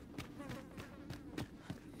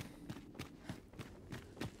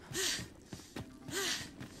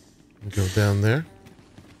 Go down there.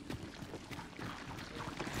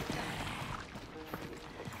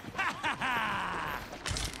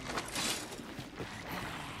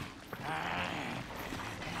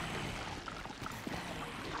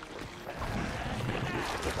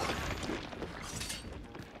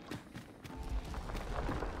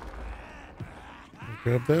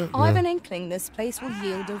 Grab that? I've No. an inkling this place will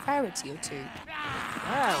yield a rarity or two.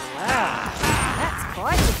 Well, well, that's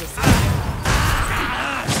quite a discovery.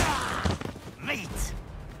 Meat!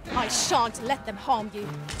 I shan't let them harm you.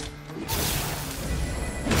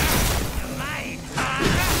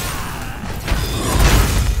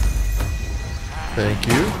 Thank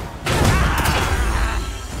you.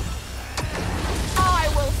 I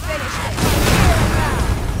will finish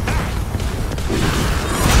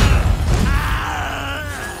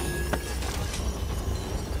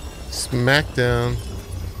Smackdown.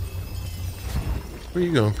 Where are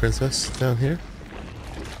you going, princess? Down here?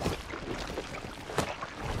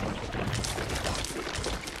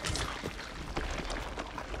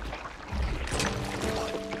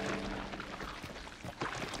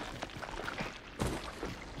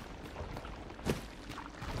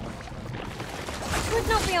 It would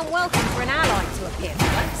not be unwelcome for an ally to appear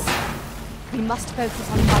once. We must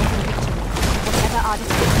focus on fighting victory, whatever our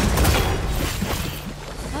decision.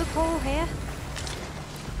 No quarrel here.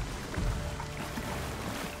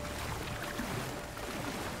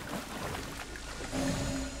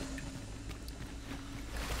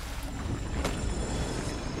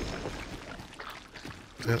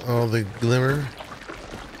 Got all the glimmer.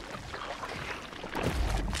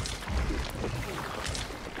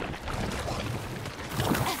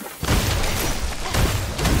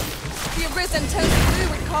 The Arisen turns blue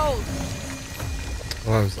with cold.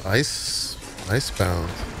 Oh, I was icebound.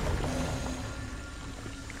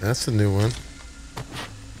 That's a new one.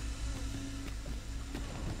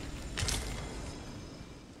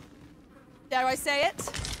 Dare I say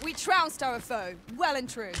it? We trounced our foe, well and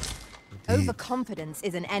true. Overconfidence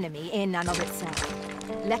is an enemy in and of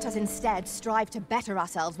itself. Let us instead strive to better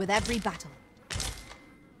ourselves with every battle.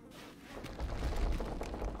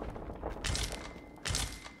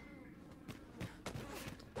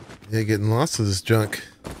 Yeah, getting lots of this junk.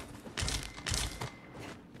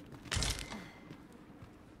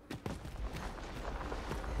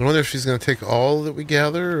 I wonder if she's going to take all that we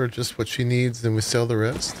gather or just what she needs, then we sell the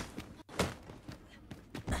rest.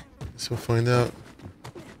 Guess we'll find out.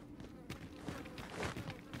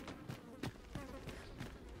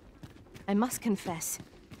 I must confess,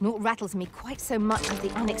 naught rattles me quite so much as the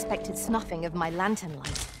unexpected snuffing of my lantern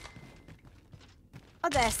light. I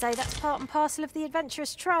dare say that's part and parcel of the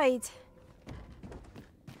adventurous trade.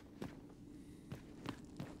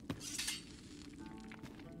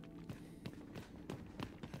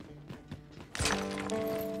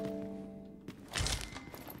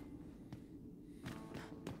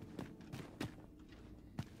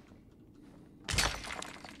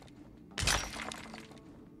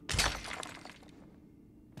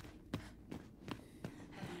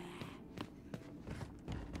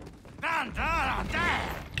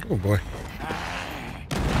 Oh boy.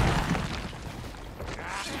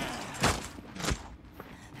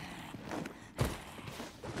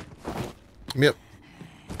 Yep.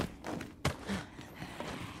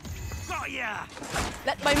 Got ya!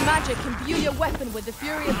 Let my magic imbue your weapon with the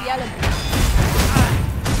fury of the elements.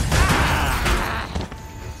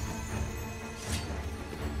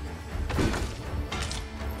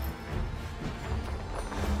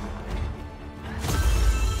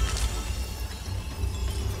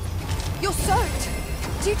 You're soaked!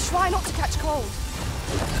 Do try not to catch cold.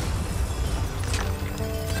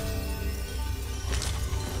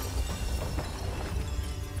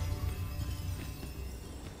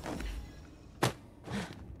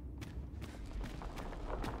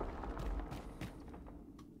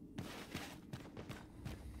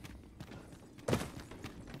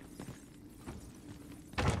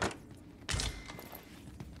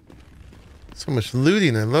 So much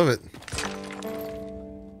looting, I love it.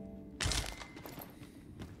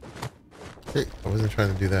 Hey, I wasn't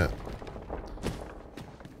trying to do that.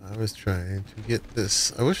 I was trying to get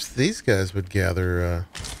this. I wish these guys would gather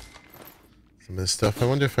some of this stuff. I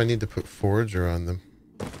wonder if I need to put forager on them.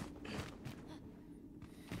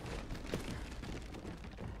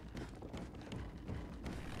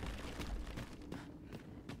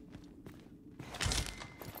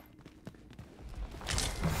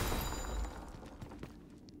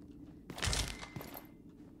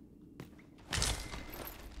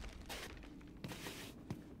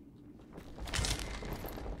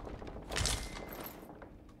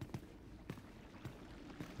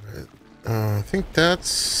 I think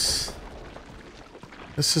this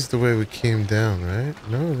is the way we came down, right?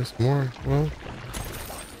 No, there's more. Well,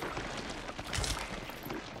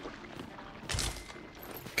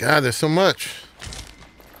 God, there's so much.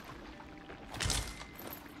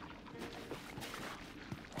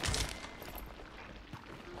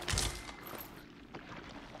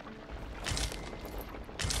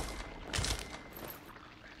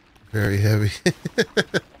 Very heavy.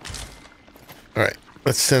 All right.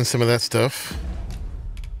 Let's send some of that stuff.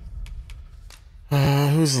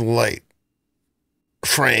 Who's light?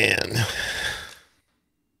 Fran.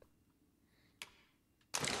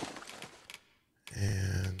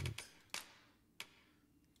 And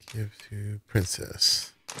give to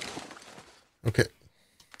Princess. Okay.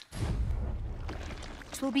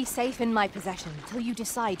 It will be safe in my possession till you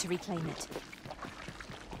decide to reclaim it.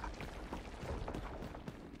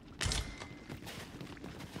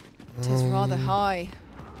 It is rather high.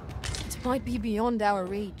 It might be beyond our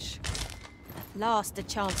reach. At last a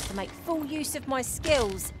chance to make full use of my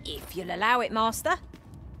skills, if you'll allow it, Master.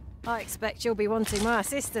 I expect you'll be wanting my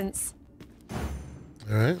assistance.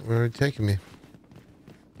 Alright, where are you taking me?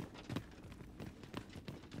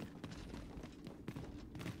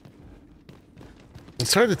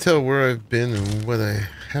 It's hard to tell where I've been and what I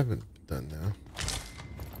haven't done now.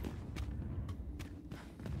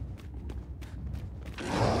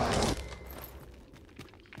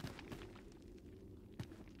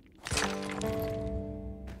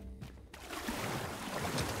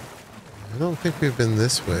 I don't think we've been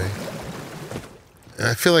this way.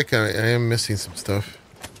 I feel like I am missing some stuff.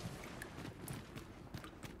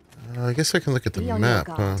 I guess I can look at the map,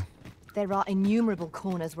 huh? There are innumerable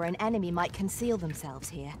corners where an enemy might conceal themselves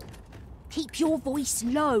here. Keep your voice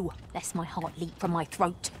low, lest my heart leap from my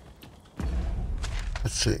throat.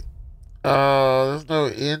 Let's see. There's no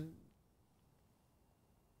in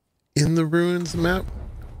the ruins map.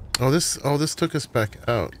 Oh, this took us back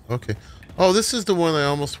out. Okay. Oh, this is the one I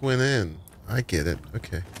almost went in. I get it.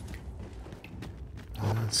 Okay.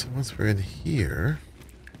 So once we're in here,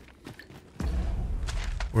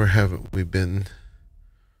 where haven't we been?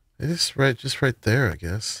 It's just right there, I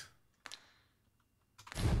guess.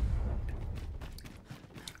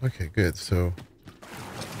 Okay, good. So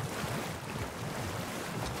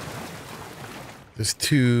there's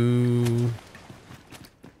two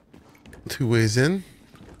ways in.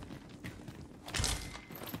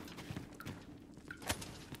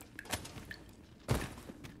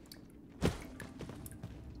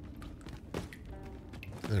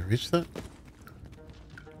 Did I reach that?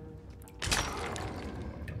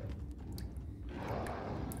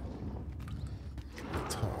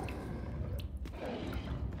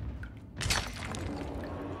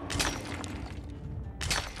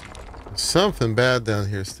 Something bad down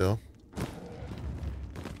here still.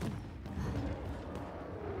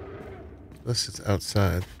 Unless it's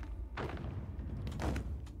outside.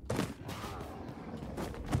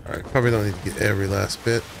 Alright, probably don't need to get every last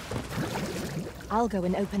bit. I'll go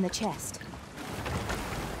and open the chest.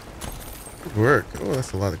 Good work. Oh,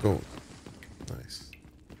 that's a lot of gold. Nice.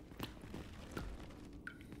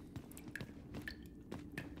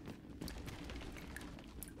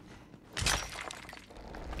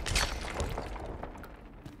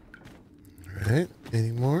 Alright,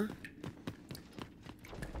 any more?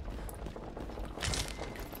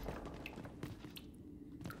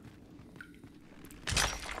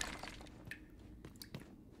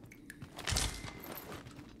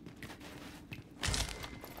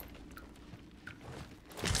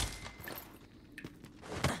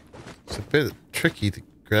 It's a bit tricky to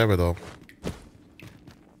grab it all.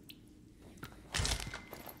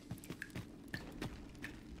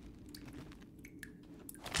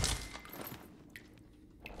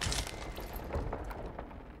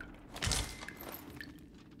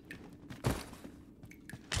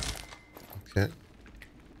 Okay.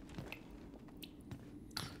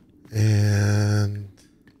 And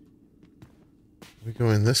we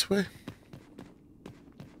going this way?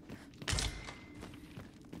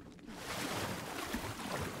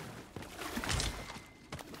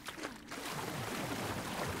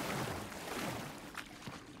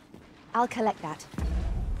 I'll collect that.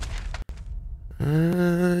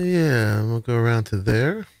 Yeah, we'll go around to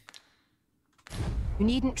there. You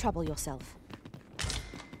needn't trouble yourself.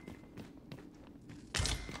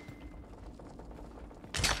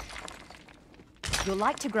 You'll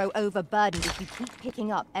like to grow overburdened if you keep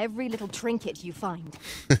picking up every little trinket you find.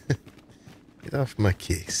 Get off my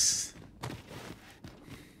case.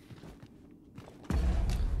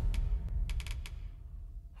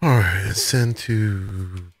 Alright, let's send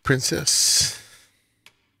to Princess.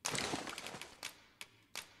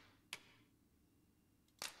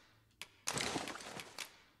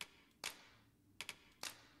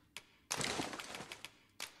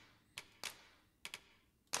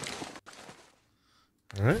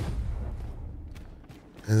 Alright.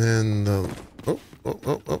 And then the... Oh,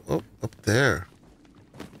 up there.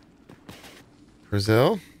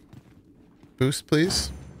 Brazil. Boost,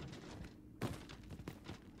 please.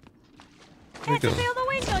 Care to feel the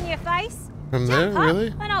wind on your face? From there, Jump up really?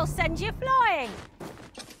 And I'll send you flying.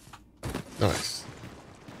 Nice.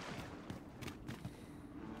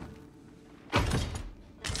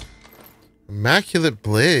 Immaculate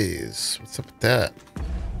Blaze. What's up with that?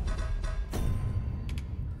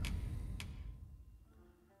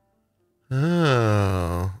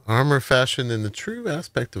 Oh, armor fashioned in the true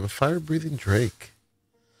aspect of a fire-breathing drake.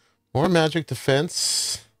 More magic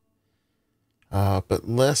defense, but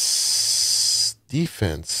less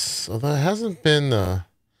defense. Although it hasn't been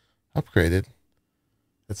upgraded.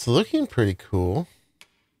 It's looking pretty cool.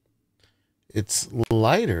 It's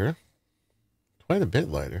lighter, quite a bit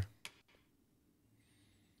lighter.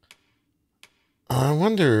 I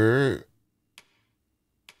wonder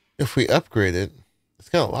if we upgrade it. It's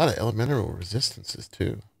got a lot of elemental resistances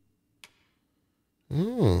too.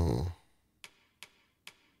 Ooh.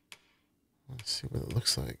 Let's see what it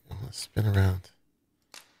looks like. I'm gonna spin around.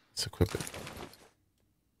 Let's equip it.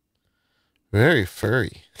 Very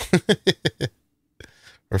furry.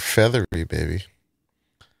 Or feathery, baby.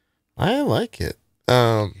 I like it.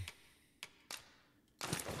 But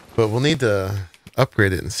we'll need to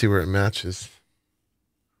upgrade it and see where it matches.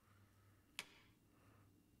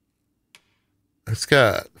 It's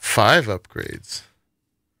got 5 upgrades.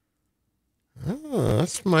 Oh,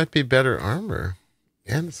 this might be better armor.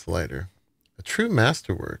 And it's lighter. A true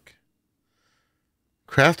masterwork.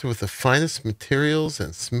 Crafted with the finest materials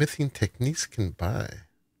and smithing techniques can buy.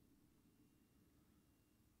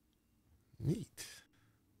 Neat.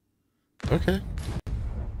 Okay.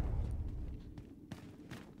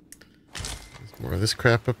 There's more of this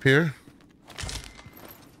crap up here.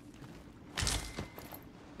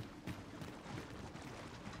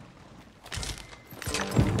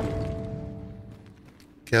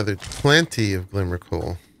 Gathered plenty of glimmer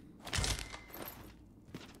coal.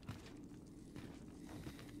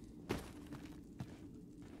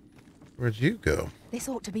 Where'd you go? This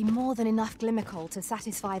ought to be more than enough glimmer coal to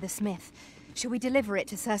satisfy the smith. Shall we deliver it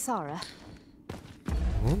to Sir Sara?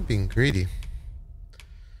 I'm being greedy.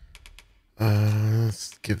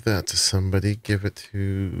 Let's give that to somebody. Give it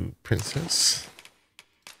to Princess.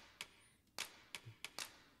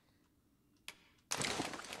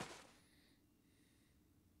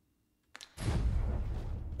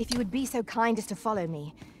 If you would be so kind as to follow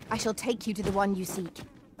me, I shall take you to the one you seek.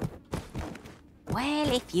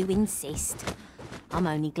 Well, if you insist. I'm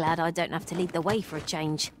only glad I don't have to lead the way for a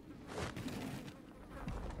change.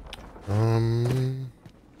 Are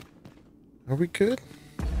we good?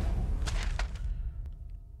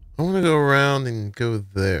 I want to go around and go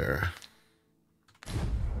there.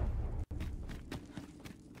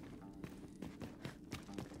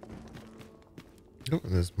 Oh,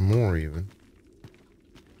 and there's more even.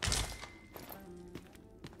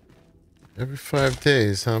 Every 5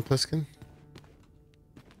 days, huh, Pliskin?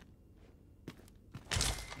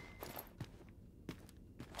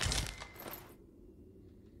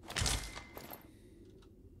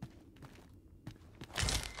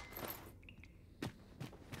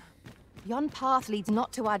 Yon path leads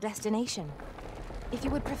not to our destination. If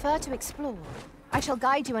you would prefer to explore, I shall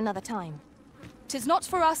guide you another time. 'Tis not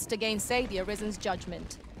for us to gainsay the Arisen's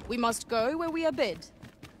judgment. We must go where we are bid.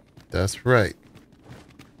 That's right.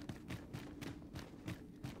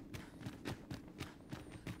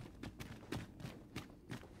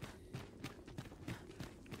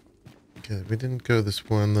 Okay, we didn't go this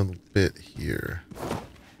one little bit here.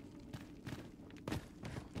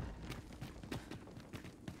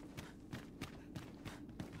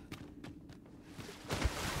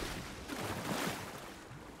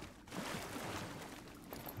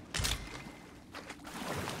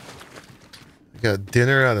 Got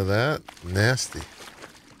dinner out of that? Nasty.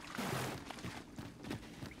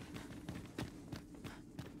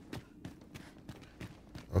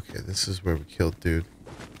 Okay, this is where we killed dude.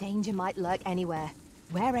 Danger might lurk anywhere.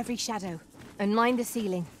 Wear every shadow. And mind the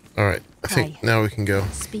ceiling. Alright, I think now we can go.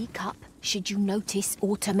 Speak up should you notice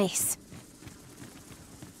or to miss.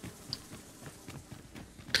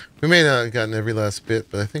 We may not have gotten every last bit,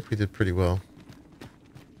 but I think we did pretty well.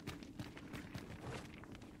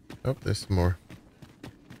 Oh, there's some more.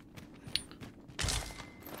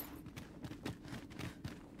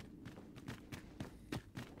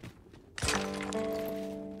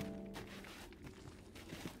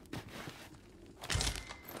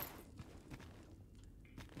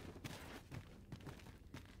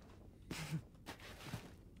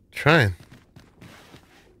 Trying.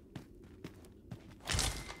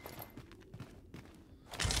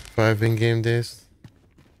 Five in-game days.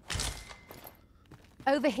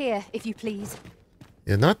 Over here, if you please.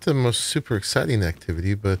 Yeah, not the most super exciting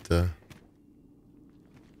activity, but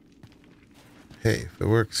hey, if it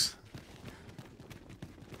works.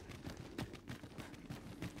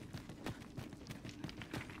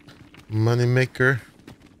 Moneymaker.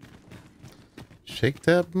 Shake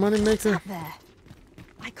that moneymaker. Up there.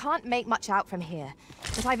 I can't make much out from here,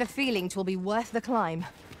 but I've a feeling 'twill be worth the climb.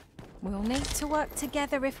 We'll need to work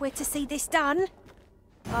together if we're to see this done.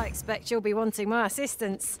 I expect you'll be wanting my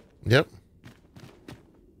assistance. Yep.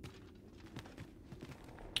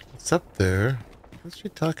 What's up there? What's she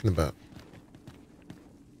talking about?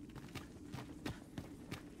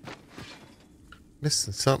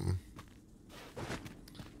 Missing something.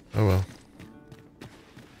 Oh well.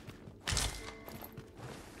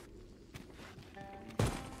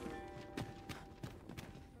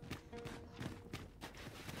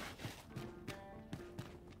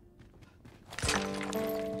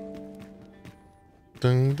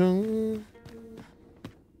 Dun dun.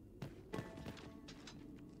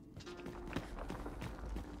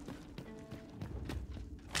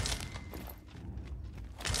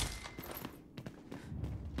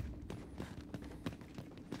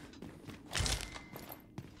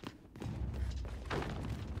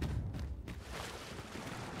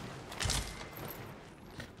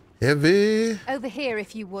 Heavy. Over here,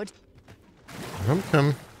 if you would. I'm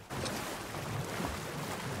coming.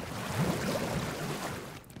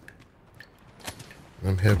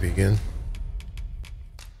 I'm heavy again.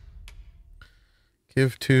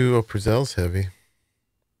 Give to Prezell's heavy.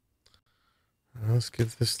 Let's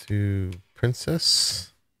give this to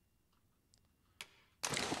Princess.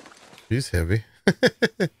 She's heavy.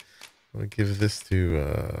 I'll give this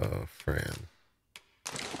to Fran.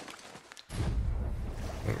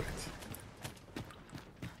 All right.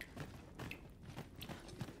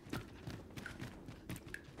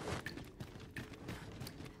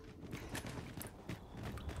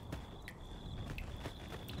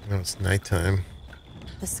 Now it's nighttime.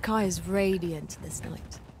 The sky is radiant this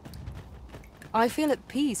night. I feel at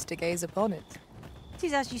peace to gaze upon it.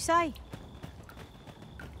 'Tis as you say.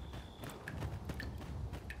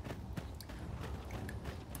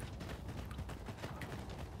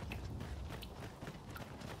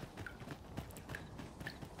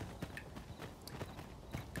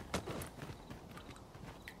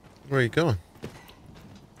 Where are you going?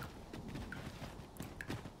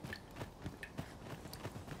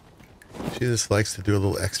 She just likes to do a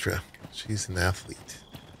little extra. She's an athlete.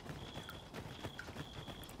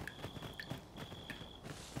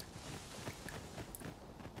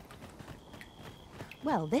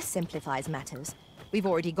 Well, this simplifies matters. We've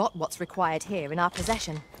already got what's required here in our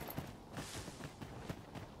possession.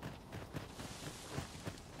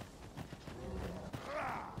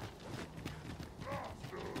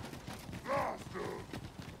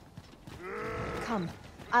 Come,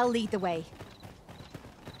 I'll lead the way.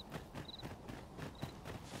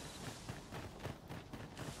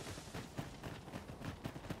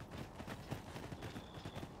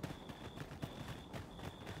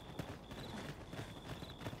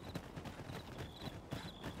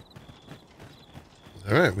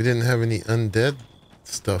 All right, we didn't have any undead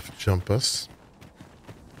stuff jump us.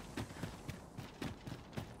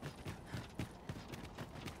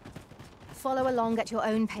 Follow along at your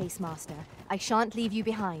own pace, Master. I shan't leave you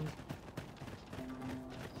behind.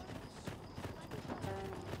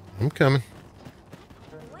 I'm coming.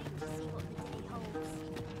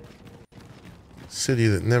 City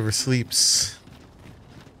that never sleeps.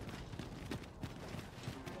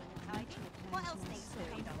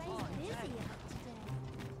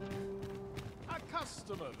 A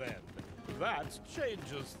customer, then. That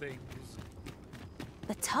changes things.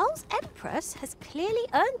 Battal's Empress has clearly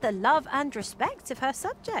earned the love and respect of her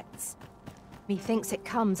subjects. Methinks it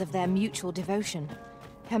comes of their mutual devotion.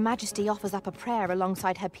 Her Majesty offers up a prayer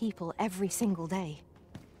alongside her people every single day.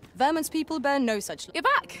 Vermon's people bear no such... You're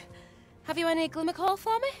back! Have you any glimmer coal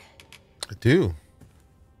for me? I do.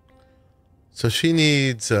 So she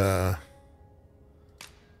needs, okay.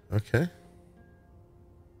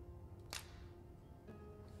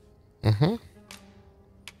 Mm-hmm.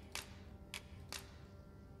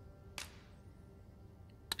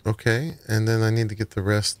 Okay, and then I need to get the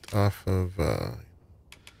rest off of,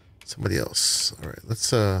 somebody else. All right,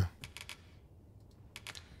 let's,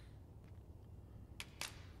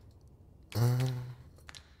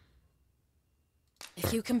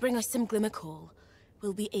 If you can bring us some glimmer coal,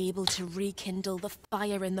 we'll be able to rekindle the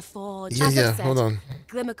fire in the forge. Yeah, As I yeah, said, hold on.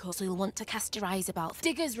 Glimmer coal, so you'll want to cast your eyes about.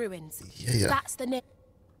 Digger's Ruins. Yeah, yeah. That's the name.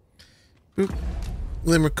 Boop.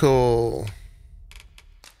 Glimmer coal.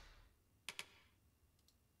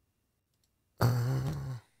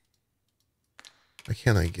 Why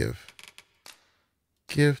can't I give?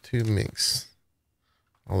 Give to Minx.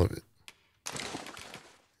 All of it.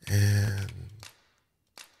 And...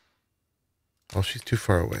 oh, she's too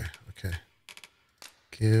far away. Okay.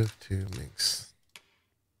 Give to Minx.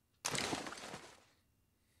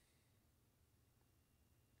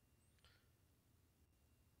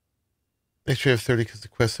 Make sure you have 30 because the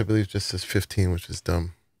quest, I believe, just says 15, which is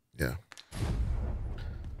dumb. Yeah.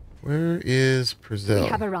 Where is Purzel? We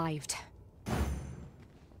have arrived.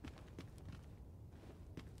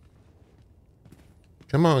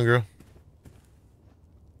 Come on, girl.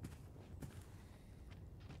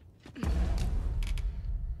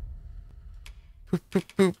 Boop, boop,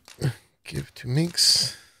 boop. Give to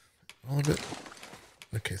Minx. All of it.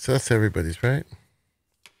 Okay, so that's everybody's, right?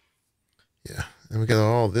 Yeah. And we got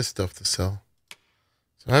all this stuff to sell.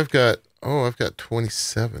 So I've got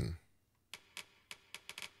 27.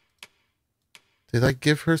 Did I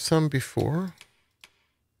give her some before?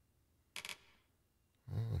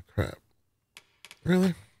 Oh, crap.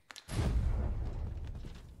 Really?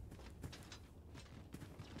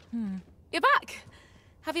 You're back!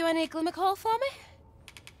 Have you any glimmer coal for me?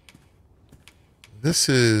 This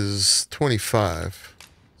is 25.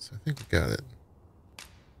 So I think we got it.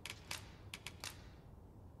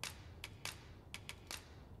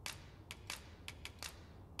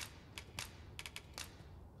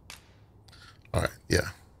 All right, yeah.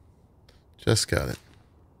 Just got it.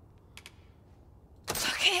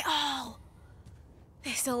 Look at it all!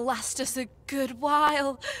 This'll last us a good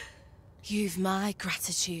while. You've my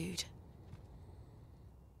gratitude.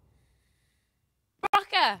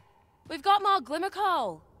 Brocker! We've got more glimmer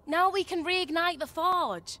coal. Now we can reignite the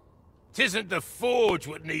forge. 'Tisn't the forge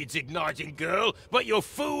what needs igniting, girl, but your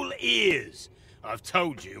fool ears. I've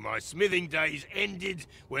told you my smithing days ended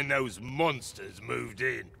when those monsters moved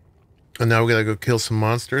in. And now we gotta go kill some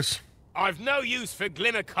monsters. I've no use for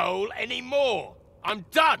glimmer coal anymore. I'm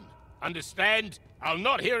done. Understand? I'll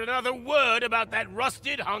not hear another word about that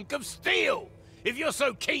rusted hunk of steel. If you're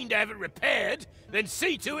so keen to have it repaired, then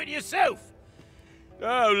see to it yourself.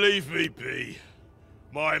 Oh, leave me be.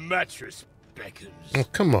 My mattress beckons. Oh,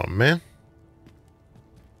 come on, man.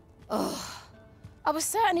 Oh, I was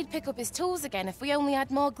certain he'd pick up his tools again if we only had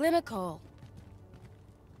more glimmer coal.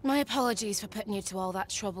 My apologies for putting you to all that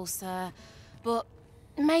trouble, sir, but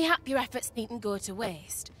mayhap your efforts needn't go to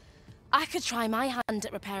waste. I could try my hand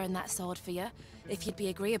at repairing that sword for you, if you'd be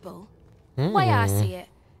agreeable. Way I see it,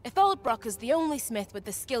 if old Brocker's the only smith with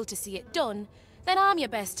the skill to see it done, then I'm your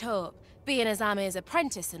best hope, being as I'm his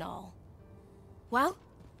apprentice and all. Well,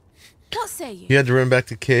 what say you? You had to run back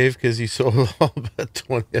to cave because you sold all but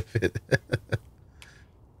 20 of it.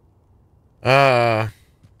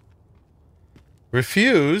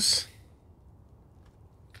 Refuse?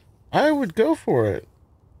 I would go for it.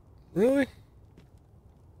 Really?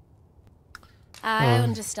 I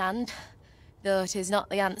understand, though it is not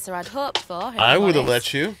the answer I'd hoped for. I would have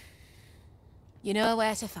let you. You know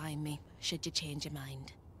where to find me, should you change your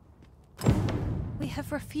mind. We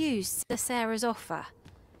have refused Sir Sarah's offer.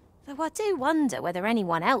 Though I do wonder whether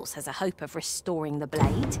anyone else has a hope of restoring the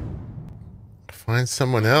blade. Find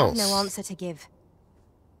someone else. No answer to give.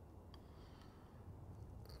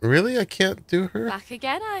 Really? I can't do her? Back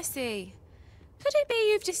again, I see. Could it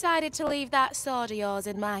be you've decided to leave that sword of yours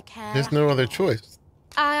in my care? There's no other choice.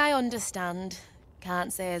 I understand.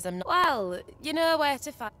 Can't say as I'm not... Well, you know where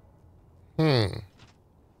to find...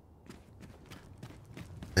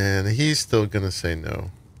 And he's still gonna say no.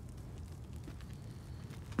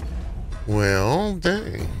 Well,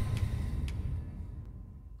 dang.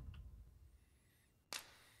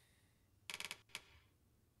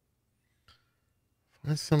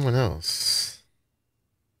 Find someone else.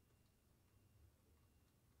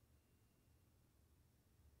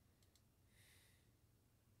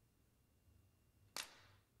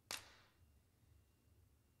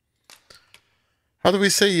 How do we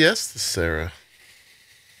say yes to Sarah?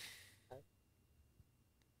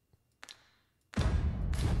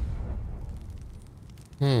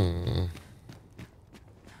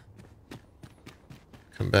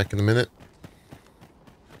 Come back in a minute.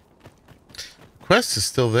 The quest is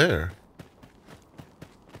still there.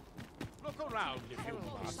 Look around if you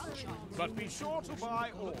must, but be sure to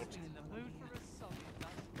buy aught.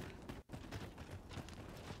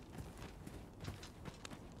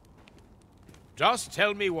 Just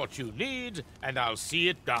tell me what you need, and I'll see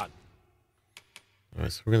it done.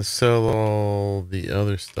 Alright, so we're gonna sell all the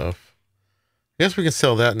other stuff. I guess we can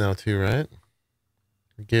sell that now too, right?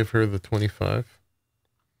 We gave her the 25.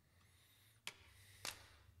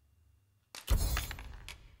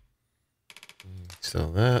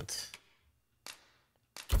 Sell that.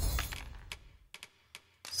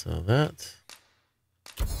 Sell that.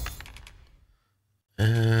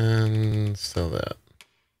 And sell that.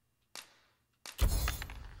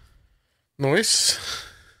 Nice.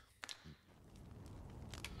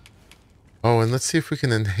 Oh, and let's see if we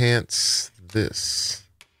can enhance this.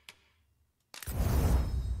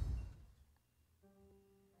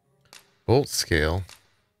 Bolt scale.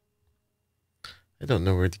 I don't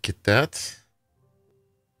know where to get that.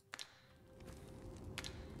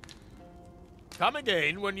 Come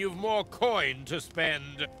again when you've more coin to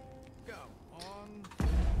spend. Go on.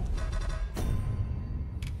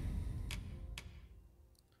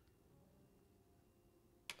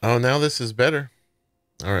 Oh, now this is better.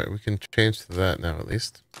 All right, we can change to that now at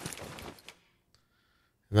least.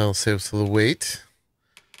 And that'll save us a little weight.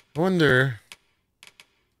 I wonder...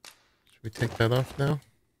 Should we take that off now?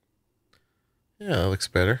 Yeah, that looks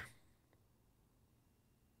better.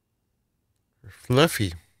 Fluffy.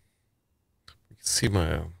 You can see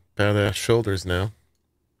my badass shoulders now.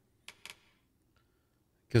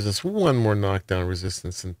 Gives us one more knockdown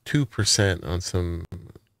resistance and 2% on some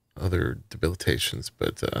other debilitations,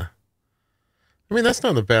 but I mean, that's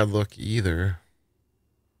not a bad look either.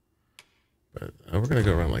 But we're gonna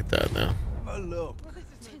go around like that now. Oh, look.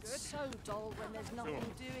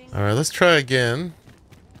 All right, let's try again.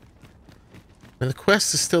 And the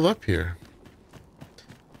quest is still up here.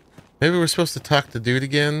 Maybe we're supposed to talk to dude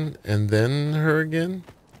again and then her again.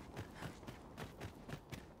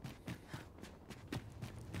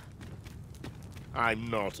 I'm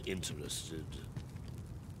not interested.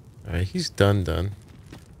 All right, he's done.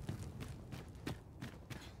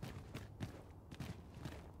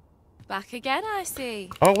 Back again, I see.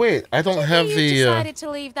 Oh wait, I don't have you the. Decided to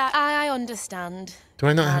leave that. I understand. Do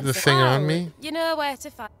I not have the thing on me? You know where to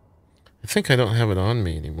find. I think I don't have it on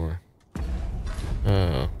me anymore.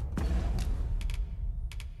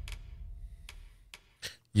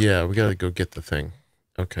 Yeah, we gotta go get the thing.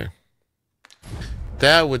 Okay.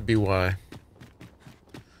 That would be why.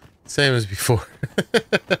 Same as before.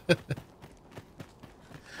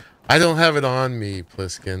 I don't have it on me,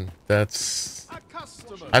 Pliskin. That's...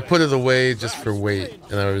 I put it away just for weight,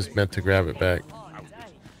 and I was meant to grab it back.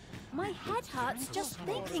 My head hurts just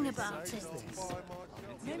thinking about it.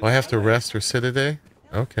 Oh, I have to rest or sit a day?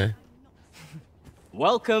 Okay.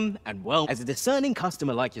 Welcome and well. As a discerning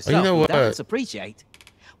customer like Oh, yourself, you know what? doubts appreciate,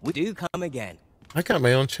 we do come again. I got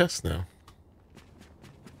my own chest now.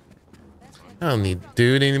 I don't need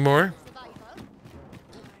dude anymore.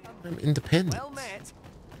 I'm independent. Well met.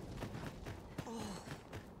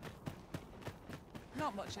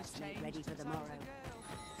 Not much has changed. Ready for the morrow.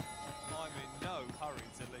 I'm in no hurry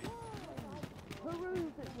to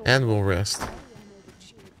leave. And we'll rest.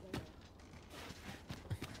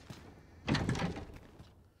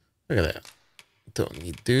 Look at that. Don't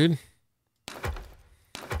need dude.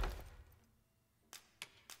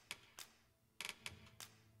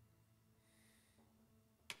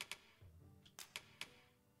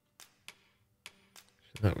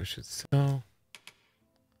 That we should sell.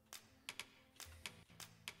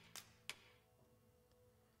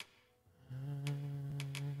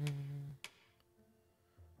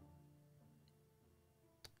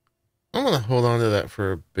 I'm gonna hold on to that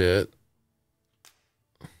for a bit.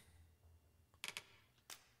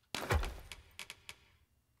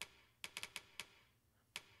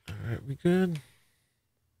 All right, we good?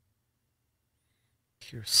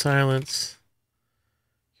 Cure silence.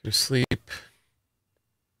 Cure sleep.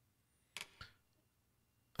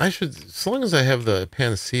 I should, as long as I have the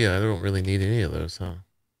panacea, I don't really need any of those, huh?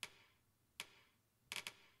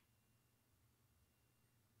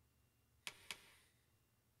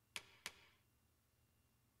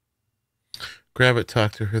 Grab it,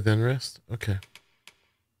 talk to her, then rest. Okay.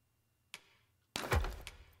 I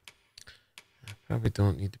probably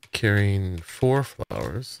don't need to be carrying 4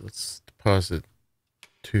 flowers. Let's deposit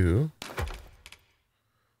 2.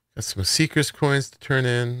 Got some Seeker's coins to turn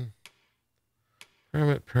in.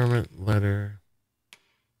 Permit letter.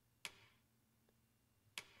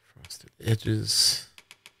 Frosted edges.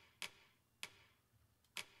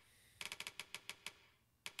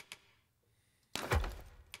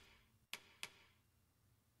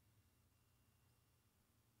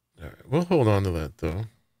 All right, we'll hold on to that though.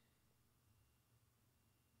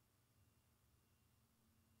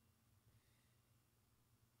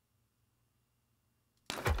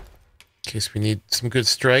 In case we need some good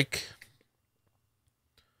strike.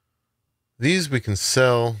 These we can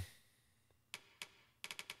sell.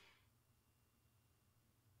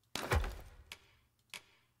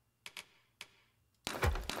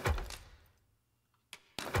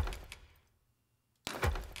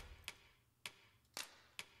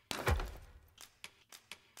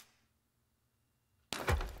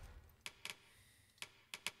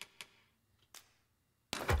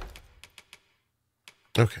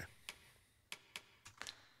 Okay.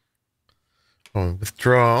 Oh,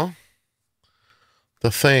 withdraw. The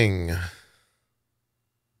thing.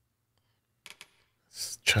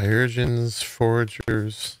 Chirurgeons,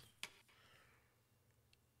 foragers.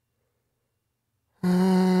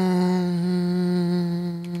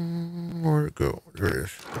 Where'd it go? There it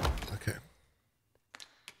is. Okay.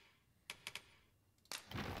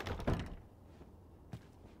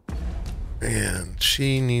 And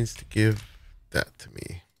she needs to give that to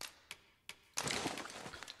me.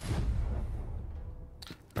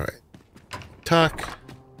 All right. Talk,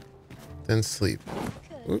 then sleep.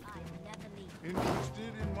 Oop.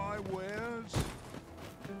 Interested in my wares?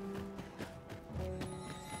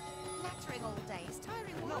 Nattering all day is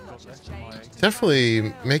tiring work.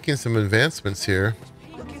 Definitely making some advancements here.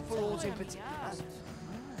 Looking for autumn particular.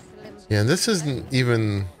 Yeah, and this isn't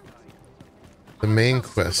even the main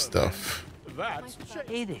quest stuff.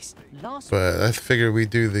 Hear this. But I figured we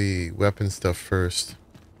do the weapon stuff first.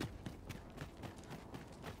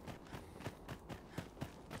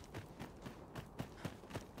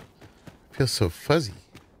 Feels so fuzzy.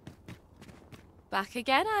 Back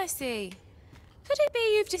again, I see. Could it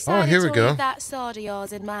be you've decided here we to go. leave that sword of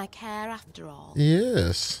yours in my care after all?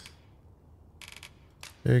 Yes.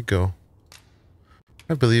 There you go.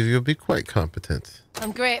 I believe you'll be quite competent.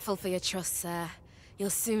 I'm grateful for your trust, sir. You'll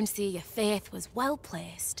soon see your faith was well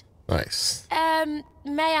placed. Nice.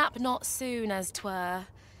 Mayhap not soon as 'twere.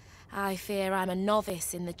 I fear I'm a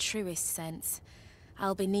novice in the truest sense.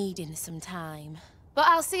 I'll be needing some time. But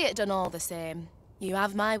I'll see it done all the same. You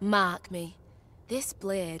have my mark me. This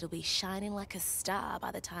blade will be shining like a star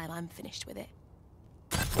by the time I'm finished with it.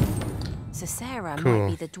 So Sarah Cool.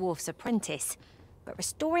 might be the dwarf's apprentice, but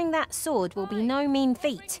restoring that sword will be no mean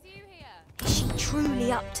feat. Is she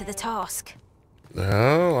truly up to the task?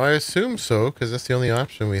 No, I assume so, because that's the only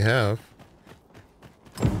option we have.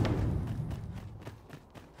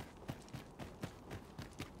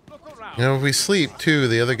 You know, if we sleep too,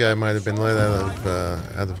 the other guy might have been let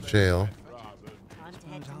out of jail.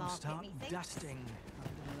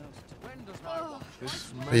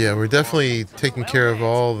 But yeah, we're definitely taking care of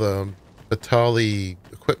all the Battahl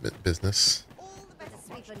equipment business.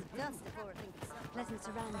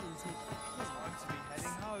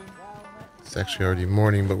 It's actually already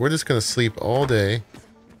morning, but we're just going to sleep all day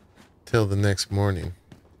till the next morning.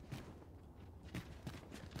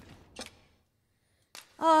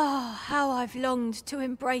 Oh, how I've longed to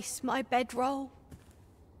embrace my bedroll.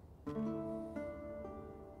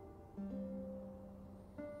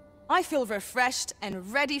 I feel refreshed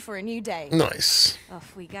and ready for a new day. Nice.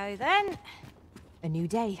 Off we go then. A new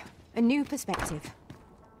day, a new perspective.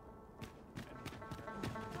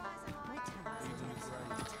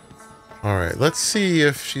 All right, let's see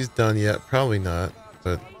if she's done yet. Probably not,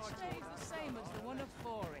 but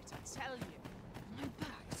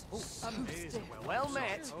Well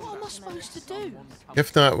met. What am I supposed to do?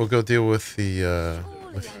 if not, we'll go deal with the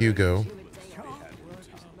with Hugo.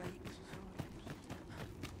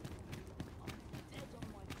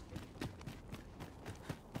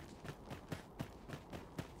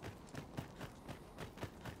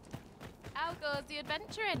 How goes the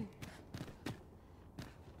adventuring?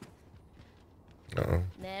 Uh-oh.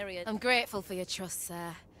 I'm grateful for your trust,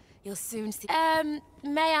 sir. You'll soon see.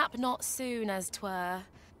 Mayhap not soon as 'twere.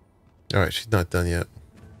 All right, she's not done yet.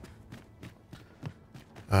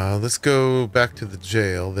 Let's go back to the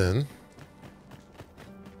jail then.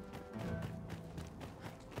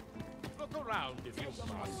 Look around if you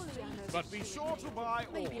must, but be sure to buy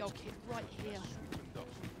all. Maybe I'll keep right here.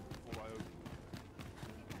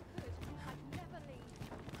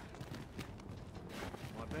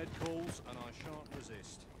 My bed calls and I shan't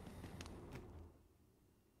resist.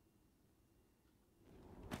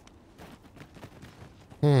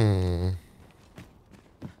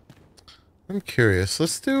 I'm curious.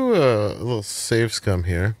 Let's do a little save scum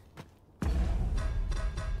here.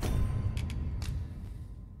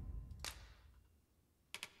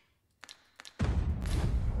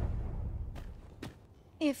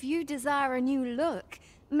 If you desire a new look,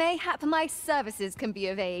 mayhap my services can be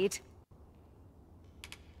of aid.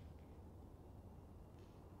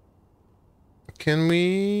 Can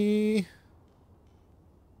we?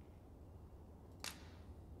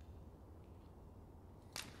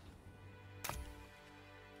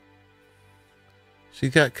 She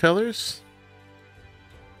got colors?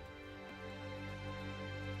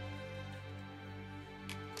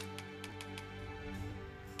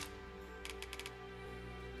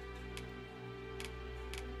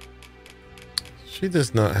 She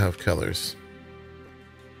does not have colors.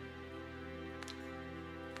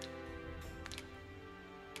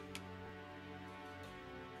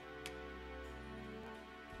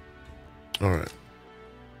 All right.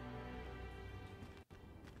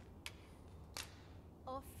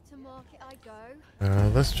 Off to market I go.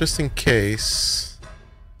 Let's just in case.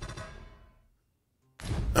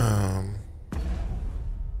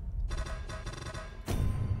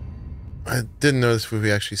 I didn't notice if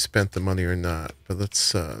we actually spent the money or not, but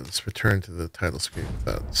let's return to the title screen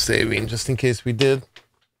without saving, just in case we did.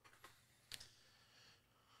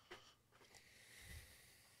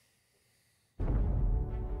 All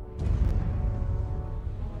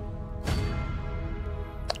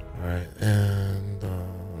right, and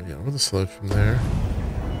yeah, we'll just load from there.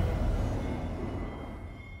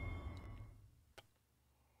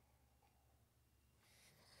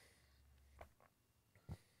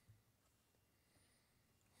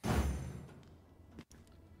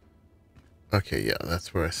 Okay, yeah,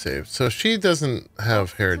 that's where I saved. So she doesn't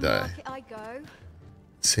have hair dye.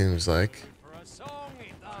 Seems like.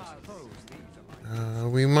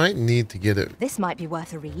 We might need to get it. This might be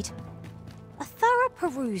worth a read. A thorough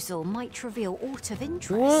perusal might reveal aught of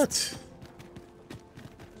interest. What?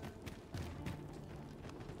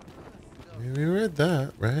 We read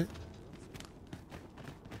that, right?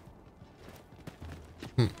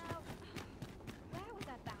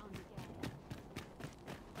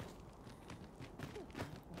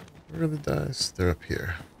 Where are the dice? They're up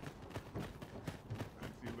here.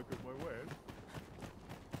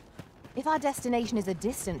 If our destination is a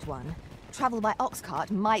distant one, travel by ox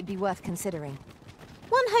cart might be worth considering.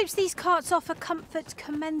 One hopes these carts offer comfort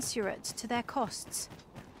commensurate to their costs.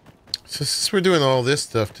 So since we're doing all this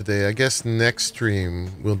stuff today, I guess next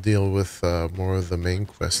stream we'll deal with more of the main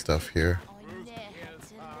quest stuff here.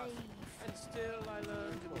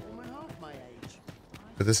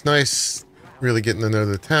 But it's nice really getting to know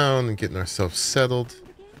the town and getting ourselves settled.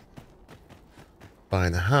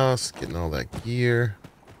 Buying a house, getting all that gear.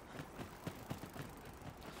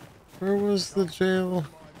 Where was the jail?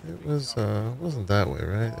 It was, wasn't that way,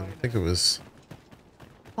 right? I think it was...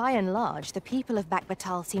 By and large, the people of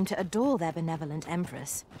Battahl seem to adore their benevolent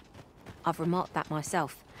empress. I've remarked that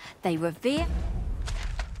myself. They revere...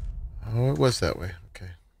 Oh, it was that way.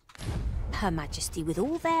 Okay. Her Majesty with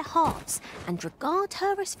all their hearts and regard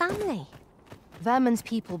her as family. Vermin's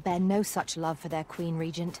people bear no such love for their Queen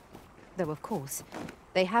Regent. Though, of course,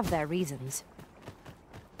 they have their reasons.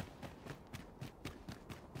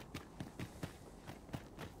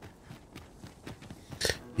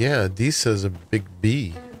 Yeah, Adisa's a big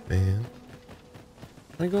B, man.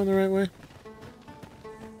 Am I going the right way?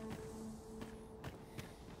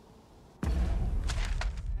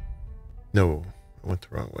 No, I went the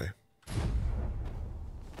wrong way.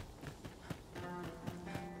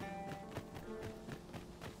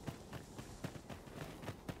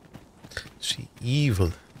 She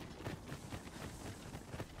evil.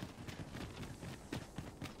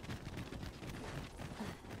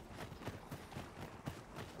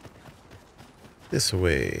 This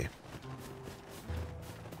way.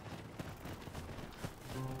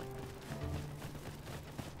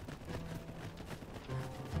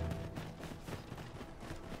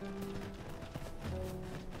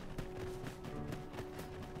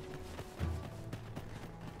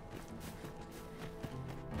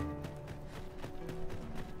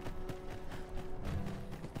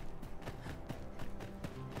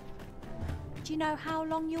 Do you know how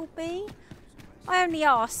long you'll be? I only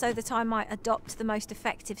asked so that I might adopt the most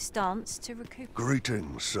effective stance to recoup.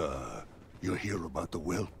 Greetings, sir. You hear about the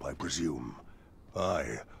whelp, I presume?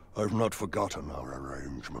 I've not forgotten our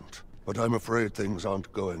arrangement. But I'm afraid things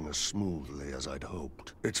aren't going as smoothly as I'd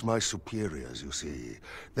hoped. It's my superiors, you see.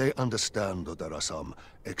 They understand that there are some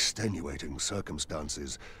extenuating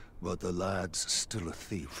circumstances, but the lad's still a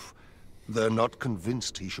thief. They're not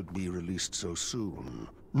convinced he should be released so soon.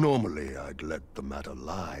 Normally, I'd let the matter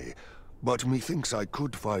lie, but methinks I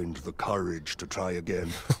could find the courage to try again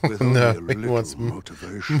with only a little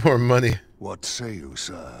motivation. More money. What say you,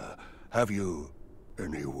 sir? Have you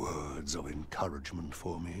any words of encouragement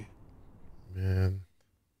for me? Man.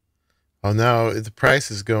 Oh, now the price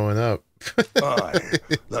is going up. Aye,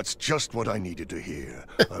 that's just what I needed to hear.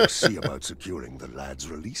 I'll see about securing the lad's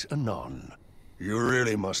release anon. You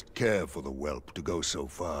really must care for the whelp to go so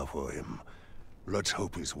far for him. Let's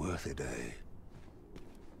hope he's worth it, eh?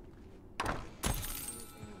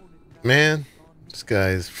 Man, this guy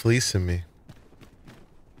is fleecing me.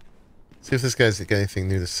 See if this guy's got anything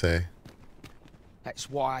new to say. That's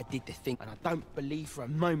why I did the thing, and I don't believe for a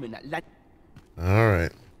moment that lad...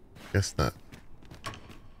 Alright. Guess not.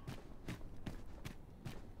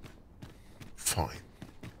 Fine.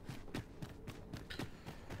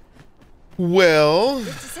 Well,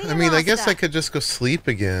 I mean, I guess I could just go sleep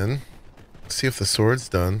again. See if the sword's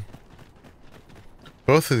done.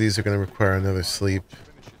 Both of these are going to require another sleep.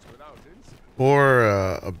 Or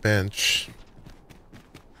a bench.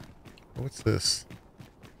 What's this?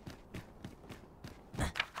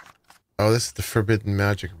 Oh, this is the Forbidden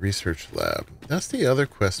Magic Research Lab. That's the other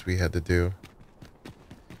quest we had to do.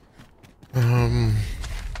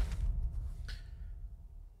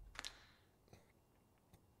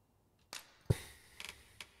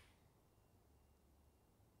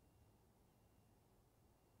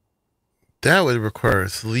 That would require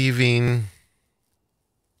us leaving.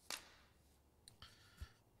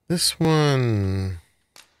 This one...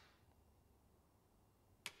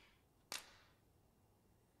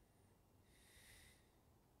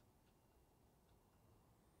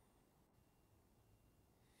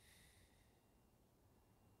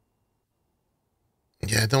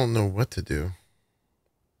 Yeah, I don't know what to do.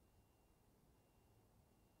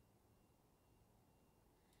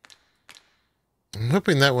 I'm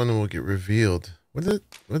hoping that one will get revealed. What did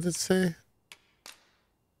it say?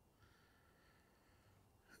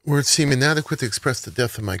 Words seem inadequate to express the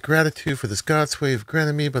depth of my gratitude for this God's way you've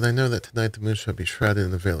granted me, but I know that tonight the moon shall be shrouded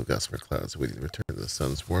in the veil of gossamer clouds, waiting to return to the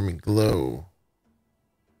sun's warming glow.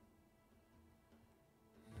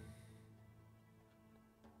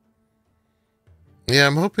 Yeah,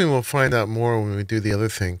 I'm hoping we'll find out more when we do the other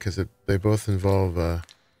thing, because they both involve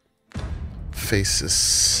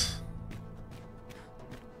faces.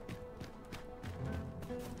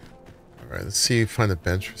 Alright, let's see if we find a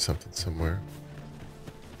bench or something somewhere.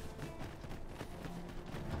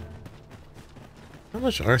 How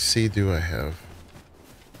much RC do I have?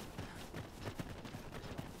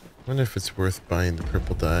 I wonder if it's worth buying the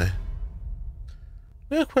purple dye.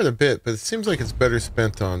 Yeah, quite a bit, but it seems like it's better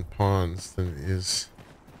spent on pawns than it is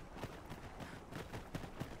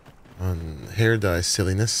on hair dye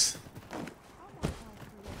silliness.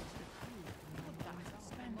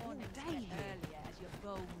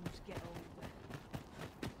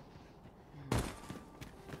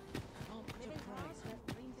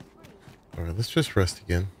 Alright, let's just rest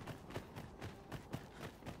again.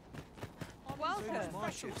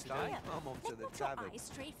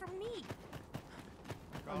 Straight from me.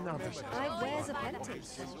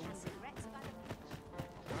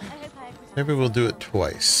 Maybe we'll do it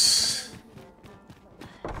twice.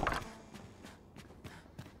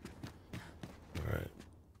 Alright.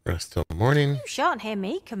 Rest till morning. You shan't hear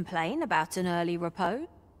me complain about an early repose.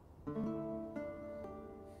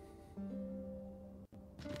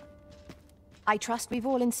 I trust we've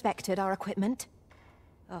all inspected our equipment.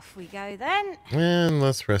 Off we go then. And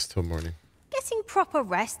let's rest till morning. Getting proper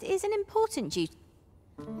rest is an important duty.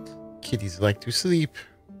 Kitties like to sleep.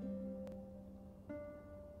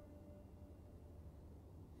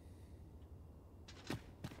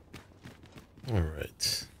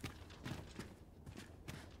 Alright.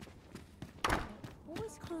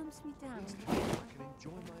 Always calms me down. I can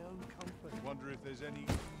enjoy my own company. Wonder if there's any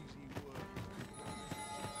easy work.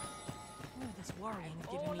 Oh, this worrying is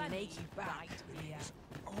giving me an achy back here.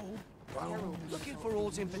 Oh, looking for all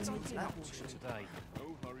in particular today.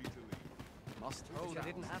 No hurry to leave. Must hold I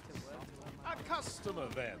didn't have to work. A customer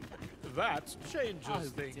then. That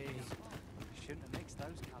changes things. Shouldn't have mixed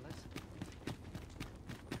those colours.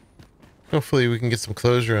 Hopefully we can get some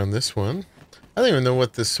closure on this one. I don't even know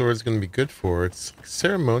what this sword's going to be good for. It's like a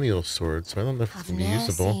ceremonial sword, so I don't know if it's going to be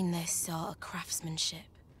usable. I've never seen this sort of craftsmanship.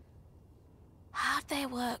 How'd they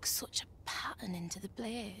work such a pattern into the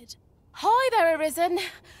blade? Hi there, Arisen.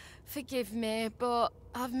 Forgive me, but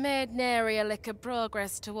I've made nary a lick of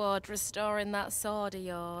progress toward restoring that sword of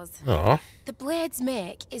yours. Aw. The blade's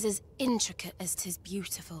make is as intricate as 'tis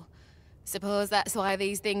beautiful. Suppose that's why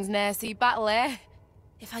these things ne'er see battle, eh?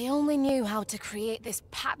 If I only knew how to create this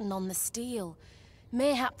pattern on the steel,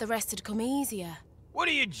 mayhap the rest had come easier. What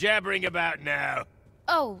are you jabbering about now?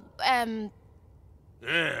 Oh,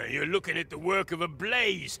 You're looking at the work of a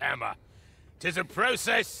blaze hammer. 'Tis a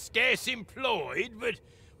process scarce employed, but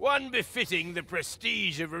one befitting the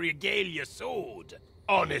prestige of a regalia sword.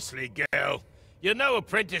 Honestly, girl, you're no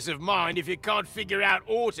apprentice of mine if you can't figure out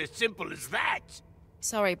aught as simple as that.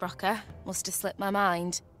 Sorry, Brocker. Must have slipped my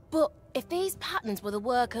mind. But if these patterns were the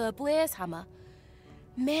work of a blaze hammer,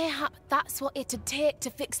 mayhap that's what it'd take to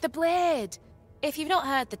fix the blade. If you've not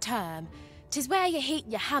heard the term, 'tis where you heat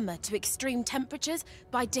your hammer to extreme temperatures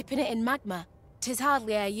by dipping it in magma. 'Tis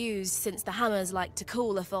hardly e'er used since the hammers like to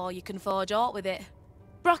cool afore you can forge aught with it.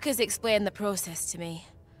 Brocker's explained the process to me,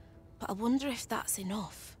 but I wonder if that's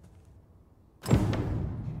enough.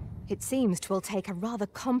 It seems 'twill take a rather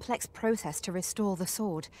complex process to restore the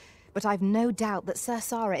sword, but I've no doubt that Sir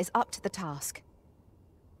Sara is up to the task.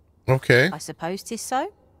 Okay. I suppose 'tis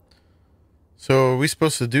so. So are we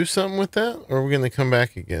supposed to do something with that, or are we going to come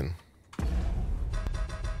back again?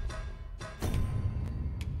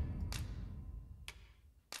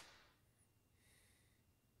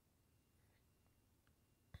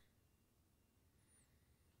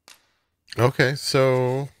 Okay,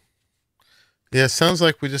 so yeah, sounds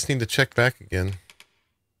like we just need to check back again.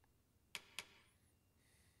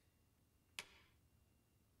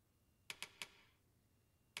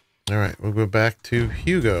 All right, we'll go back to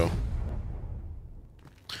Hugo.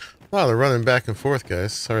 Wow, they're running back and forth,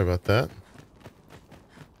 guys. Sorry about that.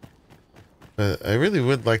 But I really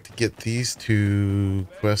would like to get these two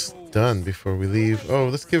quests done before we leave. Oh,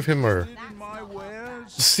 let's give him our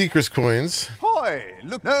Seeker's coins. Hoy,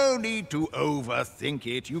 look, no need to overthink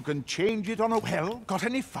it. You can change it on a... Well, got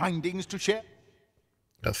any findings to share?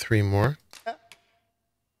 Got 3 more. All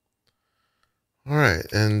right,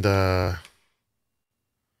 and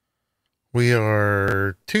we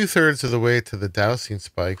are 2/3 of the way to the dowsing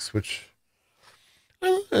spikes, which I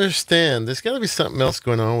don't understand. There's got to be something else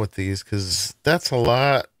going on with these, because that's a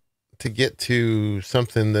lot to get to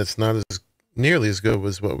something that's not as nearly as good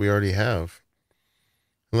as what we already have.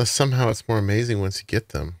 Unless somehow it's more amazing once you get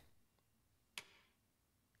them.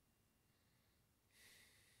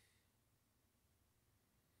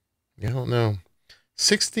 Yeah, I don't know.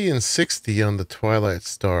 60 and 60 on the Twilight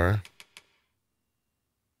Star.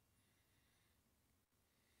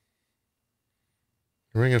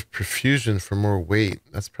 Ring of Profusion for more weight.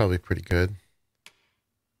 That's probably pretty good.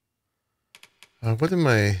 What am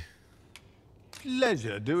I...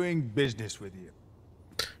 Pleasure doing business with you.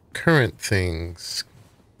 Current things.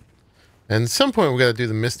 And at some point we got to do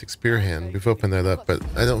the Mystic Spear Hand. We've opened that up, but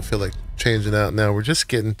I don't feel like changing out now. We're just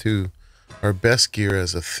getting to our best gear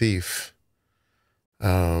as a thief.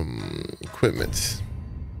 Equipment.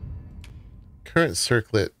 Current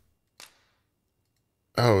circlet.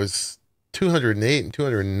 Oh, it's 208 and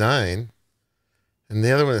 209. And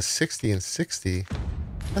the other one is 60 and 60.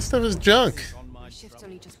 That stuff is junk.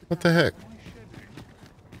 What the heck?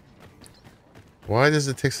 Why does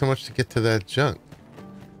it take so much to get to that junk?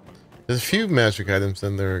 There's a few magic items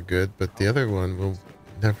in there are good, but the other one we'll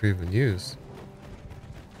never even use.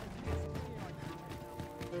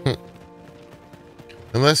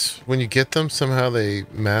 Unless when you get them, somehow they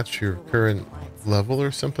match your current level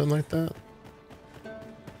or something like that.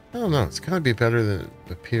 I don't know. It's got to be better than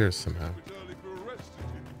it appears somehow.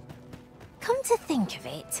 Come to think of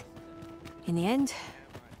it, in the end,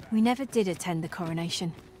 we never did attend the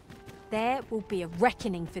coronation. There will be a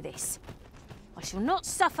reckoning for this. I shall not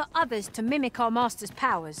suffer others to mimic our master's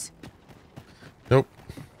powers. Nope.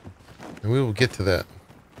 And we will get to that.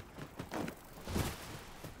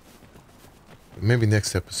 Maybe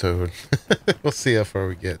next episode. We'll see how far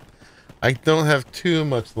we get. I don't have too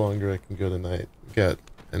much longer I can go tonight. We got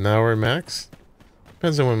an hour max.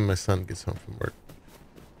 Depends on when my son gets home from work.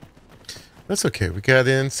 That's okay. We got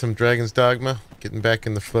in some Dragon's Dogma. Getting back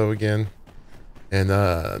in the flow again. And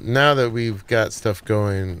now that we've got stuff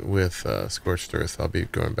going with Scorched Earth, I'll be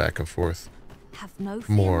going back and forth Have no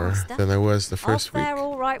fear, more master. than I was the first week. I'll fare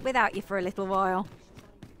all right without you for a little while.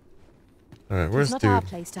 Alright, where's It's dude? not our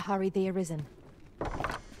place to hurry the Arisen.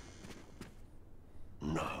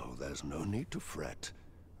 No, there's no need to fret.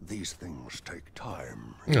 These things take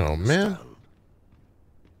time. Oh, man.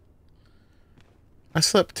 I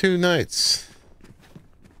slept 2 nights.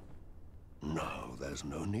 No, there's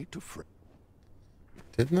no need to fret.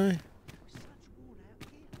 Didn't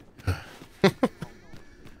I?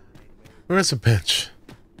 Where's the bench?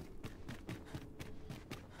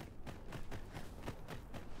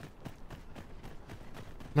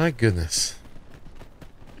 My goodness.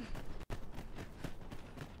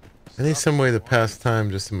 I need some way to pass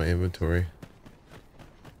time just in my inventory.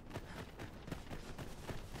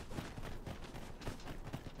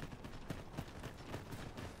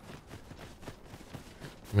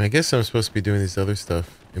 I mean, I guess I'm supposed to be doing these other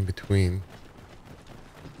stuff in between.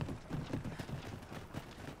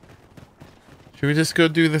 Should we just go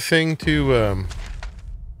do the thing to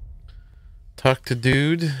talk to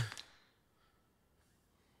dude?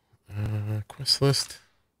 Quest list.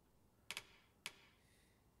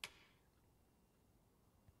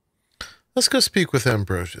 Let's go speak with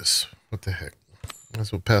Ambrosius. What the heck? Might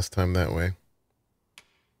as well pass time that way.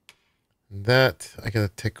 That, I gotta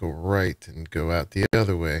take a right and go out the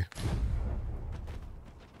other way.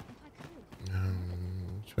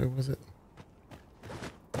 Which way was it?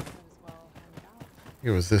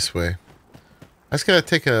 It was this way. I just gotta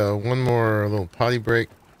take one more little potty break.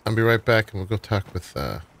 I'll be right back and we'll go talk with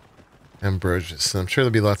Ambrosius. And I'm sure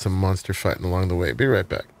there'll be lots of monster fighting along the way. Be right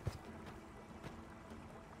back.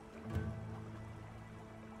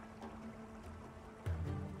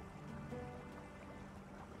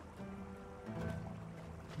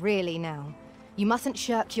 Really now, you mustn't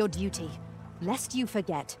shirk your duty, lest you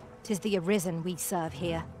forget 'tis the Arisen we serve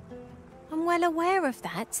here. I'm well aware of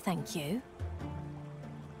that, thank you.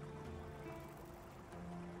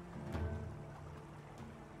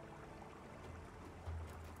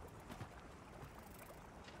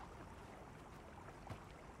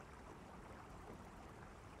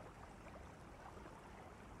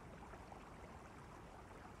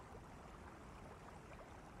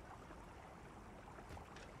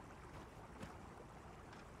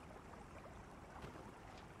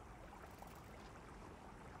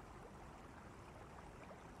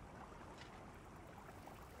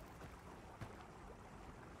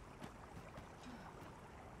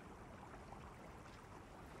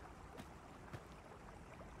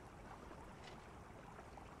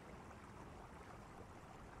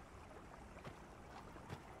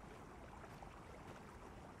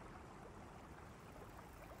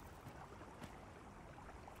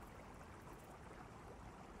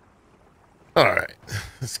 Alright,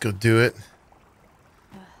 let's go do it.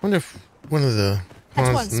 Wonder if one of the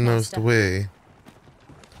pawns knows the way.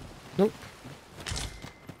 Nope.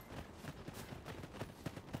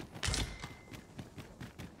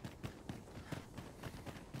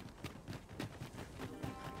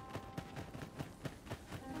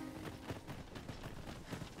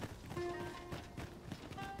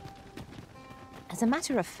 As a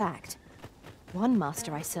matter of fact, one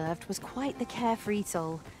master I served was quite the carefree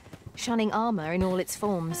soul, shunning armor in all its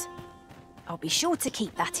forms. I'll be sure to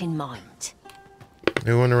keep that in mind.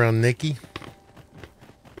 Anyone around Nikki?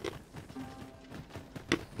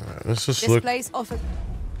 Alright, let's just look. This place offers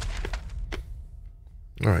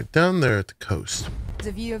Alright, down there at the coast.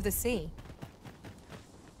 a view of the sea.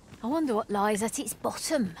 I wonder what lies at its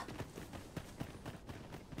bottom.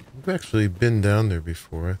 We've actually been down there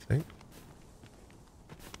before, I think.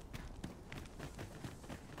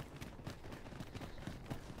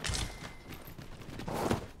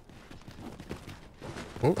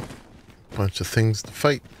 Oh, bunch of things to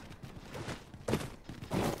fight.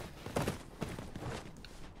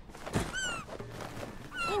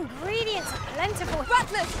 Ingredients are plentiful.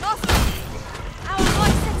 Rattlers, master! Our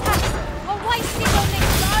lights attacks are wasted on this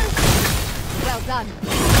road. Well done.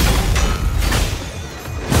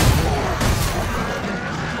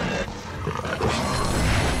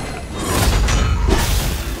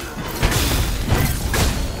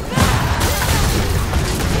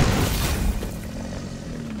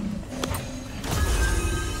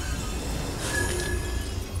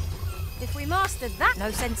 If we mastered that,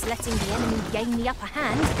 no sense letting the enemy gain the upper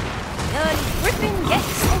hand. The early griffin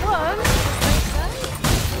gets the worm.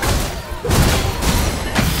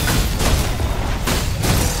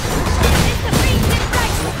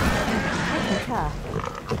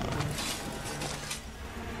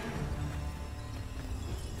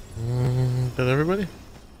 Got everybody?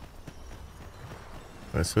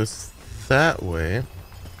 Alright, so it's that way.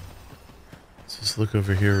 Let's just look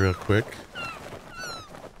over here real quick.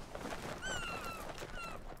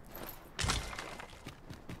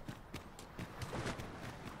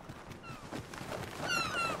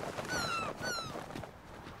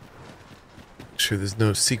 Make sure there's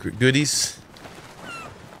no secret goodies.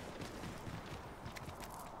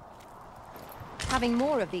 Having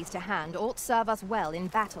more of these to hand ought serve us well in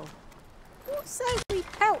battle. What says we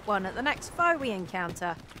pelt one at the next foe we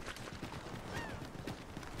encounter?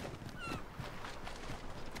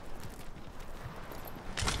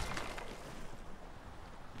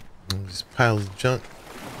 These piles of junk.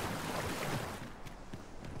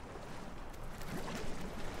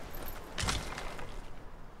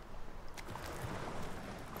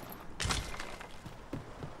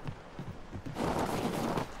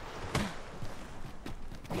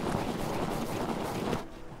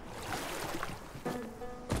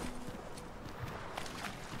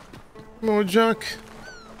 More junk.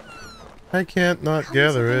 I can't not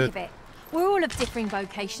gather it. We're all of differing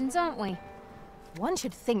vocations, aren't we? One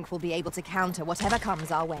should think we'll be able to counter whatever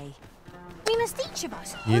comes our way. We must each of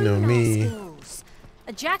us You know hone our me. skills.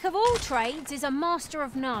 A jack of all trades is a master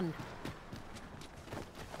of none.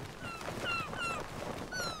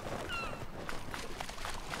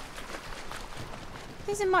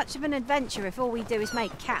 Isn't much of an adventure if all we do is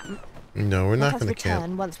make camp. No, we're not Let us going to camp.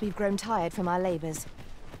 return once we've grown tired from our labors.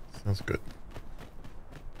 Sounds good.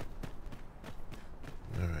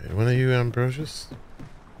 Alright, one of you, Ambrosius?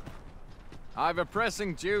 I've a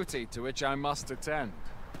pressing duty to which I must attend.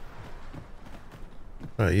 What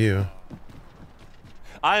about you?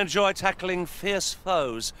 I enjoy tackling fierce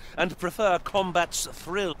foes and prefer combat's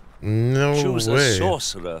thrill. No Choose way. a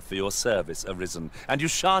sorcerer for your service, Arisen, and you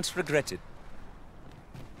shan't regret it.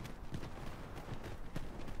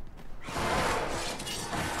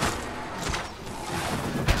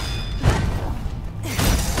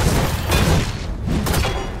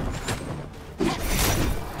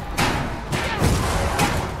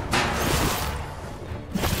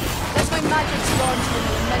 Let my magic launch you an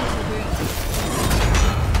elemental boon.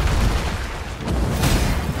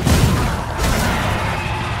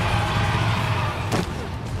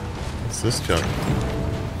 What's this junk?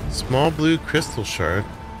 Small blue crystal shard.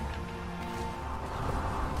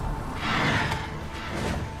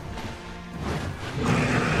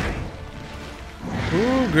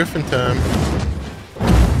 Ooh, griffin time.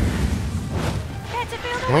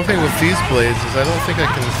 One thing with these blades is I don't think I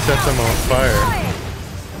can set them on fire.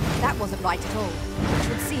 That wasn't right at all. It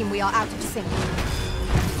would seem we are out of sync.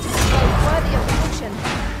 Worthy of caution.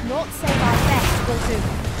 Not save our best will do.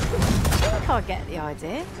 I think I get the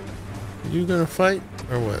idea. You gonna fight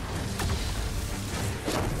or what?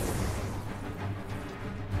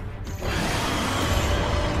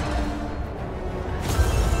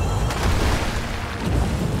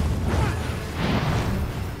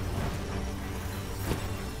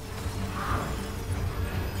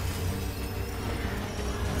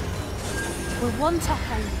 We'll want to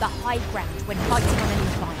hold the high ground when fighting on an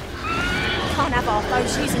incline. Can't have our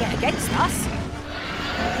foes using it against us.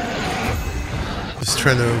 Just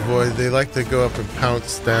trying to avoid. They like to go up and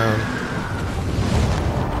pounce down.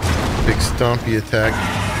 Big stompy attack.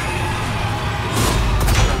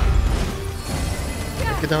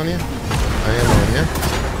 Get on ya. I am on ya.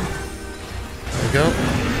 we go.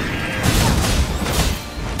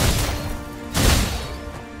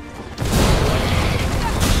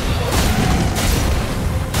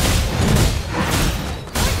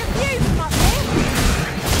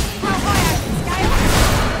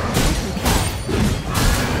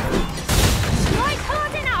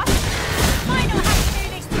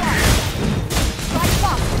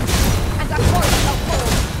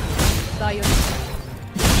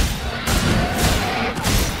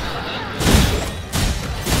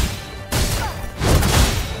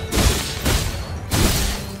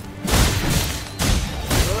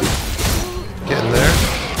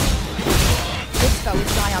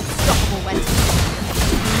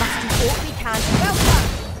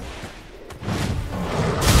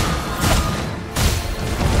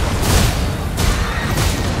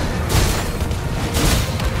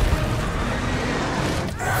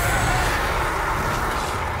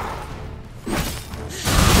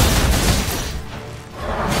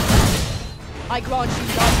 I grant you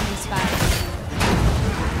license back.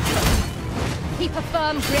 Keep a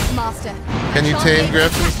firm grip, Master. Can you tame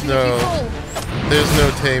Griffins? No. There's no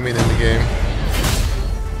taming in the game.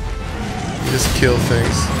 You just kill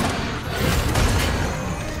things.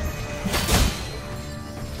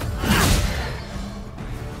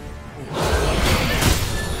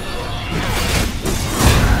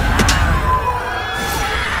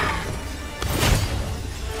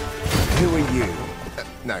 Who are you?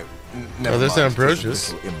 No. Never there's mind,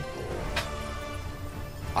 Ambrosius. just a little import.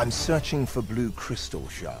 I'm searching for blue crystal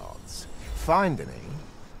shards. Find any,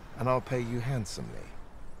 and I'll pay you handsomely.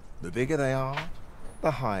 The bigger they are,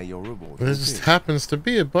 the higher your reward There will just be. happens to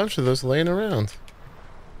be a bunch of those laying around.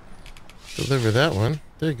 Deliver that one.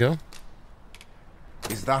 There you go.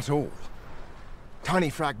 Is that all? Tiny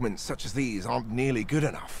fragments such as these aren't nearly good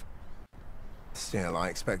enough. Still, I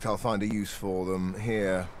expect I'll find a use for them.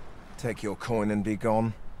 Here, take your coin and be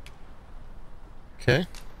gone. Okay.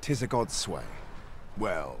 'Tis a god's sway.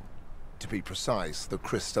 Well, to be precise, the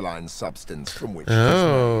crystalline substance from which it is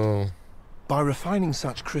Oh. made. By refining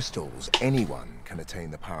such crystals, anyone can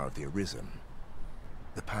attain the power of the Arisen.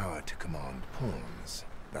 The power to command pawns,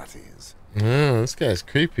 that is. Oh, this guy's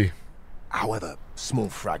creepy. However, small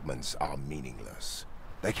fragments are meaningless.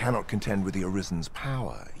 They cannot contend with the Arisen's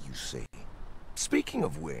power, you see. Speaking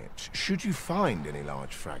of which, should you find any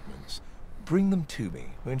large fragments, bring them to me,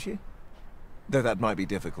 won't you? Though that might be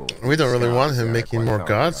difficult. We don't really want him Scars making quite more found,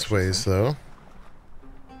 god I should sways, say. though.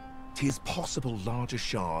 'Tis possible larger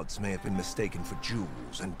shards may have been mistaken for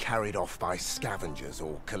jewels and carried off by scavengers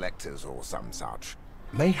or collectors or some such.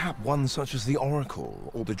 Mayhap one such as the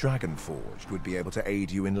Oracle or the Dragon Forged would be able to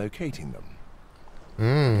aid you in locating them.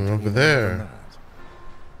 Over there.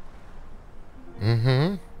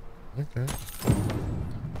 Okay.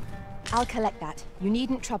 I'll collect that. You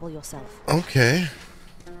needn't trouble yourself. Okay.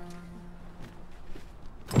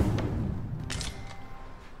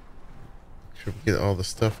 Should we get all the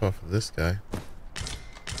stuff off of this guy?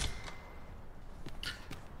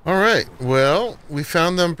 Alright, well, we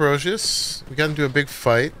found Ambrosius. We got into a big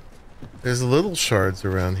fight. There's little shards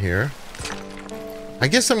around here. I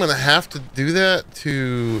guess I'm gonna have to do that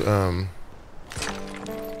to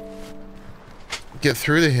get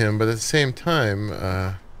through to him, but at the same time,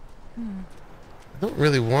 I don't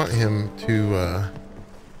really want him to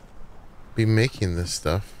be making this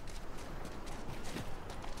stuff.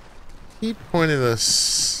 He pointed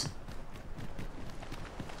us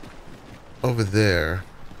over there,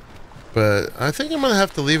 but I think I'm gonna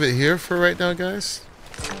have to leave it here for right now, guys.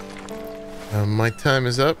 My time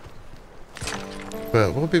is up,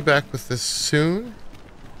 but we'll be back with this soon.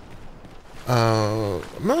 I'm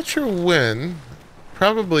not sure when.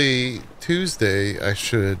 Probably Tuesday. I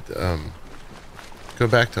should go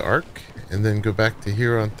back to Ark and then go back to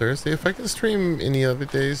here on Thursday. If I can stream any other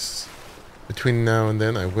days between now and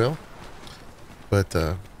then, I will. But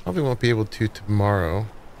probably won't be able to tomorrow.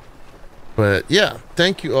 But yeah,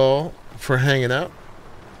 thank you all for hanging out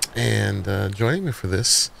and joining me for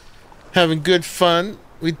this. Having good fun.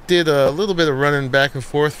 We did a little bit of running back and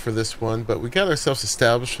forth for this one, but we got ourselves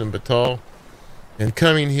established in Battahl. And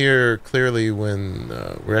coming here clearly when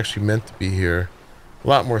we're actually meant to be here, a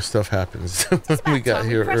lot more stuff happens when we got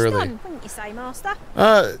here early. Wouldn't you say, Master?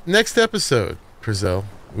 Next episode, Prizel,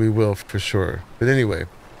 we will for sure. But anyway,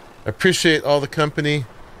 I appreciate all the company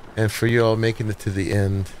and for you all making it to the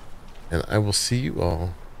end. And I will see you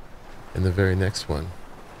all in the very next one.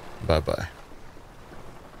 Bye-bye.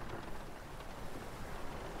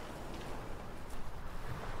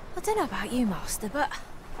 I don't know about you, Master, but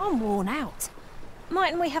I'm worn out.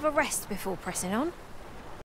 Mightn't we have a rest before pressing on?